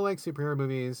 well, we all like superhero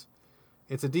movies.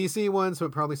 It's a DC one, so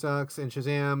it probably sucks. And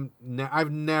Shazam,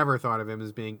 I've never thought of him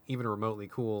as being even remotely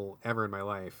cool ever in my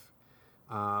life.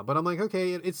 But I'm like,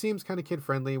 okay, it seems kind of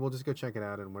kid-friendly. We'll just go check it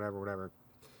out and whatever.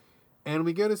 And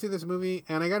we go to see this movie,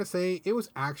 and I gotta say, it was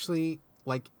actually,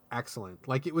 like, excellent.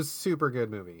 Like, it was super good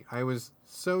movie. I was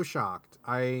so shocked.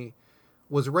 I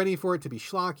was ready for it to be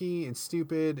schlocky and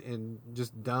stupid and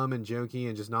just dumb and jokey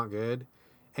and just not good.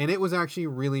 And it was actually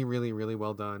really, really, really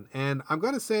well done. And I'm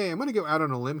going to say, I'm going to go out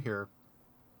on a limb here.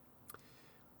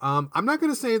 I'm not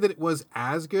going to say that it was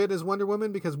as good as Wonder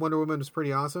Woman, because Wonder Woman was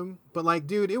pretty awesome. But, like,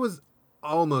 dude, it was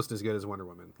almost as good as Wonder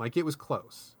Woman. Like, it was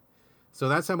close. So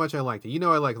that's how much I liked it. You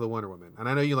know I like the Wonder Woman. And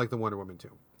I know you like the Wonder Woman,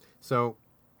 too. So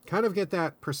kind of get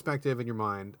that perspective in your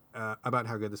mind about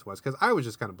how good this was, because I was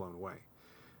just kind of blown away.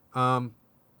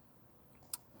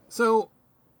 So,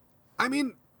 I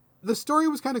mean, the story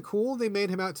was kind of cool. They made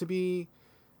him out to be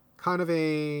kind of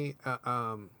the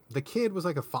kid was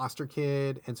like a foster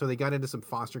kid, and so they got into some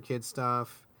foster kid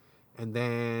stuff, and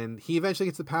then he eventually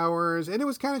gets the powers, and it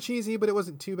was kind of cheesy, but it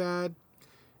wasn't too bad.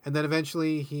 And then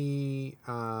eventually he,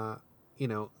 goes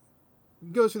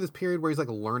through this period where he's like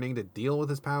learning to deal with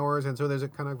his powers, and so there's a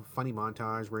kind of funny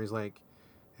montage where he's like,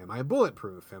 am I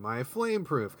bulletproof? Am I flame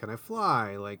proof? Can I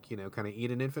fly? Like, you know, can I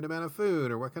eat an infinite amount of food,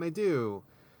 or what can I do?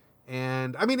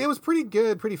 And I mean, it was pretty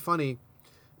good, pretty funny.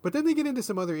 But then they get into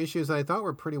some other issues that I thought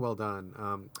were pretty well done.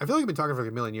 I feel like I've been talking for like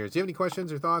a million years. Do you have any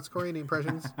questions or thoughts, Corey? Any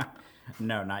impressions?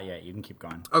 No, not yet. You can keep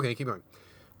going. Okay, keep going.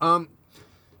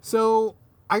 So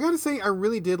I gotta say, I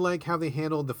really did like how they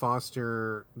handled the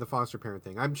foster parent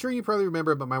thing. I'm sure you probably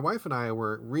remember, but my wife and I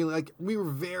were really we were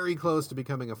very close to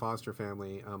becoming a foster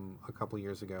family a couple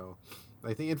years ago.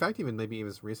 I think, in fact, even maybe even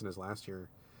as recent as last year.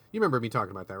 You remember me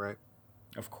talking about that, right?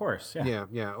 Of course, yeah.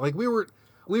 Yeah. Like we were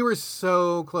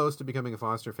so close to becoming a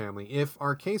foster family. If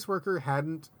our caseworker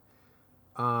hadn't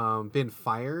been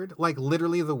fired, like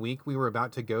literally the week we were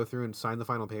about to go through and sign the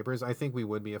final papers, I think we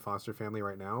would be a foster family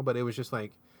right now. But it was just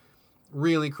like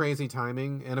really crazy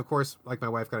timing. And of course, like my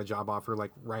wife got a job offer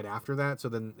like right after that. So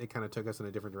then it kind of took us in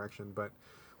a different direction. But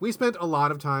we spent a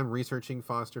lot of time researching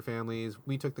foster families.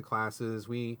 We took the classes.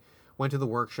 We went to the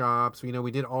workshops. You know,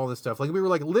 we did all this stuff. Like we were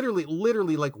like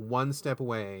literally like one step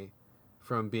away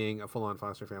from being a full-on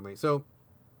foster family. So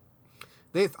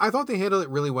I thought they handled it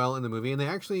really well in the movie, and they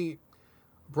actually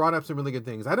brought up some really good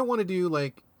things. I don't want to do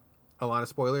like a lot of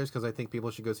spoilers because I think people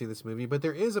should go see this movie, but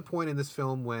there is a point in this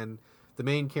film when the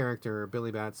main character,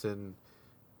 Billy Batson,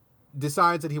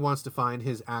 decides that he wants to find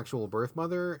his actual birth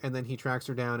mother, and then he tracks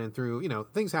her down, and through, you know,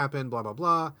 things happen, blah, blah,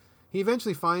 blah. He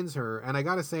eventually finds her, and I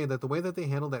gotta say that the way that they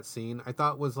handled that scene, I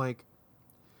thought was like,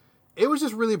 it was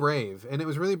just really brave, and it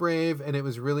was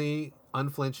really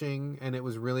unflinching, and it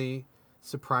was really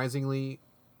surprisingly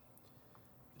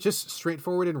just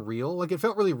straightforward and real. Like, it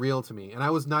felt really real to me, and I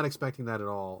was not expecting that at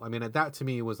all. I mean, that to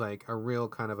me was like a real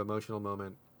kind of emotional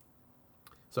moment.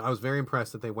 So I was very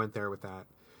impressed that they went there with that.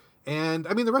 And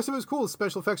I mean, the rest of it was cool. The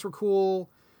special effects were cool.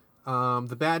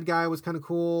 The bad guy was kind of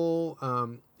cool.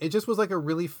 It just was like a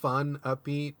really fun,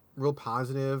 upbeat, real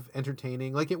positive,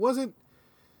 entertaining. Like, it wasn't,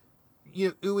 you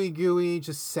know, ooey gooey,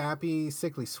 just sappy,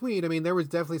 sickly sweet. I mean, there was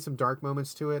definitely some dark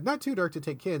moments to it. Not too dark to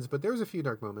take kids, but there was a few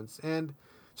dark moments. And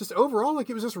just overall, like,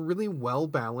 it was just really well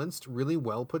balanced, really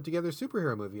well put together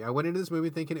superhero movie. I went into this movie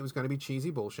thinking it was going to be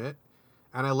cheesy bullshit,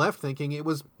 and I left thinking it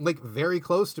was like very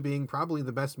close to being probably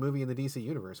the best movie in the DC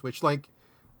universe. Which, like,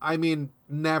 I mean,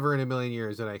 never in a million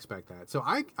years did I expect that. So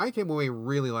I came away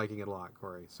really liking it a lot,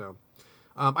 Corey. So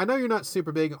I know you're not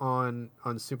super big on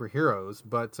superheroes,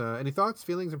 but any thoughts,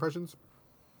 feelings, impressions?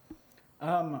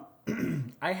 Um,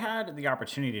 I had the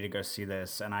opportunity to go see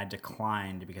this, and I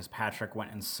declined because Patrick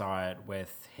went and saw it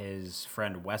with his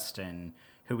friend Weston,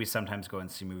 who we sometimes go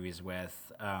and see movies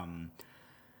with.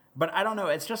 But I don't know.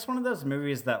 It's just one of those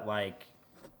movies that, like,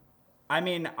 I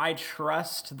mean, I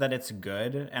trust that it's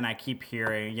good, and I keep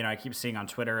hearing, I keep seeing on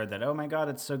Twitter that, oh my God,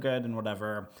 it's so good and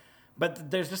whatever. But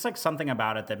there's just, like, something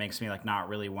about it that makes me, like, not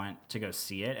really want to go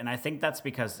see it. And I think that's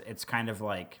because it's kind of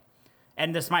like,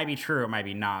 and this might be true, it might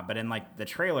be not, but in, like, the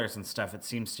trailers and stuff, it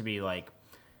seems to be, like,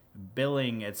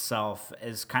 billing itself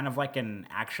as kind of like an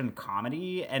action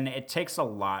comedy. And it takes a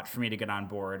lot for me to get on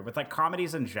board with, like,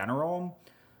 comedies in general.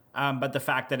 But the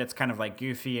fact that it's kind of like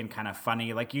goofy and kind of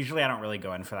funny, like usually I don't really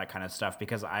go in for that kind of stuff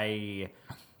because I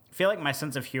feel like my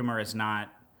sense of humor is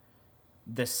not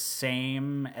the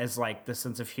same as like the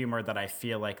sense of humor that I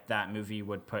feel like that movie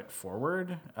would put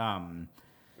forward.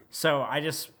 So I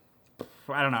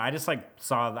don't know. I just like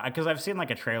saw that because I've seen like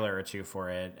a trailer or two for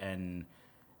it and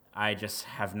I just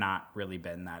have not really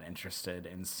been that interested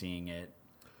in seeing it.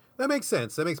 That makes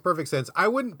sense. That makes perfect sense. I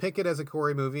wouldn't pick it as a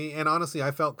Corey movie, and honestly,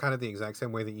 I felt kind of the exact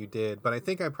same way that you did, but I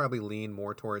think I probably lean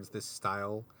more towards this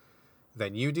style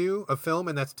than you do of film,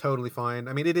 and that's totally fine.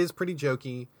 I mean, it is pretty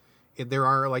jokey. There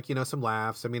are, like, some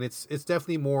laughs. I mean, it's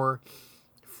definitely more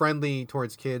friendly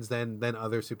towards kids than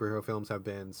other superhero films have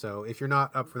been. So if you're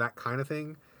not up for that kind of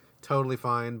thing, totally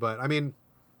fine. But, I mean,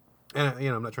 and,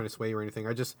 I'm not trying to sway you or anything.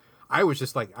 I was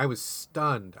just like, I was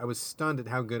stunned. I was stunned at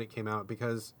how good it came out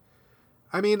because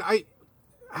I mean,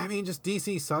 just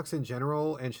DC sucks in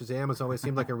general, and Shazam has always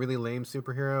seemed like a really lame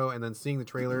superhero, and then seeing the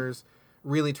trailers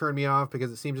really turned me off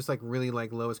because it seemed just like really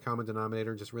like lowest common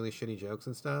denominator, just really shitty jokes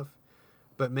and stuff.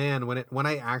 But man, when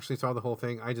I actually saw the whole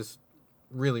thing, I just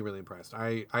really, really impressed.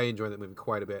 I enjoyed that movie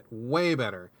quite a bit. Way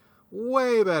better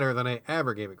than I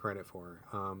ever gave it credit for.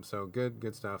 So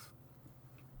good stuff.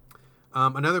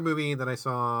 Another movie that I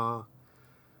saw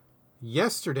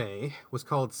yesterday was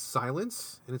called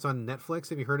Silence, and it's on Netflix.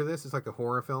 Have you heard of this? It's like a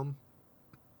horror film.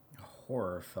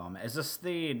 Horror film. Is this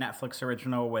the Netflix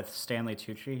original with Stanley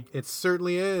Tucci? It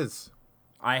certainly is.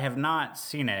 I have not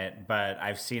seen it, but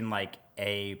I've seen like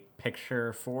a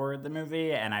picture for the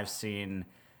movie, and I've seen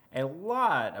a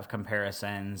lot of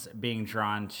comparisons being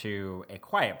drawn to A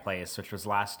Quiet Place, which was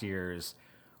last year's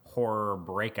horror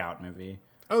breakout movie.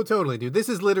 Oh, totally, dude. This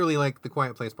is literally like The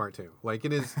Quiet Place Part 2. Like,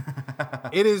 it is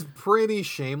it is pretty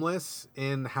shameless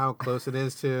in how close it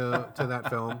is to that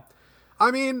film.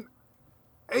 I mean,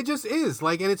 it just is.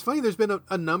 Like, and it's funny, there's been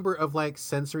a number of, like,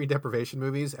 sensory deprivation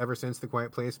movies ever since The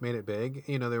Quiet Place made it big.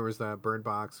 There was the Bird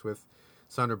Box with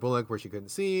Sandra Bullock where she couldn't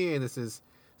see, and this is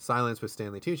Silence with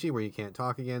Stanley Tucci where you can't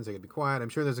talk again, so you can be quiet. I'm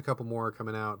sure there's a couple more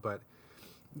coming out, but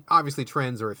obviously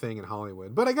trends are a thing in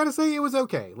Hollywood. But I gotta say, it was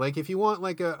okay. Like, if you want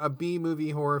like a B movie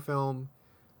horror film,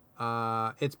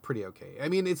 it's pretty okay. I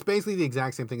mean, it's basically the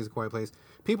exact same thing as A Quiet Place.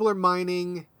 People are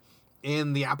mining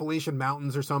in the Appalachian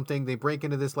Mountains or something. They break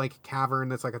into this like cavern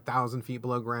that's like 1,000 feet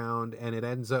below ground, and it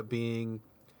ends up being,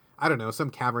 I don't know, some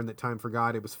cavern that time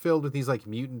forgot. It was filled with these like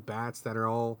mutant bats that are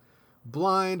all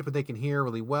blind, but they can hear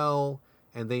really well.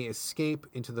 And they escape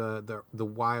into the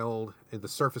wild, the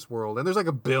surface world. And there's like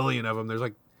 1 billion of them. There's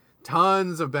like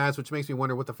tons of bats, which makes me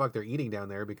wonder what the fuck they're eating down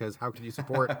there, because how can you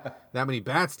support that many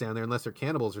bats down there unless they're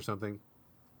cannibals or something?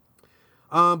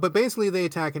 But basically they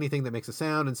attack anything that makes a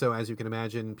sound. And so, as you can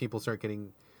imagine, people start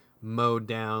getting mowed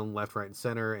down left, right, and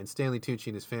center. And Stanley Tucci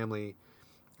and his family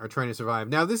are trying to survive.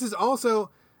 Now, this is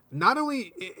also not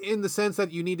only in the sense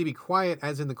that you need to be quiet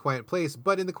as in The Quiet Place,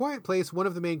 but in The Quiet Place, one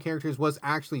of the main characters was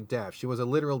actually deaf. She was a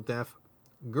literal deaf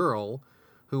girl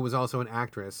who was also an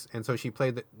actress. And so she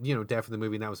played deaf in the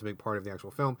movie, and that was a big part of the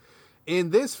actual film. In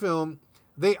this film,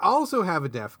 they also have a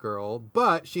deaf girl,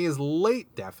 but she is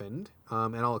late deafened.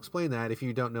 And I'll explain that if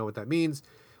you don't know what that means.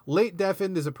 Late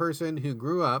deafened is a person who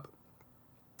grew up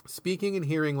speaking and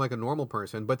hearing like a normal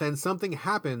person, but then something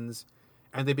happens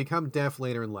and they become deaf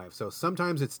later in life. So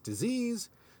sometimes it's disease,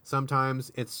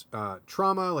 sometimes it's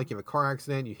trauma, like you have a car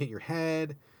accident, you hit your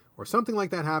head, or something like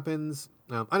that happens,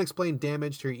 unexplained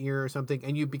damage to your ear or something,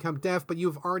 and you become deaf, but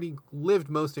you've already lived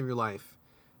most of your life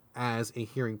as a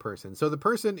hearing person. So the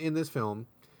person in this film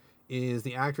is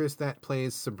the actress that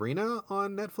plays Sabrina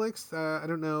on Netflix. I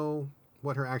don't know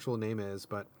what her actual name is,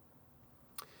 but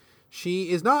she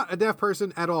is not a deaf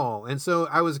person at all. And so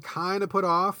I was kind of put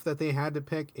off that they had to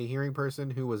pick a hearing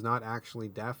person who was not actually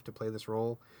deaf to play this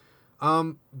role.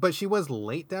 But she was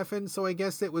late deafened, so I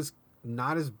guess it was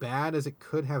not as bad as it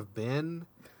could have been.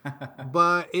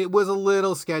 But it was a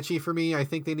little sketchy for me. I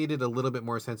think they needed a little bit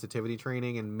more sensitivity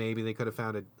training, and maybe they could have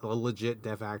found a legit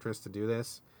deaf actress to do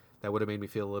this. That would have made me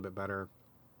feel a little bit better.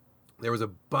 There was a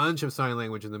bunch of sign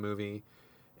language in the movie.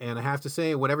 And I have to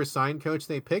say, whatever sign coach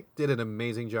they picked did an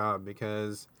amazing job,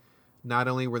 because not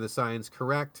only were the signs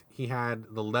correct, he had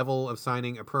the level of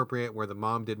signing appropriate, where the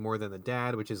mom did more than the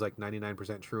dad, which is like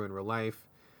 99% true in real life.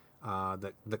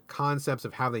 The concepts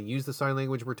of how they use the sign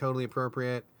language were totally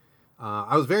appropriate.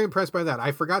 I was very impressed by that.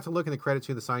 I forgot to look in the credits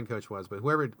who the sign coach was, but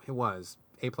whoever it was,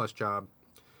 A+ job.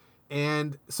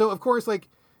 And so, of course, like,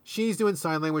 she's doing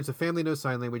sign language. The family knows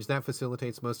sign language. That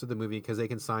facilitates most of the movie because they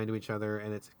can sign to each other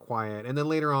and it's quiet. And then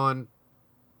later on,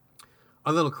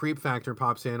 a little creep factor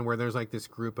pops in where there's like this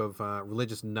group of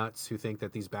religious nuts who think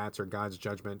that these bats are God's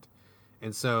judgment.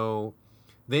 And so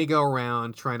they go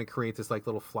around trying to create this like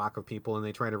little flock of people, and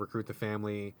they try to recruit the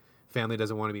family. Family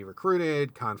doesn't want to be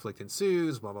recruited. Conflict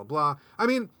ensues, blah, blah, blah. I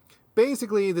mean,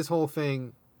 basically this whole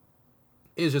thing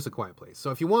is just A Quiet Place.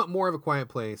 So if you want more of A Quiet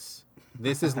Place,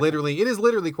 this is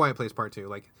literally Quiet Place Part 2.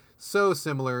 Like, so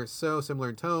similar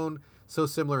in tone, so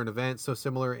similar in events, so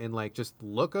similar in like just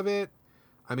look of it.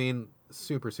 I mean,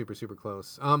 super, super, super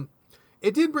close.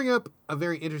 It did bring up a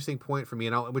very interesting point for me,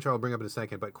 which I'll bring up in a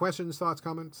second. But questions, thoughts,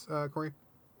 comments, Corey?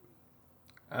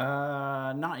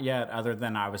 Not yet, other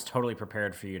than I was totally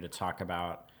prepared for you to talk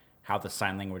about how the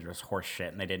sign language was horse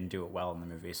shit and they didn't do it well in the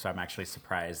movie. So I'm actually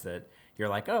surprised that you're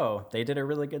like, oh, they did a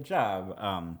really good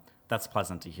job. That's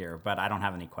pleasant to hear, but I don't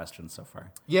have any questions so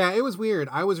far. Yeah, it was weird.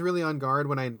 I was really on guard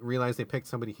when I realized they picked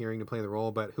somebody hearing to play the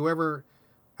role, but whoever,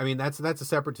 I mean, that's a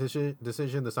separate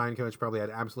decision. The sign coach probably had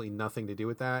absolutely nothing to do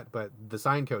with that, but the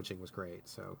sign coaching was great.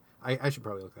 So I should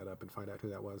probably look that up and find out who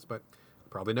that was, but I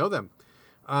probably know them.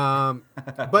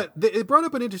 But it brought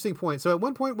up an interesting point. So at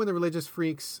one point when the religious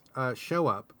freaks show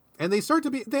up, and they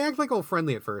act like all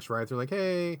friendly at first, right? They're like,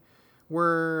 hey,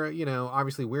 we're,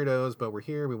 obviously weirdos, but we're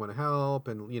here, we want to help,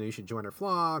 and, you should join our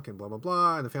flock, and blah, blah,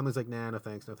 blah. And the family's like, nah, no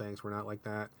thanks, we're not like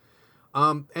that.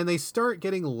 And they start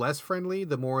getting less friendly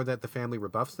the more that the family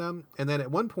rebuffs them. And then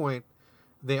at one point,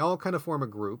 they all kind of form a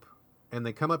group, and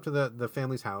they come up to the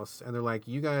family's house, and they're like,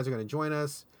 you guys are going to join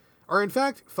us. Or in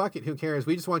fact, fuck it, who cares?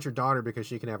 We just want your daughter because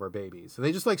she can have our babies. So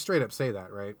they just like straight up say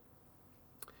that, right?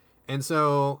 And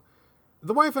so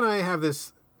the wife and I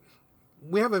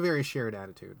we have a very shared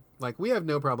attitude. Like, we have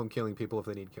no problem killing people if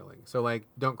they need killing. So, like,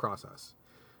 don't cross us.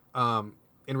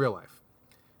 In real life.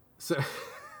 So,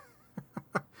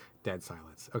 dead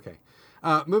silence. Okay.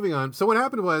 Moving on. So what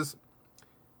happened was,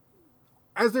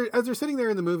 as they're sitting there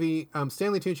in the movie,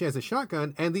 Stanley Tucci has a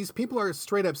shotgun, and these people are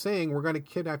straight up saying, we're going to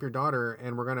kidnap your daughter,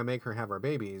 and we're going to make her have our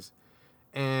babies.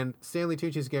 And Stanley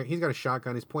Tucci's he's got a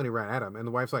shotgun, he's pointing right at him, and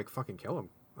the wife's like, fucking kill him.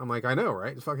 I'm like, I know,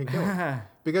 right? Just fucking kill him.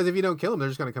 Because if you don't kill him, they're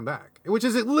just going to come back. Which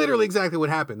is literally exactly what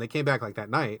happened. They came back like that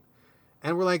night.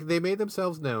 And we're like, they made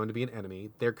themselves known to be an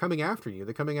enemy. They're coming after you.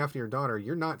 They're coming after your daughter.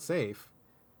 You're not safe.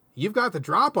 You've got the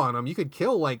drop on them. You could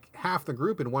kill like half the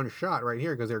group in one shot right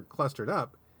here because they're clustered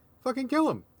up. Fucking kill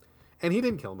him. And he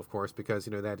didn't kill him, of course, because,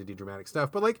 they had to do dramatic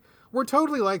stuff. But, like, we're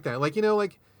totally like that. Like,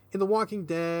 like in The Walking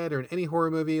Dead or in any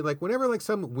horror movie, like, whenever, like,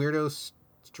 some weirdo,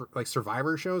 like,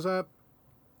 survivor shows up,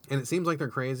 and it seems like they're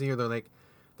crazy, or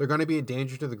they're going to be a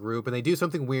danger to the group, and they do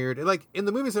something weird. And, like, in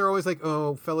the movies, they're always like,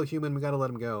 oh, fellow human, we got to let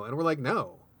him go. And we're like,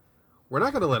 no, we're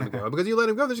not going to let him go, because you let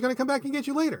him go, they're just going to come back and get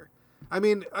you later. I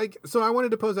mean, like, so I wanted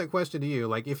to pose that question to you.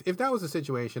 Like, if that was a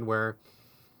situation where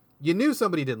you knew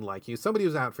somebody didn't like you, somebody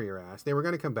was out for your ass, they were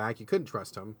going to come back, you couldn't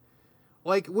trust them,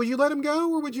 like, would you let him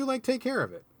go, or would you, like, take care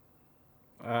of it?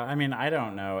 I mean, I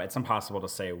don't know. It's impossible to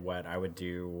say what I would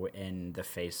do in the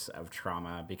face of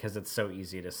trauma, because it's so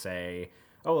easy to say,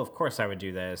 oh, of course I would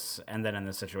do this, and then in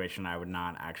this situation I would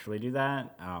not actually do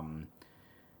that.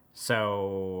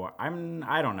 So I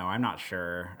don't know. I'm not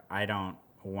sure. I don't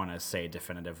want to say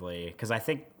definitively, because I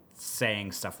think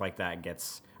saying stuff like that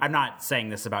I'm not saying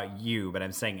this about you, but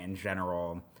I'm saying in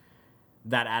general,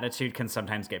 that attitude can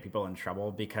sometimes get people in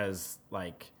trouble, because,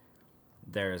 like,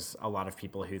 there's a lot of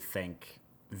people who think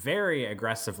very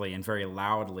aggressively and very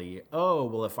loudly, oh,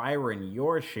 well, if I were in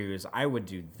your shoes, I would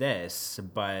do this.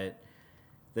 But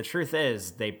the truth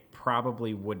is, they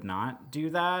probably would not do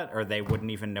that, or they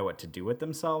wouldn't even know what to do with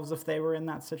themselves if they were in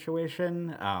that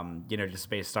situation, just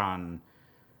based on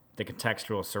the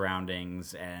contextual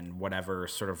surroundings and whatever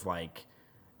sort of, like,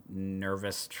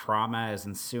 nervous trauma is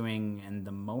ensuing in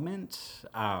the moment.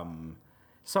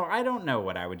 So I don't know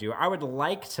what I would do. I would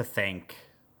like to think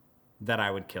that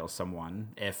I would kill someone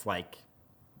if, like,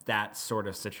 that sort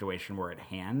of situation were at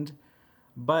hand,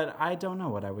 but I don't know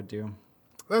what I would do.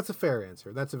 That's a fair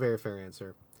answer. That's a very fair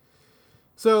answer.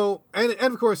 So, and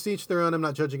of course, each their own. I'm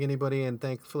not judging anybody, and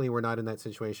thankfully we're not in that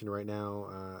situation right now,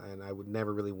 and I would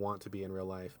never really want to be in real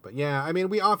life. But yeah, I mean,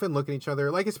 we often look at each other,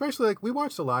 like, especially, like, we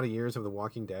watched a lot of years of The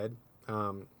Walking Dead,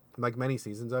 like many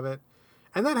seasons of it,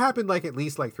 And that happened like at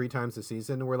least like 3 times a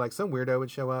season, where like some weirdo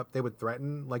would show up, they would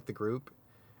threaten like the group,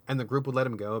 and the group would let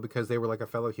him go because they were like a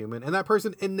fellow human, and that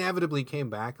person inevitably came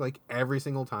back like every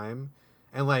single time,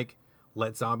 and like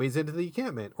let zombies into the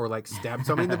encampment, or like stabbed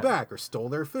somebody in the back, or stole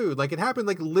their food. Like it happened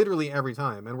like literally every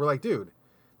time, and we're like, dude,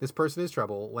 this person is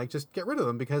trouble. Like just get rid of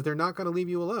them because they're not going to leave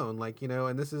you alone. Like, you know,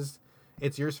 and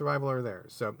it's your survival or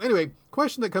theirs. So anyway,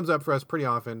 question that comes up for us pretty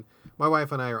often. My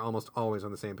wife and I are almost always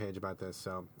on the same page about this.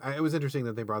 So it was interesting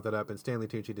that they brought that up, and Stanley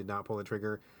Tucci did not pull the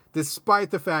trigger,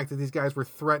 despite the fact that these guys were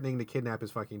threatening to kidnap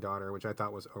his fucking daughter, which I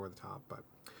thought was over the top. But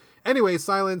anyway,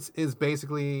 Silence is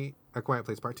basically A Quiet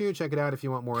Place Part 2. Check it out if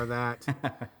you want more of that.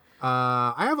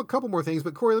 I have a couple more things,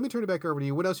 but Corey, let me turn it back over to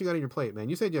you. What else you got on your plate, man?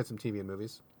 You said you had some TV and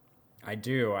movies. I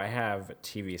do. I have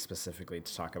TV specifically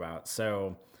to talk about.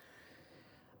 So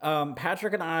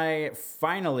Patrick and I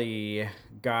finally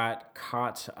got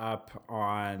caught up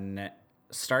on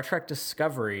Star Trek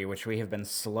Discovery, which we have been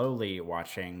slowly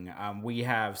watching. We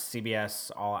have CBS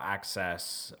All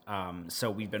Access, so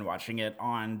we've been watching it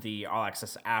on the All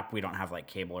Access app. We don't have like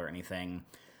cable or anything.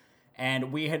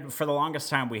 And we had, for the longest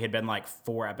time, we had been like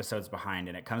 4 episodes behind,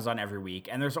 and it comes on every week.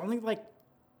 And there's only like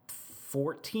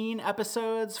 14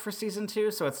 episodes for season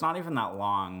 2, so it's not even that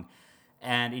long.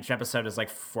 And each episode is like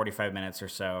 45 minutes or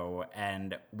so.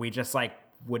 And we just like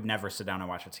would never sit down and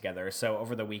watch it together. So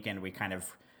over the weekend, we kind of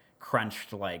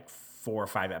crunched like 4 or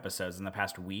 5 episodes in the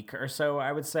past week or so,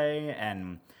 I would say,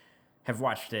 and have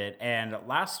watched it. And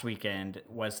last weekend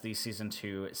was the season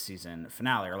 2 season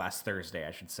finale, or last Thursday,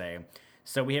 I should say.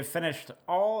 So we have finished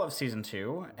all of season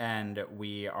 2, and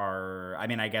we are, I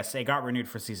mean, I guess it got renewed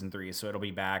for season 3, so it'll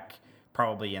be back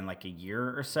probably in like a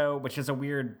year or so, which is a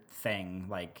weird thing.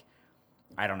 Like,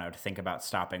 I don't know, to think about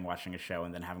stopping watching a show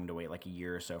and then having to wait like a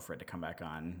year or so for it to come back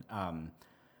on.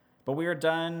 But we are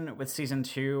done with season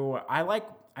 2. I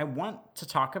want to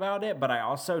talk about it, but I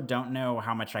also don't know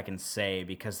how much I can say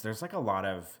because there's like a lot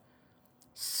of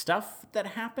stuff that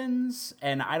happens,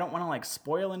 and I don't want to like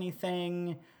spoil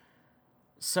anything.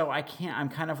 So I can't, I'm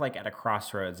kind of like at a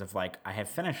crossroads of like, I have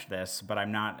finished this, but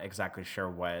I'm not exactly sure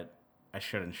what I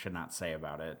should and should not say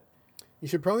about it. You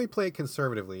should probably play it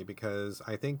conservatively because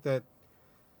I think that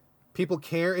people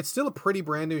care. It's still a pretty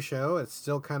brand new show. It's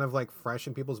still kind of like fresh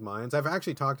in people's minds. I've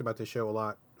actually talked about this show a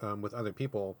lot with other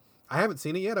people. I haven't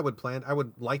seen it yet. I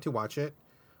would like to watch it.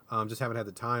 Just haven't had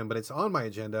the time, but it's on my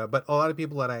agenda. But a lot of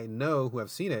people that I know who have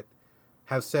seen it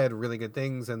have said really good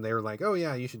things, and they were like, "Oh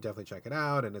yeah, you should definitely check it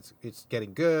out." And it's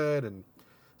getting good, and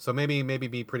so maybe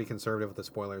be pretty conservative with the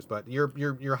spoilers. But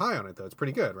you're high on it though. It's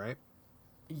pretty good, right?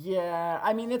 Yeah,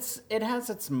 I mean it has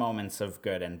its moments of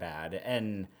good and bad,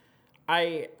 and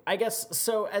I guess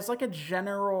so. As like a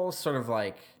general sort of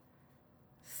like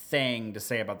thing to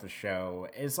say about the show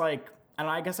is like, and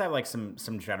I guess I have like some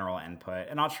general input,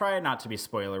 and I'll try not to be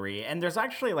spoilery. And there's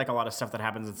actually like a lot of stuff that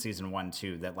happens in season 1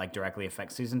 too that like directly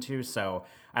affects season 2. So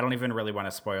I don't even really want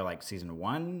to spoil like season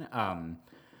 1.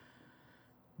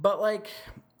 But like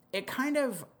it kind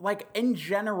of like in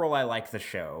general, I like the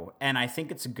show, and I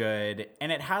think it's good,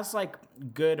 and it has like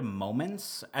good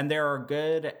moments, and there are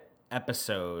good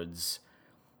episodes.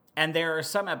 And there are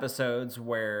some episodes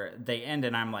where they end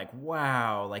and I'm like,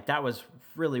 wow, like that was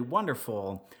really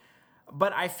wonderful.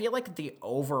 But I feel like the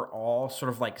overall sort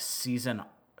of like season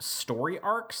story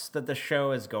arcs that the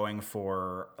show is going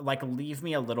for, like, leave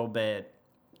me a little bit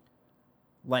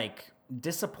like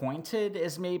disappointed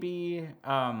is maybe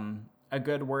a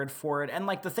good word for it. And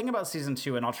like the thing about season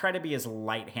 2, and I'll try to be as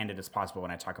light-handed as possible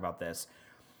when I talk about this,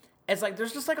 it's like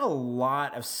there's just like a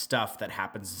lot of stuff that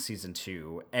happens in season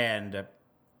 2, and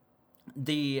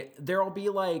there'll be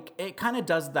like, it kind of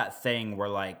does that thing where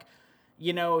like,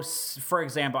 you know, for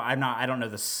example, I don't know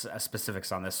the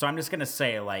specifics on this, so I'm just gonna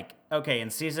say like, okay, in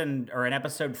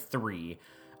episode 3,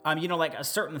 you know, like a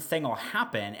certain thing will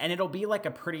happen, and it'll be like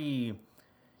a pretty,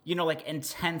 you know, like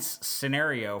intense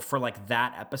scenario for like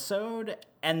that episode,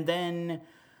 and then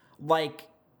like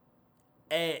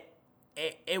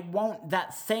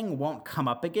that thing won't come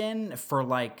up again for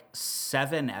like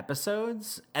 7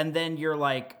 episodes, and then you're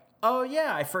like, oh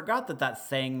yeah, I forgot that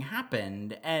thing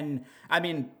happened. And I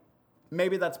mean,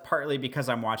 maybe that's partly because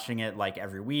I'm watching it like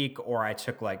every week, or I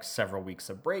took like several weeks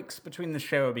of breaks between the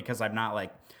show because I'm not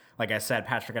like I said,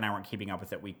 Patrick and I weren't keeping up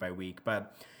with it week by week.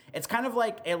 But it's kind of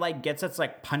like it like gets its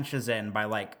like punches in by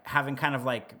like having kind of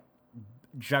like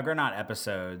juggernaut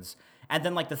episodes, and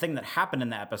then like the thing that happened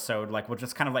in the episode like will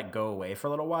just kind of like go away for a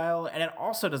little while. And it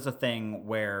also does a thing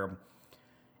where,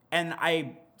 and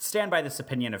I stand by this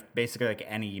opinion of basically like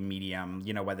any medium,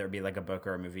 you know, whether it be like a book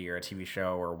or a movie or a TV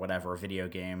show or whatever, a video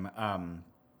game.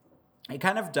 It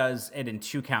kind of does it in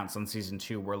 2 counts on season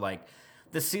 2 where like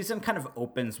the season kind of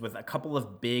opens with a couple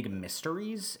of big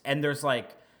mysteries, and there's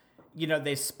like, you know,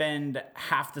 they spend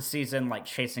half the season like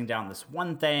chasing down this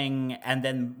one thing, and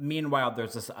then meanwhile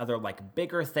there's this other like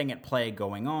bigger thing at play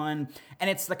going on, and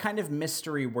it's the kind of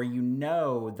mystery where you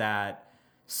know that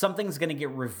something's going to get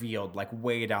revealed like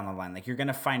way down the line. Like you're going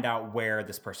to find out where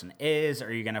this person is,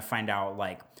 or you're going to find out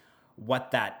like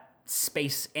what that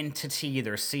space entity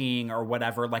they're seeing or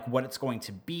whatever, like what it's going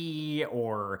to be,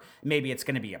 or maybe it's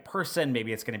going to be a person,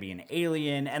 maybe it's going to be an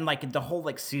alien, and like the whole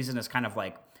like season is kind of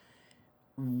like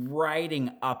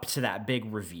riding up to that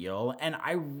big reveal. And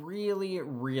I really,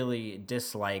 really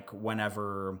dislike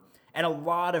whenever, and a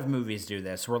lot of movies do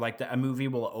this, where like a movie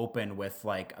will open with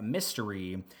like a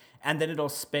mystery, and then it'll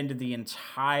spend the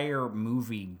entire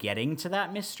movie getting to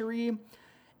that mystery.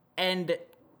 And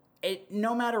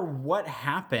no matter what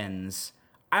happens,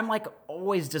 I'm like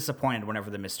always disappointed whenever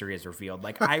the mystery is revealed.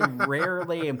 Like I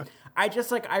rarely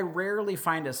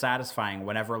find it satisfying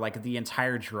whenever like the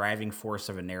entire driving force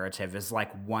of a narrative is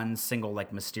like one single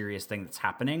like mysterious thing that's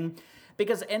happening.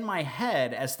 Because in my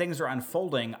head, as things are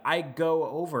unfolding, I go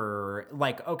over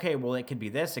like, okay, well, it could be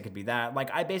this, it could be that.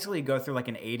 Like I basically go through like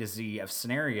an A to Z of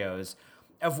scenarios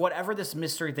of whatever this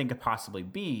mystery thing could possibly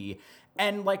be.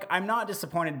 And like, I'm not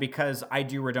disappointed because I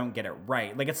do or don't get it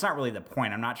right. Like, it's not really the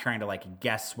point. I'm not trying to like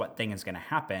guess what thing is going to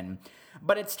happen,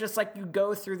 but it's just like you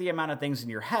go through the amount of things in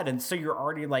your head. And so you're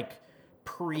already like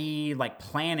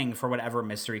planning for whatever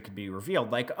mystery could be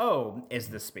revealed. Like, oh, is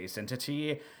this space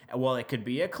entity? Well, it could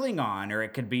be a Klingon, or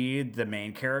it could be the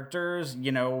main character's,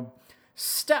 you know,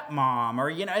 stepmom, or,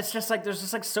 you know, it's just like, there's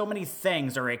just like so many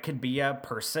things, or it could be a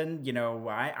person, you know,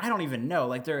 I don't even know,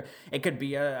 like it could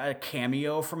be a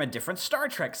cameo from a different Star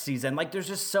Trek season. Like there's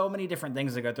just so many different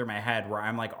things that go through my head where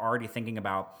I'm like already thinking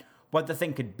about what the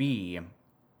thing could be.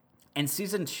 And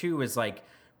season 2 is like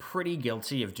pretty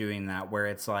guilty of doing that, where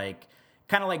it's like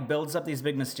kind of like builds up these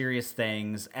big mysterious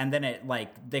things, and then it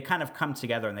like they kind of come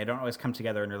together, and they don't always come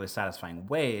together in really satisfying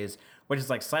ways, which is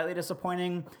like slightly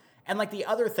disappointing. And like the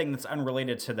other thing that's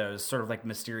unrelated to those sort of like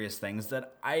mysterious things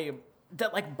that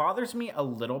like bothers me a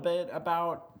little bit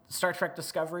about Star Trek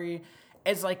Discovery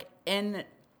is like in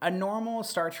a normal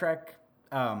Star Trek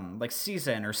like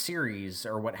season or series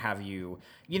or what have you,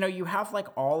 you know, you have like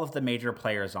all of the major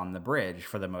players on the bridge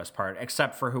for the most part,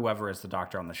 except for whoever is the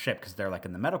doctor on the ship, because they're like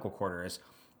in the medical quarters.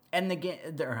 And the game,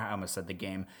 I almost said the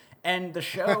game, and the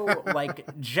show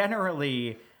like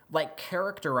generally like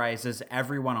characterizes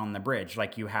everyone on the bridge.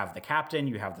 Like you have the captain,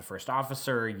 you have the first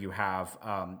officer, you have,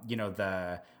 you know,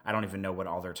 I don't even know what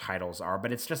all their titles are,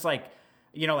 but it's just like,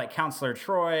 you know, like Counselor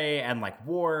Troy and like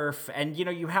Worf, and, you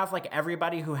know, you have like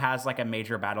everybody who has like a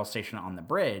major battle station on the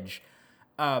bridge.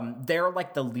 They're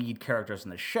like the lead characters in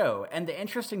the show. And the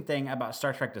interesting thing about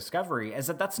Star Trek Discovery is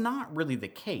that that's not really the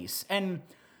case. And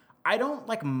I don't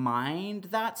like mind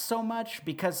that so much,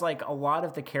 because like a lot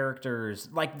of the characters,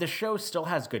 like the show still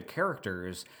has good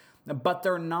characters, but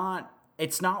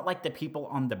it's not like the people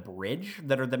on the bridge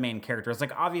that are the main characters.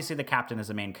 Like obviously the captain is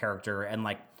a main character, and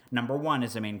like number 1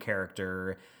 is a main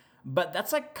character, but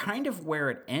that's like kind of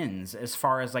where it ends as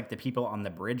far as like the people on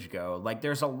the bridge go. Like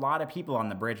there's a lot of people on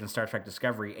the bridge in Star Trek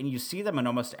Discovery, and you see them in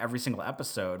almost every single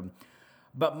episode,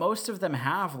 but most of them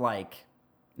have like,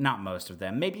 not most of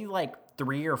them, maybe like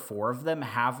 3 or 4 of them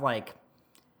have like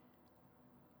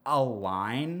a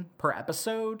line per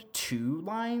episode, 2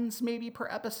 lines maybe per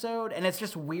episode. And it's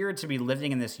just weird to be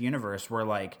living in this universe where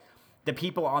like the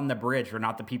people on the bridge are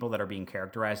not the people that are being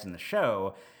characterized in the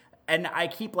show. And I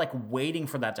keep like waiting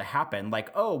for that to happen.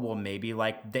 Like, oh, well, maybe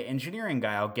like the engineering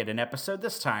guy will get an episode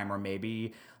this time, or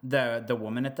maybe the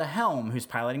woman at the helm who's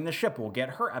piloting the ship will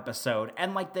get her episode.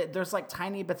 And like there's like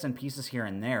tiny bits and pieces here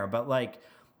and there, but like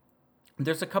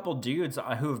there's a couple dudes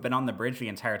who have been on the bridge the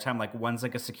entire time. Like one's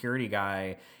like a security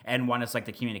guy, and one is like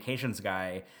the communications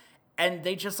guy. And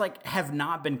they just like have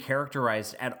not been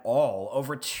characterized at all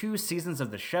over 2 seasons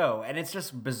of the show. And it's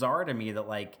just bizarre to me that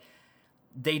like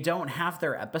they don't have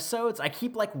their episodes. I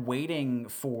keep like waiting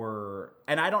for,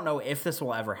 and I don't know if this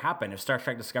will ever happen, if Star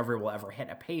Trek Discovery will ever hit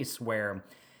a pace where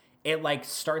it like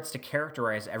starts to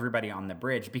characterize everybody on the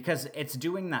bridge, because it's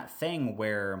doing that thing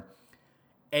where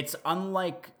it's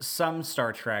unlike some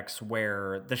Star Treks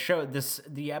where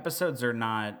the episodes are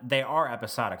not, they are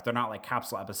episodic. They're not like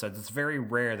capsule episodes. It's very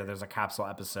rare that there's a capsule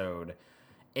episode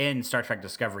in Star Trek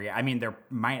Discovery. I mean, there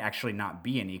might actually not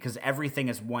be any, because everything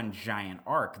is one giant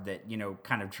arc that, you know,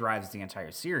 kind of drives the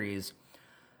entire series,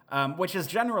 which is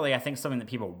generally, I think, something that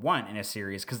people want in a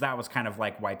series, because that was kind of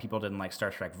like why people didn't like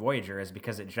Star Trek Voyager, is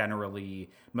because it generally,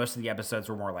 most of the episodes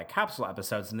were more like capsule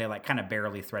episodes, and they like kind of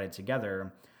barely threaded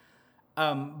together.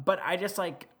 But I just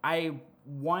like, I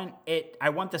I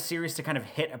want the series to kind of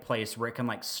hit a place where it can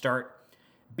like start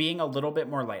being a little bit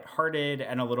more lighthearted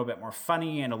and a little bit more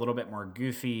funny and a little bit more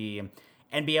goofy,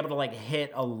 and be able to like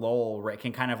hit a lull where it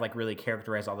can kind of like really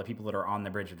characterize all the people that are on the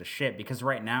bridge of the ship. Because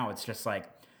right now it's just like,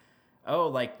 oh,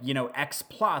 like, you know, X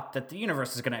plot that the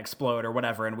universe is going to explode or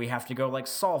whatever, and we have to go like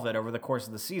solve it over the course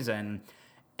of the season.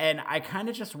 And I kind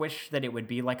of just wish that it would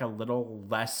be like a little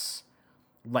less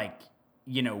like,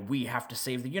 you know, we have to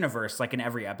save the universe like in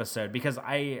every episode, because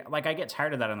I get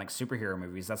tired of that in like superhero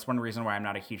movies. That's one reason why I'm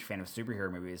not a huge fan of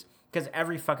superhero movies, because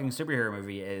every fucking superhero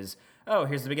movie is, oh,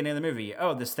 here's the beginning of the movie.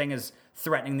 Oh, this thing is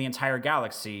threatening the entire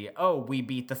galaxy. Oh, we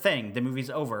beat the thing. The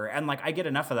movie's over. And like I get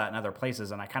enough of that in other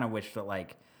places, and I kind of wish that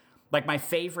like my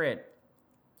favorite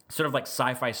sort of like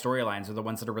sci-fi storylines are the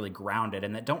ones that are really grounded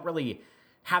and that don't really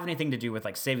have anything to do with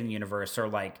like saving the universe or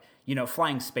like, you know,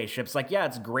 flying spaceships. Like, yeah,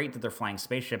 it's great that they're flying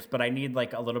spaceships, but I need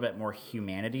like a little bit more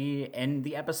humanity in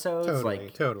the episodes.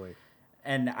 Totally.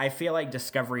 And I feel like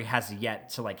Discovery has yet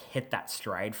to like hit that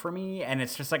stride for me, and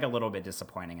it's just like a little bit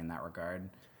disappointing in that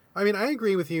regard. I mean, I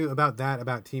agree with you about that,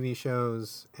 about TV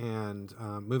shows and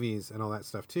movies and all that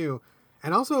stuff too.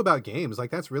 And also about games.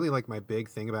 Like, that's really like my big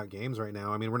thing about games right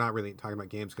now. I mean, we're not really talking about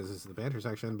games because this is the banter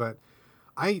section, but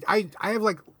I have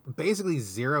like basically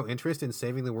zero interest in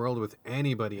saving the world with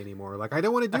anybody anymore. Like, I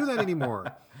don't want to do that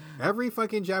anymore. Every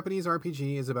fucking Japanese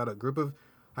RPG is about a group of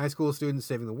high school students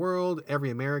saving the world.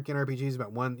 Every American RPG is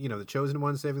about one, you know, the chosen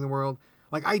one saving the world.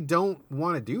 Like, I don't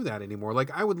want to do that anymore.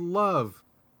 Like, I would love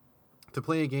to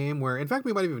play a game where, in fact,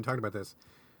 we might have even talked about this,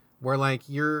 where like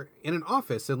you're in an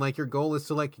office and like your goal is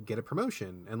to like get a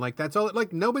promotion, and like that's all.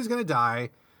 Like, nobody's gonna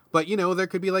die, but you know, there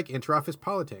could be like inter-office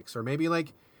politics, or maybe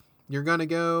like you're gonna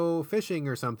go fishing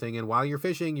or something, and while you're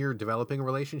fishing you're developing a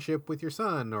relationship with your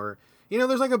son, or you know,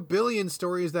 there's like a billion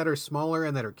stories that are smaller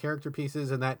and that are character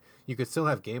pieces and that you could still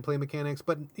have gameplay mechanics,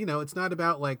 but you know, it's not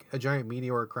about like a giant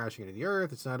meteor crashing into the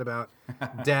earth. It's not about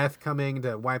death coming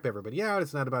to wipe everybody out.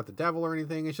 It's not about the devil or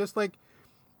anything. It's just like,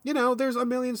 you know, there's a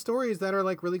million stories that are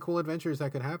like really cool adventures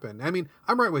that could happen. I mean,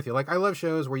 I'm right with you. Like, I love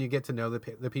shows where you get to know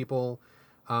the people,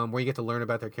 where you get to learn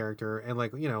about their character, and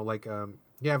like, you know, like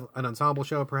you have an ensemble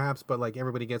show perhaps, but like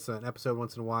everybody gets an episode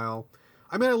once in a while.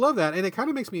 I mean, I love that, and it kind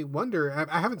of makes me wonder.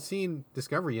 I haven't seen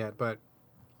Discovery yet, but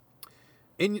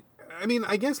I mean,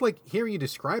 I guess like hearing you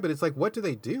describe it, it's like, what do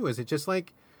they do? Is it just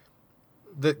like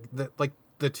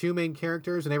the two main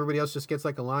characters and everybody else just gets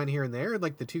like a line here and there, and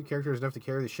like the two characters enough to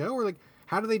carry the show, or like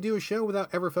how do they do a show without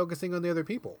ever focusing on the other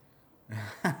people?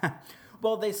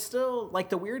 Well, they still, like,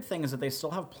 the weird thing is that they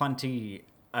still have plenty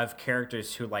of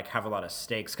characters who like have a lot of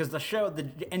stakes, because the show,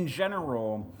 in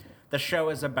general, the show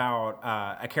is about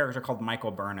a character called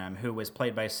Michael Burnham, who was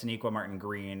played by Sonequa Martin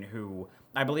Green, who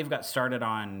I believe got started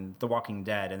on The Walking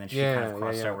Dead, and then she kind of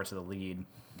crossed over to the lead.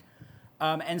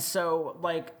 And so,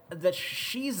 like,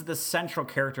 she's the central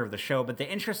character of the show, but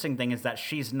the interesting thing is that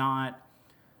she's not,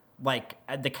 like,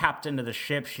 the captain of the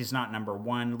ship. She's not number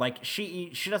one. Like,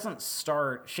 she doesn't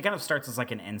start... She kind of starts as,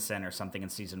 like, an ensign or something in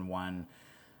season 1.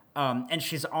 And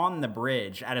she's on the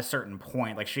bridge at a certain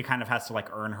point. Like, she kind of has to, like,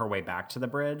 earn her way back to the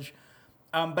bridge.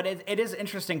 But it is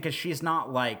interesting because she's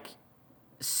not, like,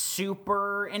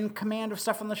 super in command of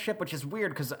stuff on the ship, which is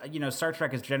weird because, you know, Star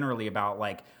Trek is generally about,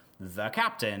 like, the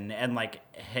captain and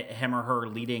like him or her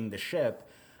leading the ship.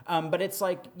 But it's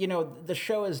like, you know, the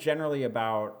show is generally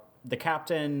about the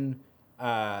captain,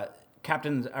 Commander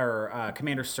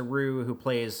Saru, who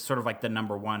plays sort of like the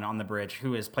number one on the bridge,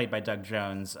 who is played by Doug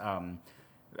Jones,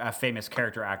 a famous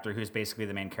character actor who's basically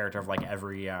the main character of like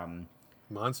every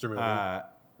monster movie.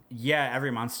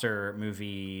 Every monster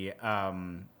movie.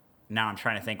 Now I'm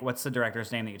trying to think, what's the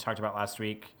director's name that you talked about last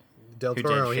week? Del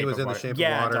Toro. He was in The Shape of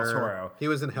Water. Del Toro. He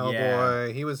was in Hellboy.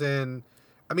 Yeah. He was in,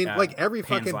 I mean, like every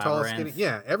Pan's fucking tall, Labyrinth.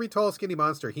 skinny, every tall, skinny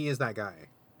monster. He is that guy.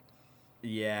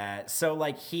 Yeah. So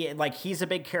like he's a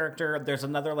big character. There's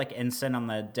another like ensign on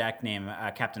the deck named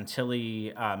Captain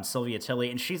Tilly, Sylvia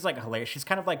Tilly, and she's like hilarious. She's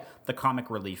kind of like the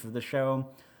comic relief of the show.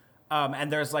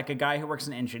 And there's like a guy who works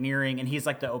in engineering, and he's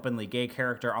like the openly gay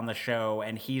character on the show,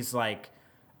 and he's like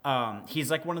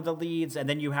one of the leads. And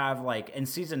then you have like in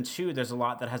season 2, there's a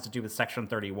lot that has to do with Section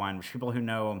 31, which people who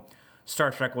know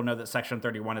Star Trek will know that Section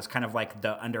 31 is kind of like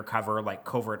the undercover, like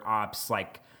covert ops,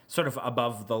 like sort of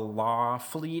above the law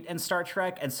fleet in Star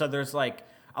Trek. And so there's like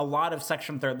a lot of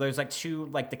there's like two,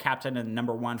 like the captain and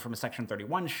number one from a Section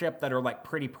 31 ship that are like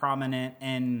pretty prominent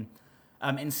in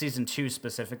season 2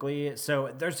 specifically.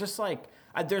 So there's just like,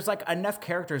 there's like enough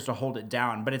characters to hold it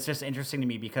down, but it's just interesting to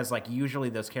me because like usually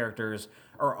those characters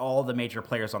are all the major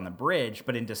players on the bridge,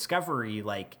 but in Discovery,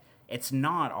 like it's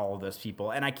not all of those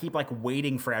people. And I keep like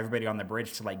waiting for everybody on the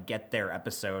bridge to like get their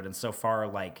episode. And so far,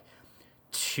 like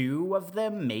two of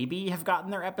them maybe have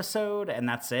gotten their episode, and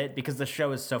that's it, because the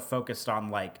show is so focused on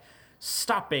like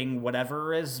stopping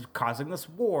whatever is causing this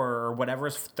war or whatever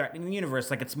is threatening the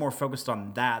universe. Like, it's more focused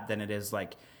on that than it is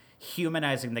like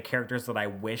humanizing the characters that I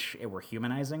wish it were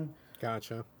humanizing.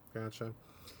 Gotcha.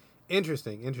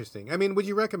 Interesting. I mean, would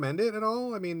you recommend it at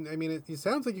all? I mean, it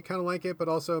sounds like you kind of like it, but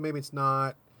also maybe it's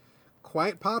not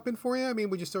quite popping for you. I mean,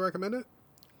 would you still recommend it?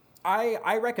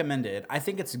 I recommend it. I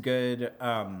think it's good.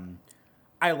 I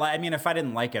mean, if I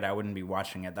didn't like it, I wouldn't be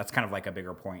watching it. That's kind of like a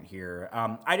bigger point here.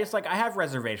 I just I have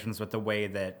reservations with the way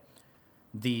that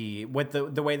the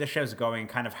way the show's going,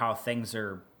 kind of how things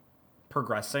are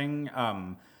progressing.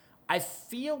 I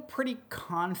feel pretty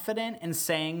confident in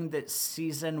saying that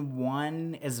season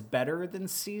 1 is better than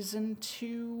season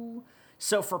 2.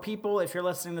 So for people, if you're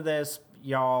listening to this,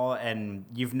 y'all, and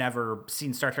you've never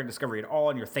seen Star Trek Discovery at all,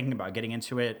 and you're thinking about getting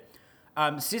into it,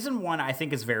 season 1 I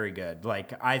think is very good.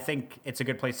 Like, I think it's a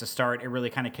good place to start. It really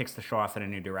kind of kicks the show off in a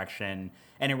new direction,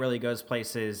 and it really goes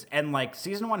places. And like,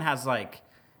 season 1 has like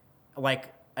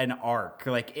an arc.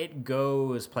 Like, it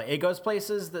goes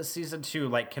places that season 2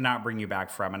 like cannot bring you back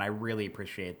from, and I really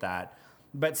appreciate that.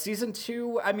 But season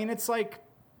 2, I mean, it's like,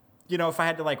 you know, if I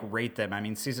had to like rate them, I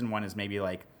mean, season 1 is maybe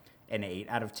like an 8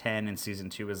 out of 10, and season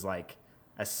 2 is like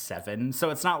a 7. So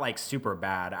it's not like super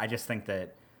bad. I just think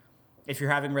that if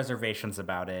you're having reservations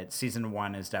about it, season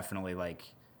 1 is definitely like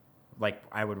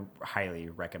I would highly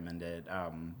recommend it.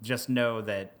 Just know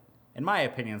that, in my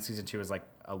opinion, season 2 is like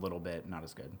a little bit not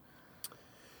as good.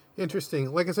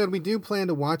 Interesting. Like I said, we do plan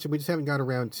to watch it. We just haven't got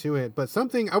around to it. But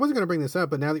something, I wasn't going to bring this up,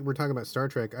 but now that we're talking about Star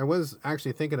Trek, I was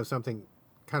actually thinking of something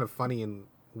kind of funny and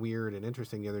weird and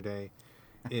interesting the other day.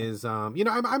 Is, you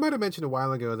know, I might have mentioned a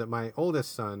while ago that my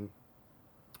oldest son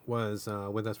was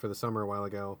with us for the summer a while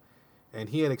ago, and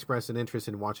he had expressed an interest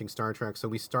in watching Star Trek. So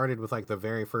we started with like the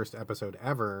very first episode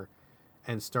ever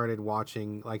and started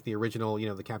watching like the original, you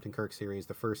know, the Captain Kirk series,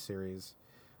 the first series.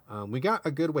 We got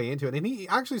a good way into it, and he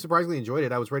actually surprisingly enjoyed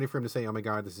it. I was ready for him to say, oh my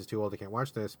God, this is too old, I can't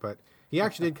watch this. But he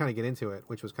actually did kind of get into it,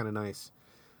 which was kind of nice.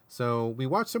 So we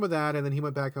watched some of that, and then he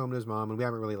went back home to his mom, and we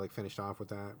haven't really like finished off with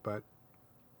that. But,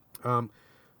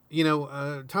 you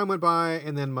know, time went by,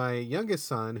 and then my youngest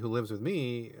son, who lives with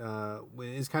me,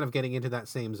 is kind of getting into that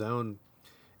same zone.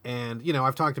 And, you know,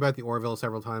 I've talked about the Orville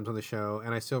several times on the show,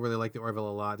 and I still really like the Orville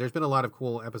a lot. There's been a lot of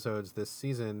cool episodes this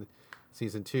season,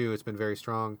 season 2. It's been very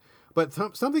strong. But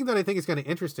something that I think is kind of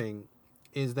interesting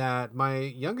is that my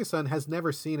youngest son has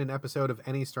never seen an episode of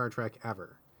any Star Trek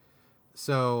ever.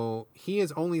 So he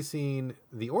has only seen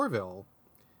the Orville,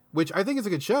 which I think is a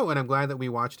good show, and I'm glad that we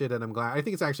watched it, and I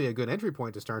think it's actually a good entry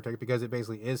point to Star Trek because it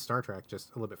basically is Star Trek, just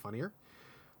a little bit funnier.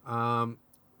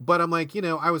 But I'm like, you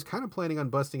know, I was kind of planning on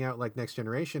busting out like Next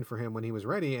Generation for him when he was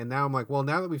ready, and now I'm like, well,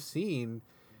 now that we've seen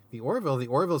the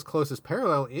Orville's closest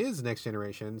parallel is Next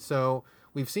Generation, so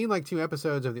we've seen like 2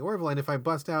 episodes of the Orville, and if I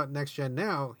bust out Next Gen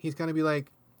now, he's going to be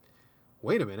like,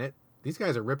 wait a minute, these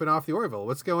guys are ripping off the Orville.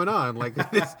 What's going on? Like,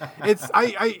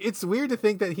 it's weird to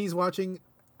think that he's watching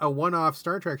a one-off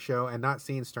Star Trek show and not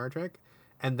seeing Star Trek,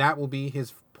 and that will be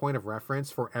his point of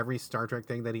reference for every Star Trek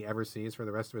thing that he ever sees for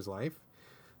the rest of his life.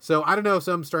 So I don't know if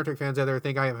some Star Trek fans out there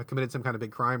think I have committed some kind of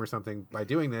big crime or something by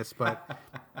doing this, but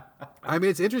I mean,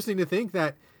 it's interesting to think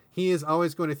that he is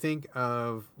always going to think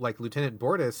of like Lieutenant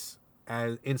Bortus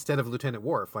as instead of Lieutenant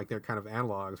Worf, like they're kind of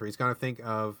analogs, or he's going to think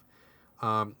of,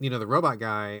 you know, the robot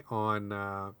guy on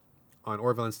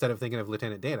Orville instead of thinking of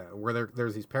Lieutenant Data, where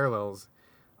there's these parallels,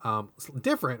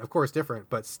 different, of course,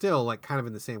 different, but still like kind of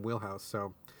in the same wheelhouse.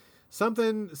 So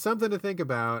something to think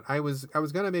about. I was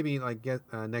gonna maybe like get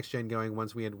Next Gen going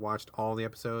once we had watched all the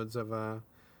episodes of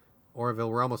Orville.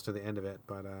 We're almost to the end of it,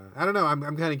 but I don't know. I'm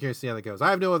kind of curious to see how that goes. I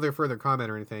have no other further comment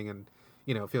or anything, and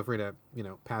you know, feel free to, you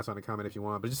know, pass on a comment if you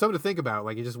want. But just something to think about.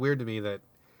 Like, it's just weird to me that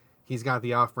he's got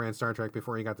the off-brand Star Trek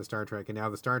before he got the Star Trek, and now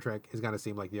the Star Trek is going to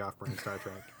seem like the off-brand Star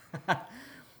Trek.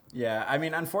 Yeah, I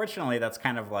mean, unfortunately, that's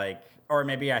kind of like, or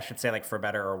maybe I should say, like, for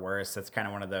better or worse, it's kind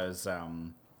of one of those,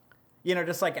 you know,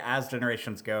 just like as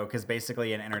generations go, because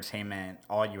basically in entertainment,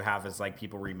 all you have is like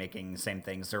people remaking the same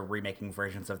things or remaking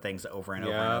versions of things over and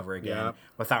over and over again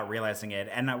without realizing it.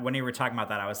 And when you were talking about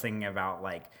that, I was thinking about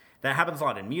like, that happens a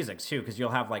lot in music too, because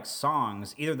you'll have like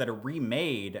songs either that are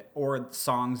remade or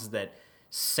songs that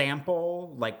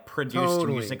sample like produced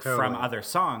music from other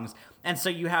songs. And so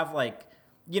you have like,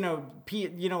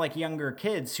 like younger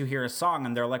kids who hear a song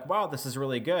and they're like, wow, this is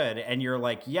really good. And you're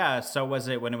like, yeah, so was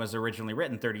it when it was originally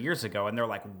written 30 years ago. And they're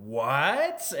like,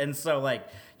 what? And so like,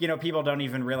 people don't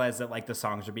even realize that like the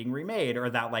songs are being remade, or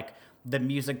that like the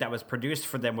music that was produced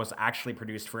for them was actually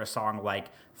produced for a song like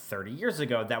 30 years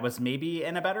ago that was maybe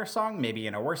in a better song, maybe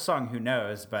in a worse song, who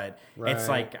knows. But It's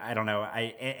like, I don't know,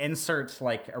 I insert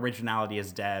like originality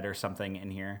is dead or something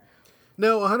in here.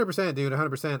 No, 100%, dude,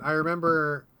 100%. I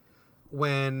remember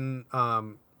when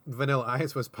Vanilla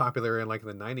Ice was popular in like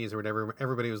the 90s or whatever,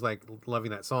 everybody was like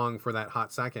loving that song for that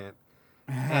hot second.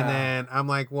 And then I'm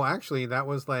like, well, actually that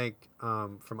was like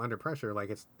from Under Pressure. Like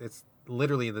it's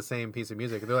literally the same piece of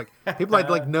music. They're like, people had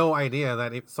like no idea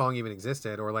that song even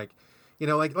existed, or like,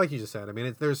 like you just said, I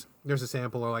mean, there's a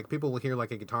sample, or like people will hear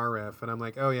like a guitar riff and I'm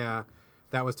like, oh yeah,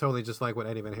 that was totally just like what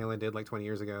Eddie Van Halen did like 20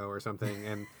 years ago or something.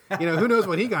 And, who knows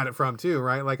what he got it from too,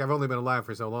 right? Like, I've only been alive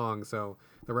for so long, so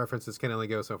the references can only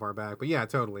go so far back. But yeah,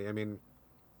 totally. I mean,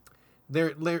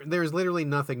 there's literally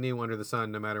nothing new under the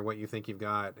sun, no matter what you think you've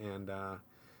got. And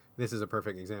this is a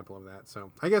perfect example of that.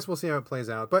 So I guess we'll see how it plays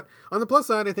out. But on the plus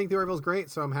side, I think The Orville's great,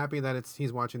 so I'm happy that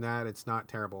he's watching that. It's not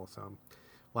terrible, so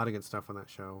a lot of good stuff on that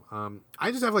show.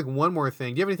 I just have like one more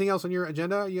thing. Do you have anything else on your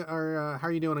agenda? Or how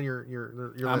are you doing on your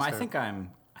list? I think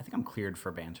I'm cleared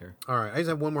for banter. All right. I just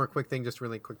have one more quick thing, just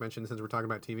really quick mention since we're talking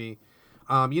about TV.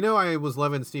 I was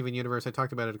loving Steven Universe. I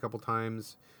talked about it a couple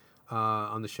times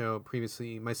on the show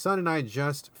previously. My son and I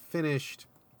just finished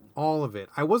all of it.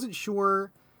 I wasn't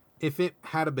sure if it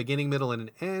had a beginning, middle, and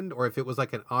an end, or if it was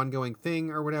like an ongoing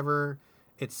thing or whatever.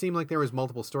 It seemed like there was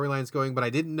multiple storylines going, but I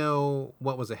didn't know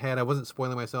what was ahead. I wasn't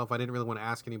spoiling myself. I didn't really want to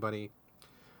ask anybody.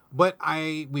 But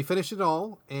we finished it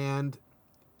all, and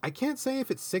I can't say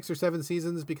if it's 6 or 7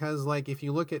 seasons, because like if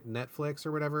you look at Netflix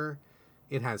or whatever,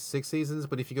 it has 6 seasons,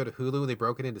 but if you go to Hulu, they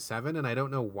broke it into 7, and I don't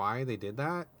know why they did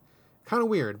that. Kind of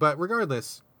weird, but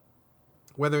regardless,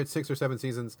 whether it's 6 or 7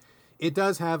 seasons, it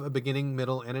does have a beginning,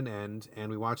 middle, and an end, and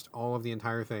we watched all of the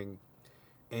entire thing.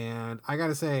 And I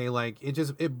gotta say, like,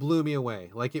 it blew me away.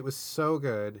 Like, it was so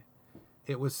good.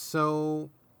 It was so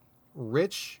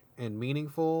rich and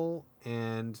meaningful,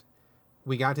 and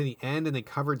we got to the end and they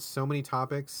covered so many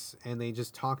topics, and they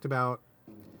just talked about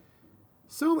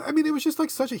it was just like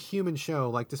such a human show.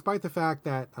 Like, despite the fact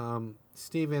that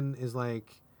Steven is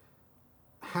like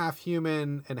half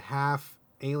human and half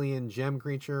alien gem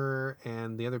creature,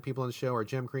 and the other people in the show are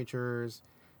gem creatures,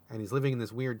 and he's living in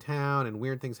this weird town and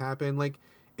weird things happen. Like,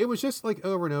 it was just like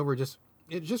over and over,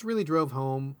 it just really drove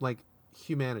home like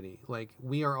humanity. Like,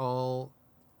 we are all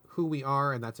who we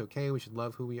are, and that's okay. We should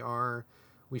love who we are.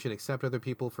 We should accept other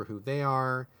people for who they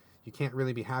are. You can't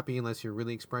really be happy unless you're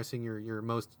really expressing your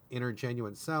most inner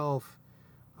genuine self.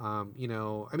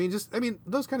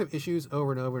 Those kind of issues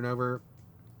over and over and over,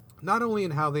 not only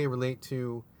in how they relate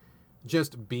to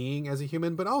just being as a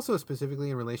human, but also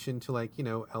specifically in relation to like,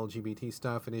 LGBT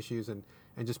stuff and issues and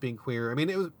just being queer. I mean,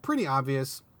 it was pretty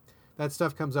obvious that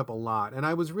stuff comes up a lot. And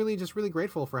I was really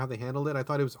grateful for how they handled it. I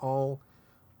thought it was all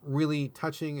really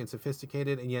touching and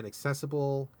sophisticated and yet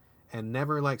accessible and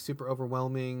never like super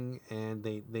overwhelming. And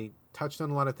they touched on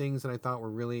a lot of things that I thought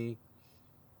were really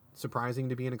surprising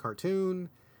to be in a cartoon.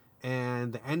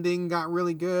 And the ending got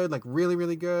really good, like really,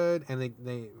 really good. And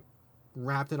they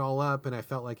wrapped it all up, and I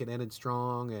felt like it ended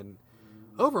strong. And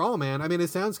overall, man, I mean, it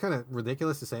sounds kind of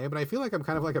ridiculous to say, but I feel like I'm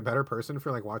kind of like a better person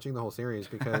for like watching the whole series,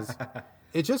 because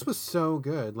it just was so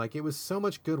good. Like, it was so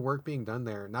much good work being done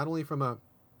there, not only from an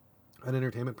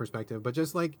entertainment perspective, but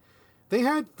just like they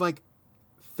had like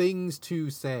things to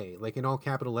say, like in all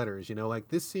capital letters, like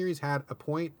this series had a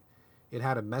point. It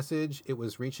had a message. It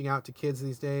was reaching out to kids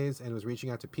these days, and it was reaching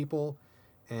out to people.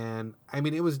 And I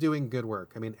mean, it was doing good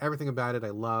work. I mean, everything about it I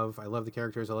love. I love the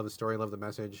characters. I love the story. I love the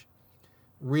message.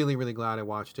 Really, really glad I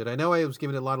watched it. I know I was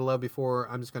giving it a lot of love before.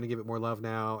 I'm just going to give it more love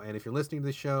now. And if you're listening to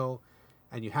this show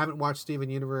and you haven't watched Steven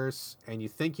Universe and you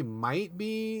think you might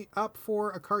be up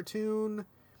for a cartoon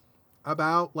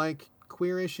about like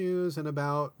queer issues and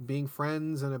about being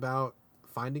friends and about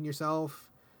finding yourself,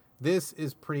 this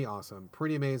is pretty awesome.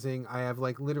 Pretty amazing. I have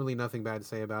like literally nothing bad to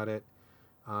say about it.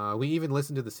 We even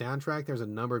listened to the soundtrack. There's a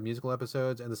number of musical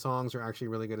episodes, and the songs are actually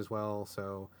really good as well.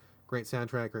 So great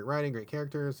soundtrack, great writing, great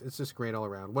characters. It's just great all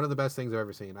around. One of the best things I've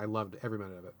ever seen. I loved every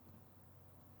minute of it.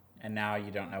 And now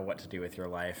you don't know what to do with your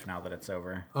life now that it's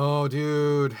over. Oh,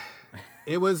 dude.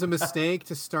 It was a mistake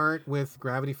to start with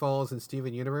Gravity Falls and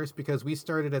Steven Universe, because we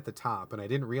started at the top, and I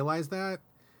didn't realize that.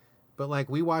 But like,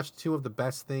 we watched 2 of the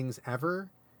best things ever.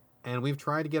 And we've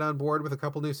tried to get on board with a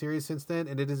couple new series since then,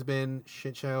 and it has been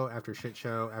shit show after shit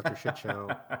show after shit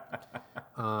show.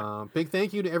 Big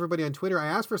thank you to everybody on Twitter. I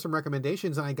asked for some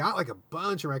recommendations, and I got like a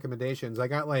bunch of recommendations. I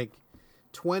got like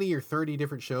 20 or 30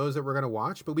 different shows that we're going to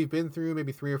watch, but we've been through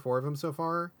maybe 3 or 4 of them so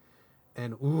far.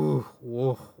 And ooh,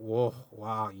 whoa,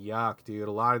 wow, yuck, dude.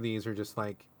 A lot of these are just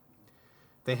like,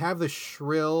 they have the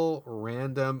shrill,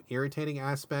 random, irritating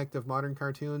aspect of modern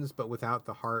cartoons, but without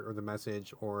the heart or the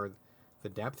message or the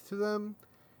depth to them.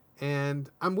 And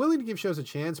I'm willing to give shows a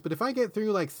chance, but if I get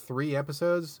through like 3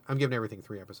 episodes, I'm giving everything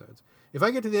 3 episodes. If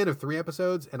I get to the end of 3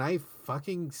 episodes and I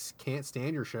fucking can't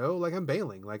stand your show, like, I'm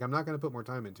bailing. Like, I'm not going to put more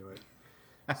time into it.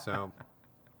 So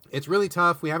it's really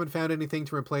tough. We haven't found anything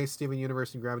to replace Steven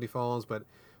Universe and Gravity Falls, but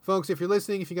folks, if you're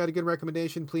listening, if you got a good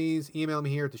recommendation, please email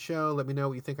me here at the show. Let me know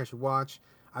what you think I should watch.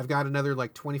 I've got another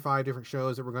like 25 different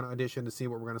shows that we're going to audition to see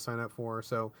what we're going to sign up for.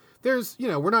 So there's,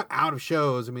 we're not out of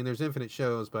shows. I mean, there's infinite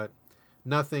shows, but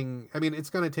nothing. I mean, it's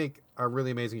going to take a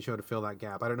really amazing show to fill that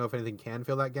gap. I don't know if anything can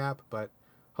fill that gap, but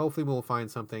hopefully we'll find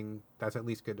something that's at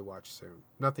least good to watch soon.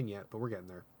 Nothing yet, but we're getting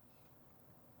there.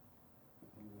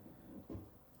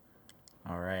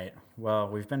 All right. Well,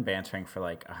 we've been bantering for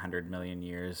like 100 million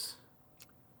years.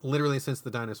 Literally since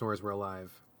the dinosaurs were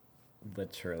alive.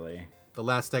 Literally. The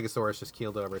last Stegosaurus just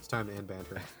keeled over. It's time to end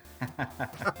banter.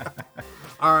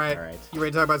 All right. You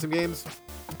ready to talk about some games?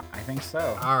 I think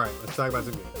so. All right. Let's talk about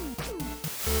some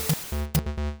games.